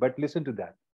knowing, but listen to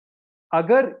that.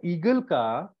 अगर eagle का,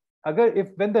 अगर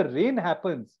if when the rain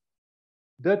happens,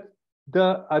 the the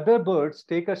other birds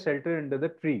take a shelter under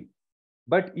the tree,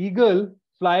 but eagle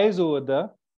flies over the,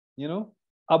 you know,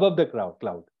 above the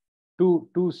cloud.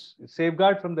 To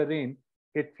safeguard from the rain,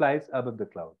 it flies above the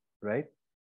cloud, right?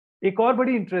 एक और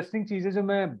बड़ी interesting चीज है जो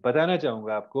मैं बताना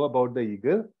चाहूंगा आपको about the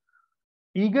eagle.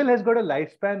 Eagle has got a life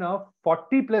span of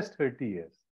 40 + 30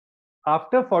 years.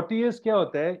 After 40 years क्या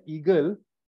होता है? Eagle,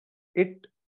 it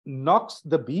knocks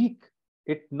the beak,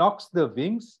 it knocks the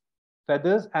wings,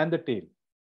 feathers, and the tail.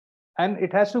 And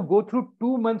it has to go through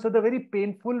 2 months of the very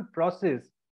painful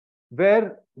process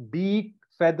where beak,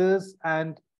 feathers,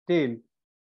 and tail,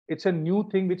 it's a new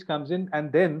thing which comes in,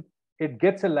 and then it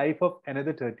gets a life of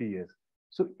another 30 years.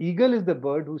 So eagle is the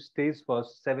bird who stays for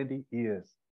 70 years.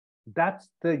 That's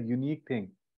the unique thing.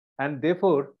 And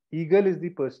therefore, eagle is the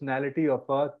personality of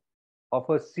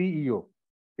a CEO,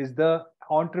 is the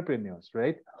entrepreneurs,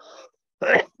 right?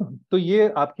 तो ये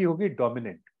आपकी होगी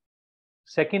dominant.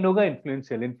 Second होगा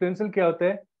influential. Influential क्या होता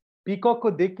है? Peacock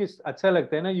को देख के अच्छा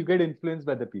लगता है ना, you get influenced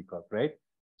by the peacock, right?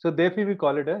 So therefore we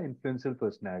call it a influential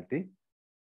personality.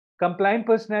 Compliant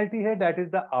personality है, that is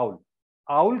the owl.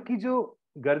 Owl की जो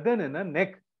गर्दन है ना,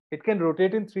 नेक, it can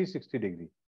rotate in 360 degree.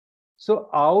 So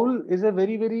owl is a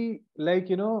very, very, like,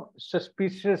 you know,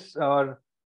 suspicious, or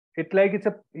it like it's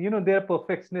a, you know, they're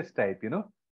perfectionist type, you know.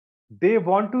 They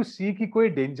want to see कि कोई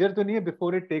danger तो नहीं है before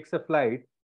it takes a flight.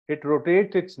 It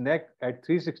rotates its neck at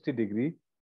 360 degree.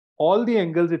 All the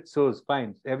angles it shows,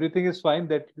 fine. Everything is fine,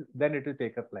 that then it will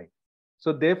take a flight.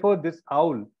 So therefore, this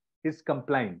owl is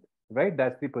compliant, right?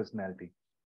 That's the personality.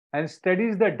 And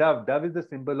steady is the dove. Dove is the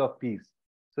symbol of peace.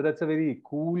 So that's a very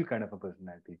cool kind of a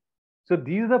personality. So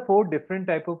these are the 4 different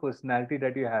type of personality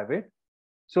that you have it.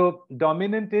 So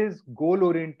dominant is goal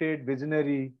oriented,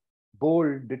 visionary,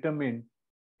 bold, determined.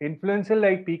 Influential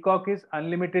like peacock is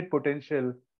unlimited potential,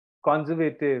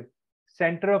 conservative,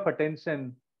 center of attention,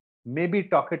 maybe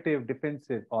talkative,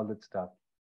 defensive, all that stuff.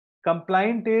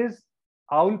 Compliant is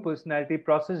owl personality,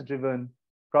 process driven,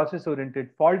 process oriented,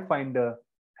 fault finder,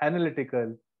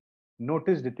 analytical,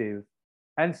 notice details,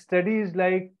 and studies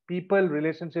like people,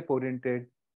 relationship oriented,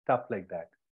 stuff like that.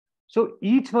 So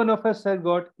each one of us has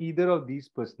got either of these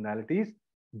personalities.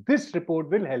 This report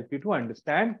will help you to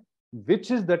understand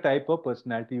which is the type of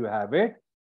personality you have it,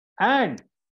 and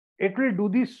it will do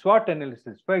the SWOT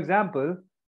analysis. For example,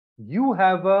 you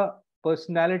have a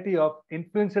personality of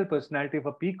influential personality of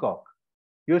a peacock.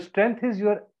 Your strength is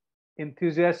you're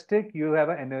enthusiastic, you have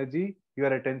an energy, you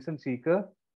are attention seeker,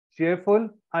 cheerful,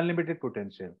 unlimited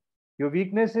potential. Your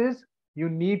weakness is you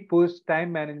need push,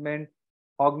 time management,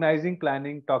 organizing,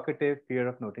 planning, talkative, fear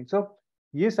of noting. So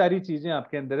ये सारी चीजें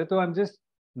आपके अंदर है. तो I'm just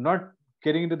not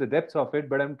getting into the depths of it,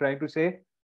 but I'm trying to say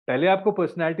पहले आपको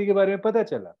personality के बारे में पता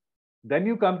चला. Then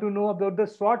you come to know about the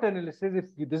SWOT analysis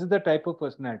if this is the type of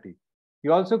personality.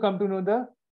 You also come to know the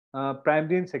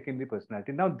primary and secondary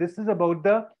personality. Now this is about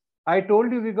the, I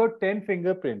told you we got 10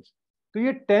 fingerprints. तो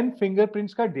ये 10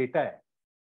 fingerprints का data है.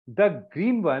 The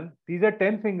green one, these are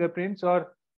 10 fingerprints.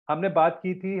 और हमने बात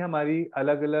की थी हमारी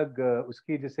अलग अलग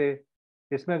उसकी, जैसे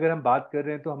इसमें अगर हम बात कर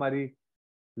रहे हैं तो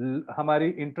हमारी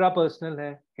इंट्रापर्सनल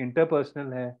है,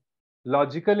 इंटरपर्सनल है,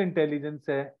 लॉजिकल इंटेलिजेंस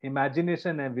है,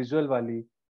 इमेजिनेशन है विजुअल वाली,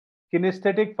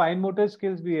 किनेस्थेटिक फाइन मोटर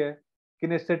स्किल्स भी है,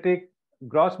 किनेस्थेटिक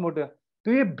ग्रॉस मोटर.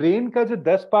 तो ये ब्रेन का जो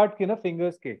 10 पार्ट के ना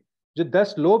फिंगर्स के जो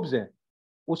 10 लोब्स हैं,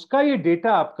 उसका ये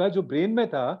डेटा आपका जो ब्रेन में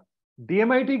था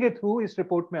DMIT के थ्रू इस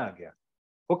रिपोर्ट में आ गया.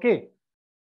 Okay,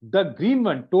 the green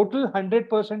one total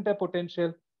 100% है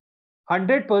पोटेंशियल.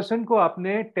 100% को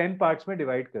आपने 10 पार्ट्स में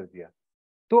डिवाइड कर दिया.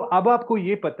 तो अब आपको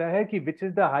ये पता है कि विच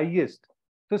इज द हाईएस्ट.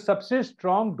 तो सबसे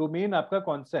स्ट्रॉन्ग डोमेन आपका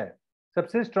कौन सा है,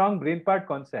 सबसे स्ट्रॉन्ग ब्रेन पार्ट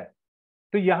कौन सा है.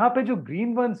 तो यहाँ पे जो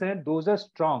ग्रीन वंस हैं those are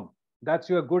strong,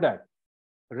 that's you are good at.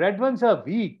 Red ones are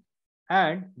weak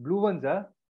and blue ones are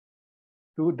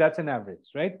to, that's an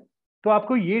average, right. तो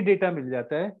आपको ये डेटा मिल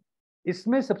जाता है.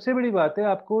 इसमें सबसे बड़ी बात है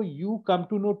आपको, you come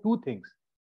to know two things.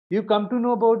 You come to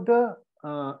know about the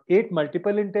 8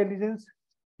 multiple intelligence.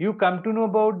 You come to know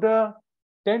about the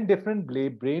 10 different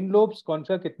brain lobes, कौन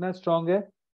सा कितना strong है.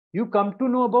 You come to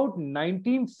know about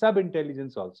 19 sub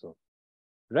intelligence also,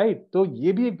 right? तो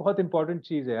ये भी एक बहुत important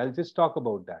चीज है. I'll just talk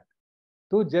about that.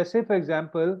 तो जैसे for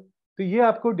example, तो ये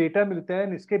आपको डेटा मिलता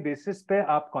है, इसके बेसिस पे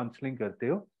आप काउंसलिंग करते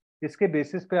हो. इसके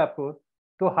बेसिस पे आपको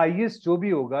तो हाईएस्ट जो भी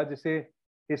होगा, जैसे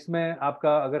इसमें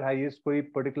आपका अगर हाईएस्ट कोई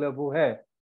पर्टिकुलर वो है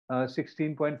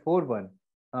 16.41,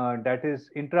 that is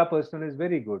intrapersonal is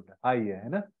very good, high है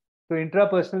ना. So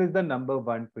intrapersonal is the number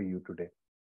 1 for you today.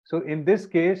 So in this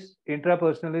case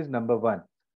intrapersonal is number 1.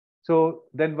 So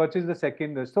then what is the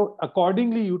second? So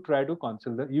accordingly you try to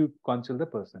counsel the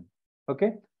person.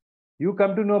 Okay, you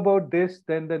come to know about this.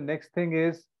 Then the next thing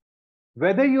is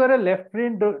whether you are a left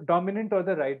brain dominant or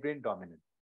the right brain dominant.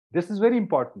 This is very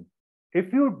important.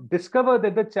 If you discover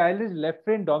that the child is left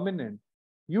brain dominant,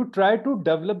 you try to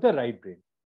develop the right brain.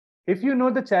 If you know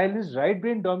the child is right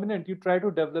brain dominant, you try to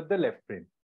develop the left brain.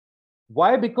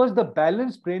 Why? Because the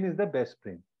balanced brain is the best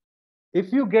brain.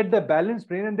 If you get the balanced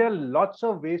brain, and there are lots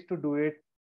of ways to do it.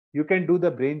 You can do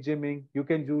the brain gymming, you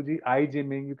can do the eye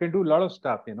gymming, you can do a lot of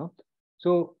stuff, you know.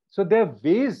 So there are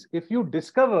ways. If you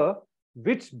discover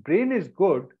which brain is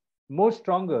good, more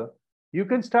stronger, you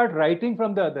can start writing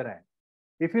from the other hand.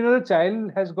 If you know the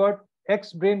child has got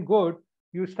X brain good,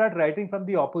 you start writing from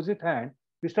the opposite hand,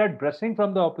 you start brushing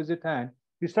from the opposite hand,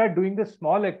 you start doing the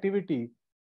small activity,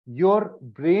 your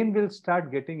brain will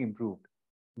start getting improved.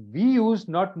 We use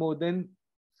not more than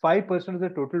 5% of the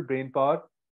total brain power.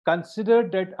 Consider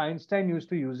that Einstein used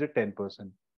to use it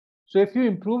 10%. So if you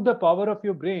improve the power of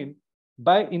your brain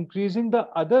by increasing the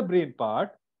other brain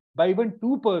part by even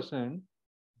 2%,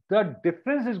 the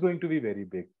difference is going to be very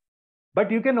big.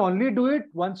 But you can only do it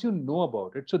once you know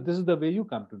about it. So this is the way you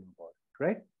come to know about it,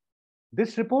 right?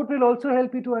 This report will also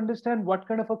help you to understand what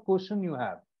kind of a quotient you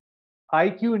have.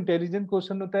 IQ intelligent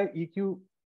quotient होता है, EQ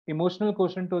emotional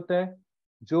quotient होता है,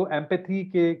 जो empathy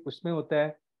के उसमें होता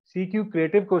है, CQ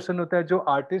creative quotient होता है, जो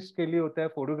artist के लिए होता है,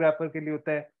 photographer के लिए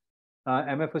होता है,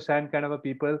 MF Hussain kind of a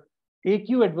people.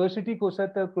 AQ adversity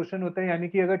quotient होता है, यानी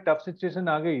कि अगर tough situation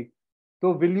आ गई,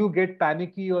 तो will you get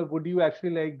panicky or would you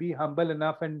actually like be humble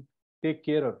enough and take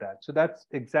care of that? So that's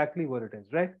exactly what it is,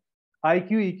 right?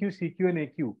 IQ, EQ, CQ and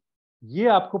AQ. ये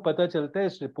आपको पता चलता है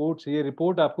इस report से. ये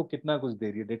रिपोर्ट आपको कितना कुछ दे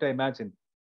रही है डेटा. इमेजिन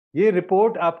ये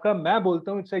रिपोर्ट आपका, मैं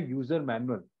बोलता हूँ it's a user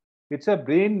manual, it's a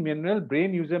brain manual,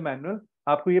 brain user manual.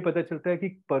 आपको ये पता चलता है कि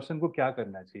पर्सन को क्या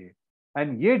करना चाहिए.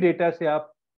 एंड ये डेटा से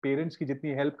आप पेरेंट्स की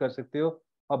जितनी हेल्प कर सकते हो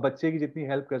और बच्चे की जितनी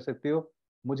हेल्प कर सकते हो,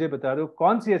 मुझे बता दो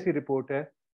कौन सी ऐसी रिपोर्ट है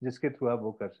जिसके थ्रू आप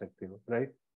वो कर सकते हो,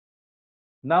 right.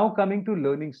 Now coming to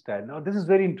learning style. Now this is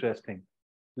very interesting.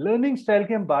 Learning style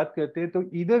की हम बात करते हैं तो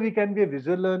either we can be A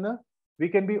visual learner, we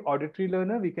can be auditory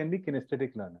learner, we can be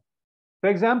kinaesthetic learner.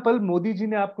 For example, Modi ji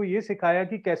ने आपको ये सिखाया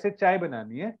कि कैसे चाय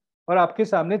बनानी है और आपके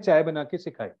सामने चाय बना के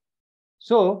सिखाई.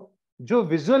 सो जो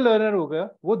विजुअल लर्नर होगा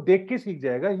वो देख के सीख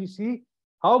जाएगा. ही see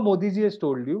how Modi ji has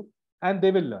told you and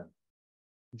they will learn.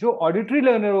 जो ऑडिटरी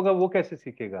लर्नर होगा वो कैसे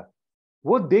सीखेगा?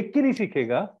 वो देख के नहीं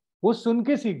सीखेगा, वो सुन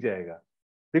के सीख जाएगा.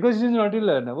 Because is not a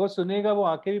learner. वो सुनेगा, वो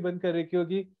आंखें भी बंद कर रखी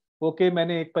होगी. ओके,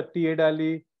 मैंने एक पत्ती ये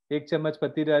डाली, एक चम्मच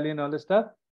पत्ती डाली and all the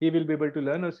stuff. He will be able to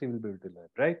learn और she will be able to learn,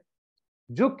 right?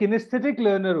 जो किनेस्थेटिक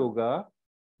लर्नर होगा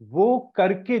वो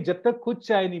करके, जब तक खुद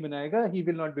चाय नहीं बनाएगा, he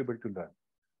will not be able to learn.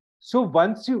 So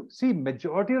once you see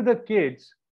majority of the kids,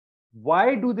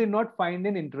 why do they not find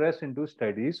an interest into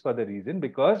studies? For the reason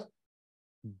because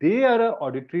they are a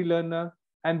auditory learner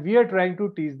and we are trying to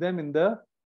teach them in the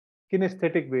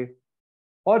kinesthetic way.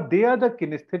 और they are the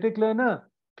kinaesthetic learner.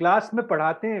 Class में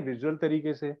पढ़ाते हैं visual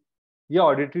तरीके से या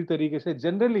auditory तरीके से.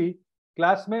 Generally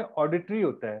class में ऑडिटरी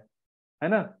होता है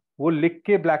ना? वो लिख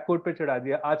के ब्लैक बोर्ड पे चढ़ा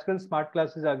दिया. आजकल स्मार्ट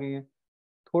क्लासेस आ गई हैं,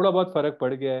 थोड़ा बहुत फर्क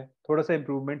पड़ गया है, थोड़ा सा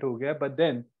इंप्रूवमेंट हो गया है, but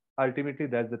then ultimately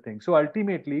that's the thing. So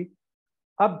ultimately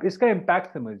अब इसका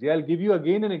इम्पैक्ट समझिए. I will give you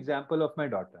again an example of my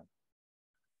daughter.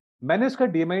 मैंने उसका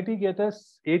DMIT किया था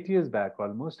 8 years back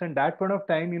almost, and that point of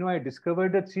time I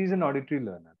discovered that she is an auditory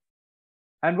learner.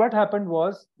 And what happened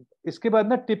was, इसके बाद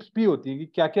ना tips भी होती है कि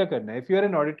क्या क्या करना है. If you are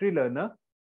N auditory learner,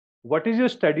 what is your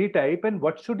study type and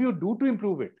what should you do to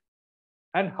improve it,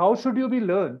 and how should you be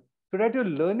learn so that your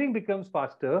learning becomes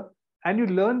faster and you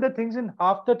learn the things in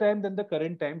half the time than the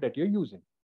current time that you're using.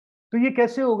 तो ये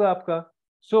कैसे होगा आपका?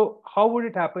 So how would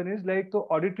it happen is like, तो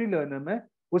auditory learner में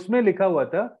उसमें लिखा हुआ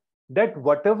था that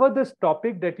whatever the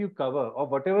topic that you cover or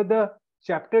whatever the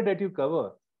chapter that you cover,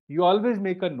 you always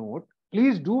make a note.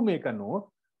 Please do make a note,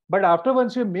 but after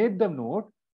once you made the note,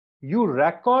 you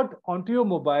record onto your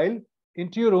mobile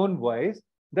into your own voice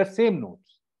the same notes.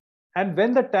 And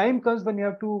when the time comes when you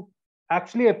have to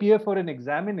actually appear for an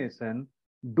examination,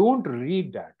 don't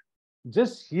read that.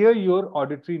 Just hear your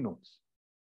auditory notes.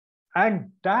 And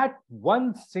that one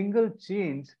single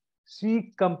change, she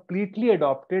completely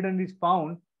adopted and is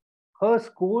found her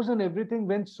scores and everything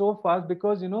went so fast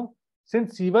because,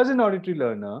 since she was an auditory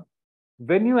learner,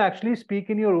 when you actually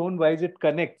speak in your own voice, it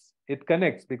connects. It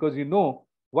connects because you know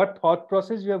what thought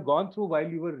process you have gone through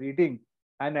while you were reading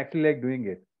and actually like doing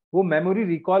it. वो memory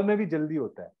recall में भी जल्दी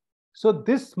होता है. So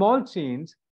this small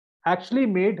change actually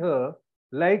made her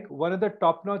like one of the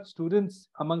top notch students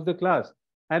among the class,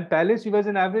 and पहले she was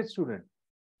an average student.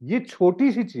 ये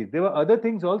छोटी सी चीज. There were other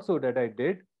things also that I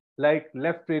did, like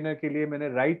left trainer के लिए मैंने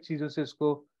right चीजों से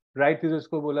उसको, राइट चीजों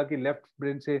को बोला कि लेफ्ट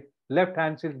ब्रेन से, लेफ्ट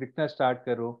हैंड से लिखना स्टार्ट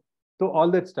करो. तो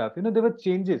all that stuff, there were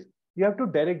changes. You have to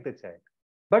direct the child.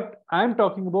 But I am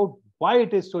talking about why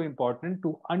it is so important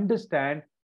to understand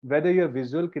whether you're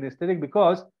visual, kinesthetic,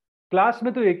 because class में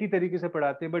तो एक ही तरीके से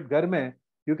पढ़ाते हैं, but घर में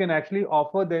you can actually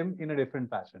offer them in a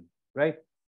different fashion, right?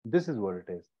 This is what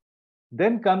it is.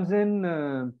 Then comes in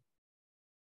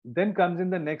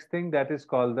the next thing that is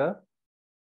called the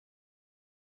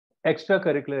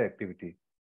extracurricular activity.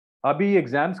 अभी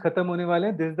एग्जाम्स खत्म होने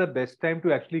वाले हैं. This is the best time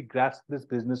to actually grasp this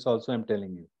business also, I'm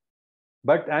telling you.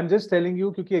 But I'm just telling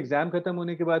you क्योंकि exam खत्म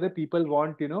होने के बाद people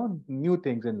want new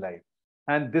things in life.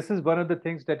 And this is one of the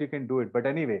things that you can do it. But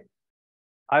anyway,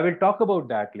 I will talk about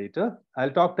that later.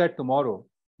 I'll talk that tomorrow.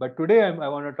 But today I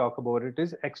want to talk about it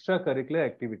is extracurricular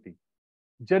activity.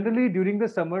 Generally during the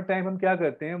summer time हम क्या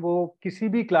करते हैं, वो किसी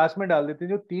भी class में डाल देते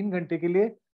हैं जो 3 घंटे के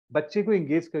लिए बच्चे को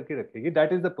engage करके रखेगी.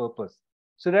 That is the purpose.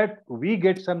 So that we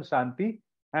get some shanti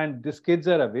and these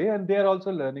kids are away and they are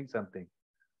also learning something.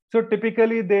 So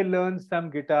typically they learn some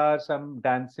guitar, some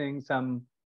dancing, some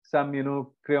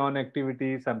crayon activity,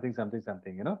 something,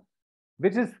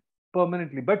 which is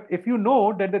permanently. But if you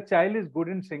know that the child is good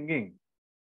in singing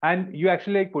and you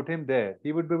actually like put him there,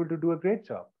 he would be able to do a great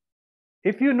job.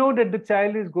 If you know that the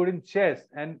child is good in chess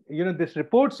and this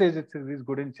report says he's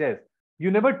good in chess,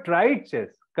 you never tried chess,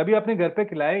 कभी आपने घर पे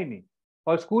खिलाया ही नहीं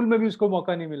और school में भी उसको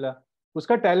मौका नहीं मिला,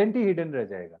 उसका टैलेंट ही हिडन रह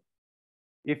जाएगा.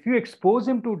 If you expose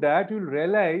him to that, you'll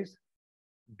realize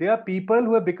there are people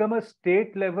who have become a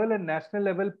state level and national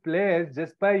level players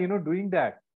just by doing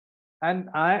that. And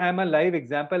I am a live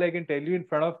example. I can tell you in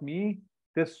front of me,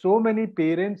 there's so many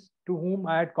parents to whom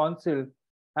I had counseled,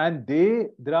 and they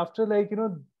thereafter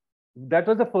that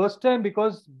was the first time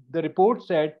because the report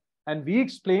said and we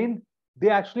explained, they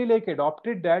actually like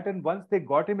adopted that, and once they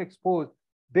got him exposed,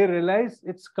 they realized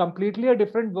it's completely a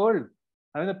different world.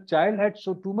 I mean, the child had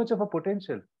so too much of a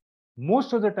potential.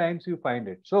 Most of the times you find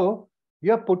it. So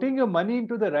you're putting your money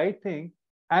into the right thing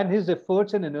and his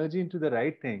efforts and energy into the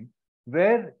right thing.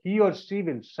 where he or she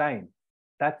will shine.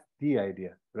 That's the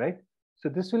idea, right? So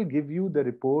this will give you the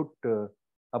report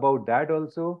about that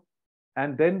also.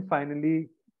 And then finally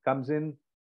comes in,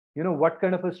 what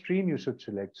kind of a stream you should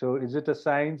select. So is it a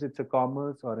science, it's a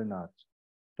commerce or an arts?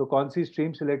 तो कौन सी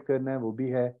stream select करना है वो भी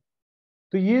है.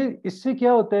 तो ये इससे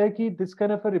क्या होता है कि this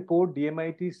kind of a report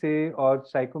DMIT से और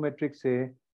साइकोमेट्रिक से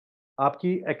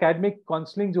आपकी एकेडमिक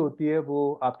काउंसलिंग जो होती है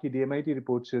वो आपकी डीएमआईटी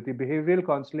रिपोर्ट से होती है. बिहेवियरल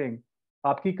काउंसलिंग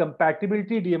आपकी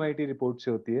कंपैटिबिलिटी डीएमआईटी रिपोर्ट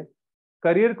से होती है.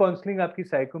 करियर काउंसलिंग आपकी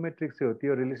साइकोमेट्रिक से होती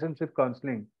है और रिलेशनशिप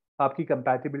काउंसलिंग आपकी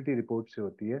कंपैटिबिलिटी रिपोर्ट से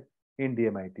होती है इन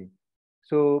DMIT.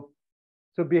 So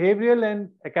behavioral and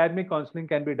academic counseling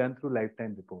can be done through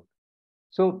lifetime report.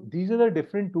 So these are the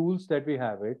different tools that we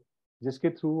have it, जिसके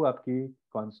through आपकी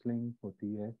counseling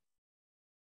होती है,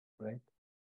 right?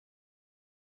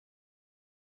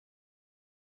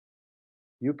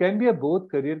 You can be a both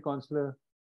career counselor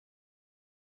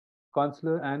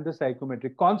and the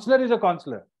psychometric. Counselor is a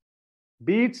counselor.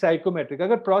 Be it psychometric.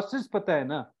 अगर process पता है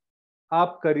ना,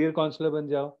 आप career counselor बन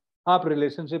जाओ, आप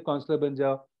relationship counselor बन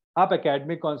जाओ, आप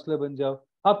academic counselor बन जाओ,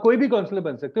 आप कोई भी counselor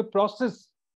बन सकते हो. Process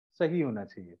सही होना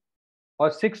चाहिए.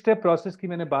 और 6-step process की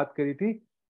मैंने बात करी थी.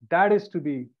 That has to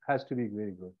be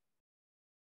very good.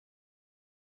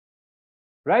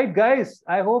 Right, guys?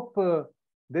 I hope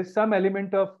there's some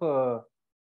element of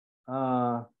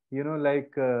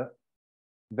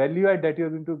value add that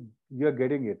you're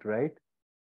getting it, right?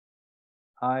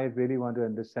 I really want to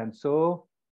understand. So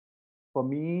for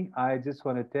me, I just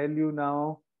want to tell you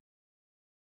now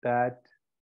that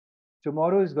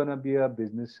tomorrow is going to be a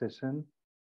business session.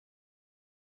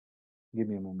 Give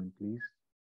me a moment, please.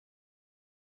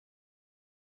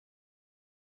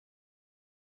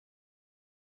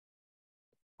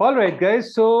 All right,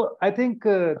 guys. So I think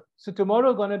so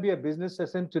tomorrow going to be a business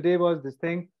session. Today was this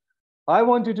thing. I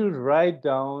want you to write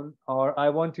down, or I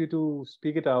want you to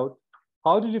speak it out.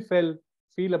 How did you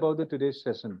feel about the today's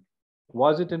session?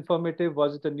 Was it informative?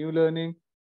 Was it a new learning?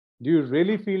 Do you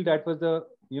really feel that was the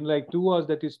like 2 hours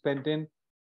that you spent in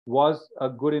was a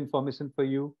good information for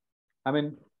you? I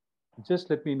mean,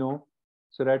 just let me know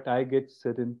so that I get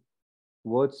certain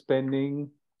word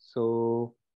spending.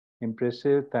 So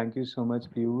impressive. Thank you so much,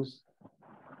 Piyush.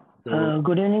 So,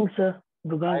 good evening, sir.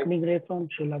 Dugan Knigre from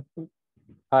Sholapur.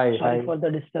 Hi. Sorry for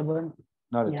the disturbance.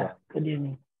 Not at all. Good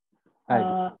evening.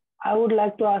 Hi. I would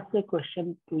like to ask a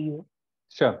question to you.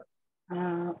 Sure.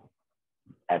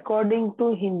 According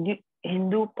to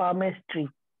Hindu palmistry,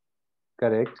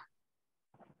 correct,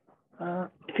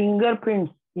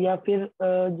 fingerprints या फिर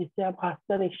जिसे आप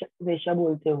हस्त रेशा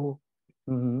बोलते हो,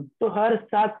 तो हर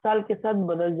 7 साल के साथ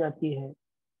बदल जाती है.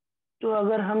 तो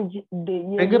अगर हम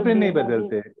फिंगरप्रिंट नहीं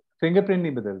बदलते, फिंगरप्रिंट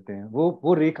नहीं बदलते हैं,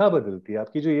 वो रेखा बदलती है.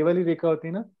 आपकी जो ये वाली रेखा होती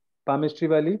है ना पामिस्ट्री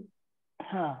वाली,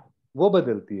 हाँ, वो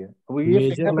बदलती है. वो ये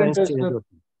फिंगरप्रिंट,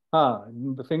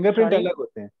 हाँ फिंगरप्रिंट अलग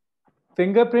होते हैं.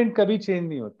 फिंगरप्रिंट कभी चेंज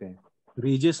नहीं होते हैं.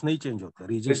 रीजेस नहीं चेंज होते,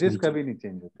 रीजेस कभी नहीं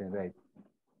चेंज होते हैं. Right.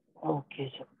 Okay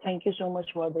sir, thank you so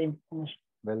much for the information.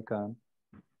 Welcome.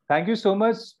 Thank you so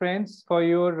much, friends, for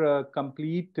your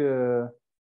complete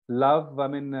love. I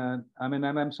mean,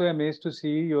 I'm so amazed to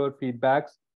see your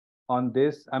feedbacks on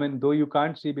this. I mean, though you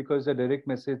can't see because the direct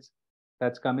message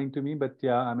that's coming to me, but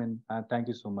yeah, I mean, thank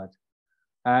you so much.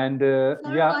 And Sir,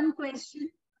 yeah, one question.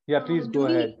 Yeah, please go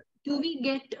ahead. Do we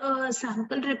get a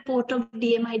sample report of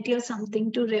DMIT or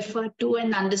something to refer to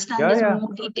and understand this in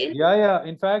more detail? Yeah.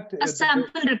 In fact, a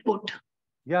sample report.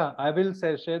 Yeah, I will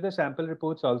share the sample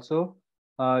reports also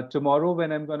tomorrow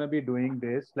when I'm going to be doing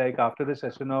this. Like after the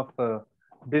session of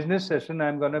business session,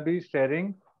 I'm going to be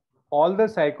sharing all the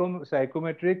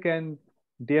psychometric and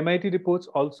DMIT reports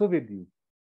also with you.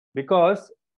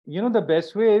 Because, the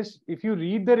best way is if you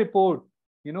read the report,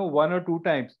 1 or 2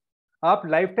 times, आप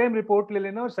lifetime report ले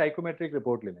लेना और psychometric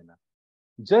report ले लेना.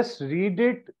 Just read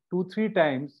it 2-3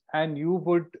 times and you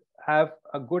would have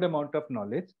a good amount of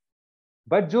knowledge.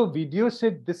 But जो video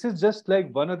से, this is just like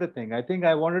one other thing. I think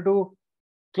I wanted to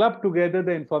club together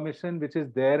the information which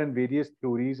is there and various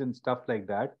theories and stuff like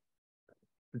that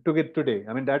to get today.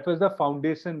 I mean, that was the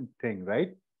foundation thing,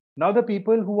 right? Now the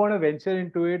people who want to venture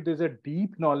into it, there's a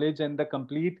deep knowledge and the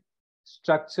complete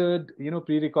structured,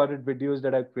 pre-recorded videos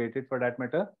that I've created for that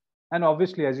matter. And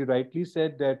obviously, as you rightly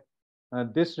said, that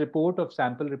this report of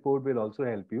sample report will also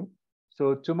help you.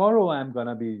 So tomorrow I'm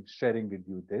gonna be sharing with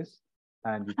you this,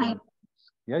 and you can,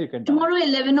 you can. Tomorrow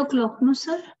 11 o'clock, no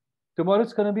sir? Tomorrow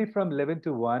it's gonna be from 11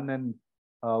 to 1, and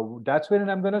that's when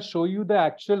I'm gonna show you the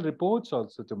actual reports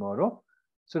also tomorrow,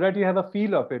 so that you have a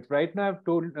feel of it. Right now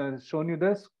I've shown you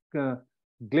this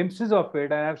glimpses of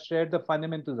it, and I've shared the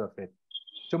fundamentals of it.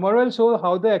 Tomorrow I'll show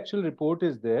how the actual report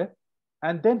is there.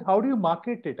 And then how do you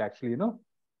market it actually,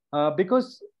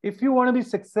 because if you want to be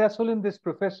successful in this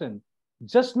profession,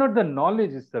 just not the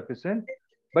knowledge is sufficient,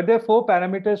 but there are 4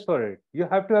 parameters for it. You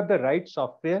have to have the right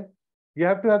software, you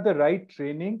have to have the right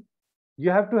training, you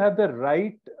have to have the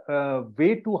right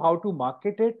way to how to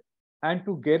market it and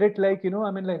to get it, like,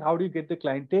 like how do you get the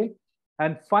clientele?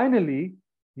 And finally,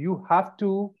 you have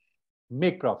to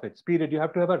make profits, period. You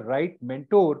have to have a right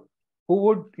mentor who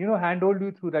would, handhold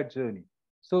you through that journey.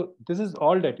 So this is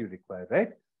all that you require, right?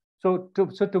 So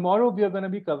tomorrow we are going to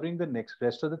be covering the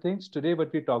rest of the things. Today,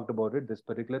 but we talked about it, this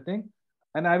particular thing.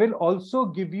 And I will also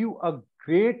give you a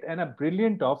great and a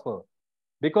brilliant offer,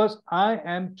 because I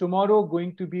am tomorrow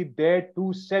going to be there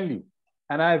to sell you,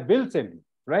 and I will sell you,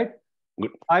 right?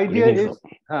 Good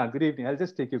Good evening. I'll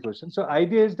just take your question. So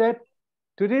idea is that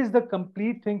today is the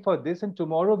complete thing for this, and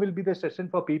tomorrow will be the session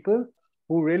for people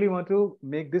who really want to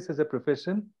make this as a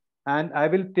profession. And I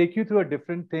will take you through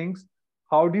different things.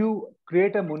 How do you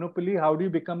create a monopoly? How do you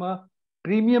become a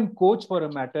premium coach for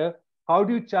a matter? How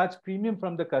do you charge premium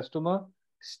from the customer?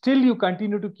 Still, you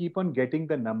continue to keep on getting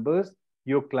the numbers,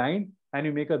 your client, and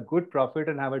you make a good profit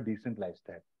and have a decent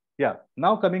lifestyle. Yeah.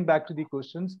 Now coming back to the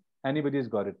questions. Anybody has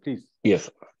got it, please. Yes.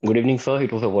 Good evening, sir.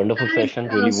 It was a wonderful session.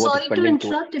 Really sorry to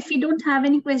interrupt. If we don't have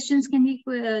any questions, can we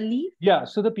leave? Yeah.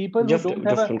 So the people just, who don't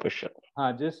have one question.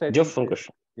 Just one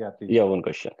question. Yeah, please. Yeah, one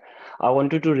question. I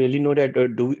wanted to really know that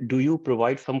do you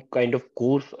provide some kind of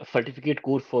course, certificate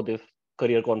course for this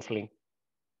career counseling?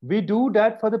 We do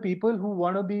that for the people who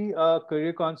want to be a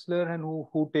career counselor and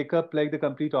who take up like the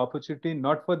complete opportunity,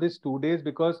 not for this 2 days,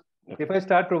 because if I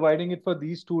start providing it for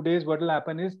these 2 days, what will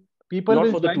happen is people not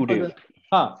will for the 2 days.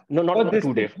 No, not for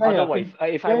 2 days. Yeah, otherwise,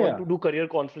 if I want to do career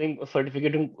counseling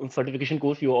certification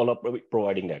course, you all are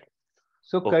providing that.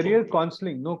 So career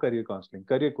counseling, no career counseling,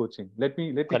 career coaching. Let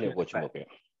me career coaching. Okay.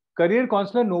 Career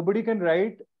counselor, nobody can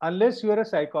write unless you are a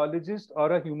psychologist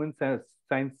or a human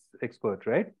science expert,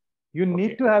 right? You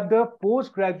need to have the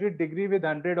postgraduate degree with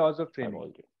 100 hours of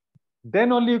training.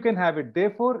 Then only you can have it.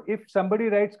 Therefore, if somebody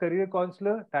writes career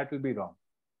counselor, that will be wrong.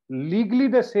 Legally,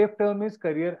 the safe term is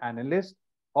career analyst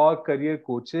or career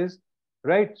coaches,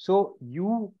 right? So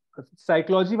you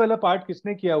psychology wala part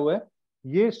किसने किया हुआ है?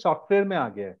 ये software में आ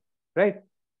गया है, right?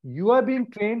 You are being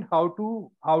trained how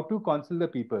to counsel the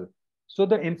people. So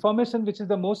the information which is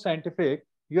the most scientific,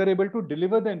 you are able to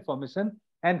deliver the information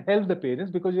and help the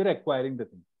parents because you're acquiring the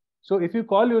thing. So if you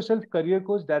call yourself career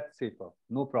coach, that's safer.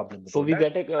 No problem. So we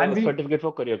get a certificate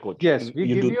for career coach. Yes, we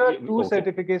give you a 2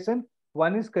 certification.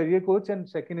 One is career coach and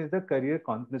second is the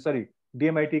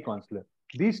DMIT counselor.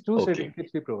 These 2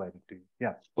 certificates we provide to you.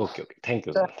 Yeah. Okay. Thank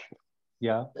you. Sir,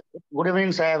 yeah. Good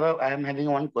evening, sir. I am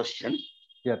having one question.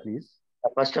 Yeah, please.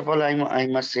 First of all, I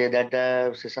must say that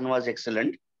the session was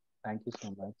excellent. Thank you so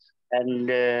much. And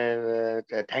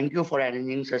thank you for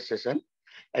arranging such session.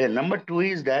 And number 2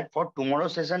 is that for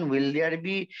tomorrow's session, will there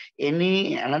be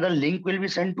another link will be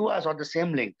sent to us or the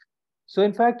same link? So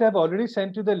in fact, I've already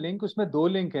sent you the link. Usme 2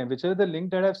 links hain. Whichever the link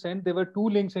that I've sent, there were 2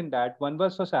 links in that. One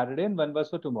was for Saturday and one was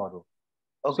for tomorrow.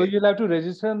 Okay. So you'll have to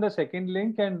register on the second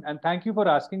link. And thank you for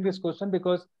asking this question,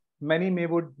 because many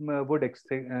would not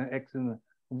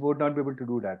be able to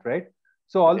do that, right?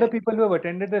 So all the people who have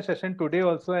attended the session today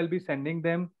also, I'll be sending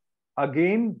them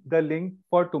again the link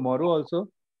for tomorrow also.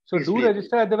 So do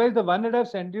register. Otherwise, the one that I've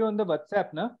sent you on the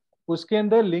WhatsApp ना, उसके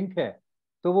अंदर link है.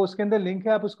 तो वो उसके अंदर link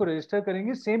है. आप उसको register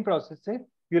करेंगे. Same process से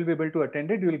you'll be able to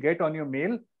attend it. You will get on your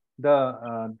mail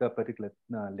the particular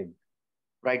link.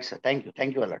 Right, sir. Thank you.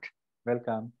 Thank you a lot.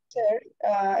 Welcome. Sir,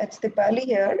 it's Dipali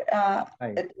here.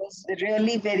 It was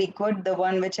really very good, the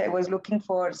one which I was looking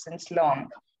for since long.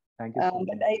 Thank you.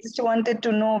 But I just wanted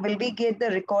to know, will we get the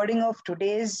recording of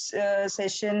today's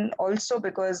session also?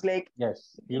 Because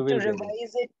yes, you to will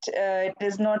revise it. It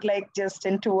is not like just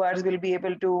in 2 hours we'll be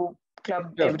able to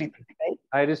club everything, right?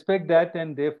 I respect that,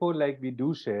 and therefore, we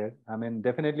do share. I mean,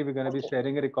 definitely we're going to be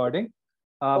sharing a recording,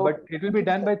 but it will be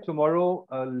done by tomorrow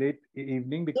late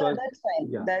evening, because that's fine.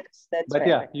 Yeah. That's but fine.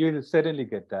 Yeah, you will certainly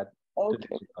get that.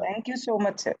 Okay. Thank you so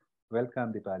much, sir.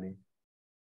 Welcome, Dipali.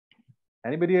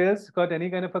 Anybody else got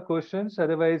any kind of a questions?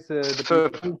 Otherwise, just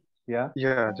I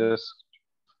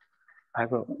have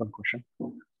one question.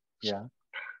 Yeah.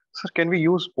 Sir, can we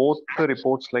use both the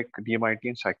reports like DMIT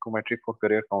and psychometric for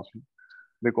career counseling?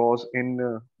 Because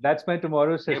in that's my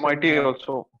tomorrow's session. DMIT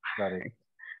also. Sorry.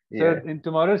 So in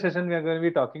tomorrow's session, we are going to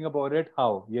be talking about it.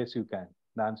 How? Yes, you can.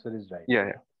 The answer is right.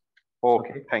 Yeah.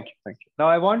 Okay. Thank you. Now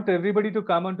I want everybody to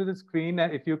come onto the screen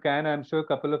if you can. I'm sure a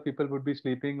couple of people would be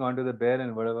sleeping onto the bed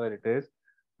and whatever it is.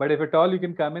 But if at all you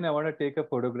can come in, I want to take a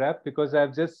photograph, because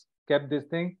I've just kept this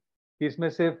thing. इसमें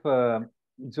सिर्फ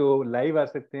जो live आ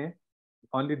सकते हैं,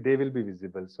 only they will be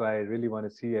visible. So I really want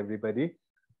to see everybody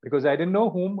because I didn't know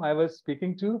whom I was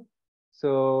speaking to.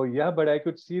 So yeah, but I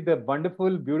could see the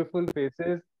wonderful, beautiful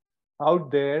faces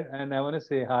out there, and I want to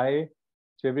say hi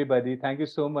to everybody. Thank you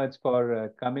so much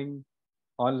for coming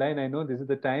online. I know this is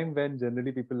the time when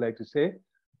generally people like to say,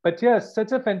 but yes,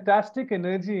 such a fantastic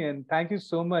energy, and thank you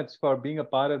so much for being a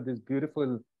part of this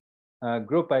beautiful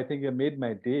group. I think you made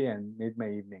my day and made my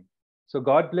evening. So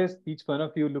God bless each one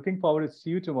of you. Looking forward to see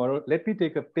you tomorrow. Let me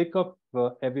take a pic of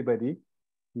everybody.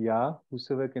 Yeah,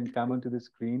 whosoever can come onto the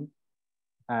screen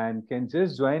and can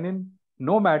just join in.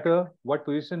 No matter what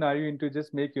position are you into,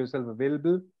 just make yourself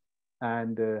available.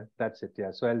 And that's it.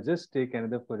 Yeah. So I'll just take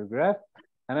another photograph.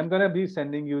 And I'm going to be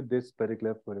sending you this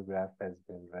particular photograph as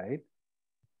well, right?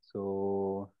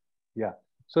 So, yeah.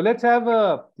 So let's have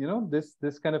a,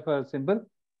 this kind of a symbol.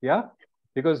 Yeah.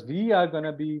 Because we are going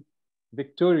to be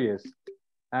victorious.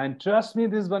 And trust me,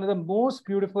 this is one of the most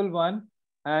beautiful one.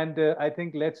 And I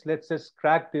think let's just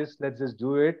crack this. Let's just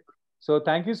do it. So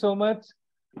thank you so much.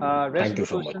 Thank you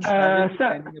so much.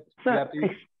 Sir,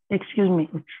 excuse me.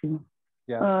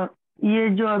 Yeah. ये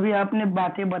जो अभी आपने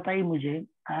बातें बताई मुझे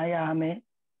आया हमें,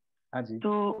 हाँ जी,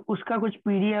 तो उसका कुछ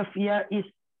पीडीएफ या इस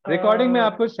रिकॉर्डिंग में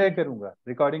आपको शेयर करूंगा,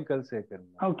 रिकॉर्डिंग कल शेयर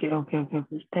करूंगा. Okay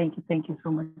thank you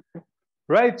so much.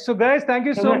 Right, so guys thank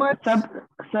you so much.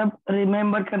 सब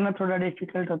रिमेम्बर करना थोड़ा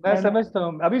डिफिकल्ट होता है. मैं समझता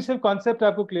हूँ, अभी सिर्फ कॉन्सेप्ट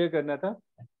आपको क्लियर करना था,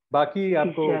 बाकी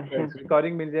आपको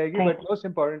रिकॉर्डिंग मिल जाएगी. But most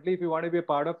importantly if you want to be a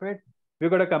part of it, we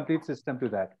got a complete system to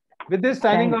that. With this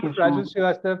signing off, Rajul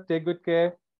Srivastava, take good care,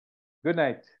 good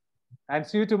night, and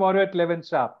see you tomorrow at 11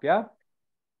 sharp. Yeah?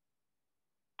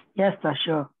 Yes, sir,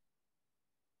 sure.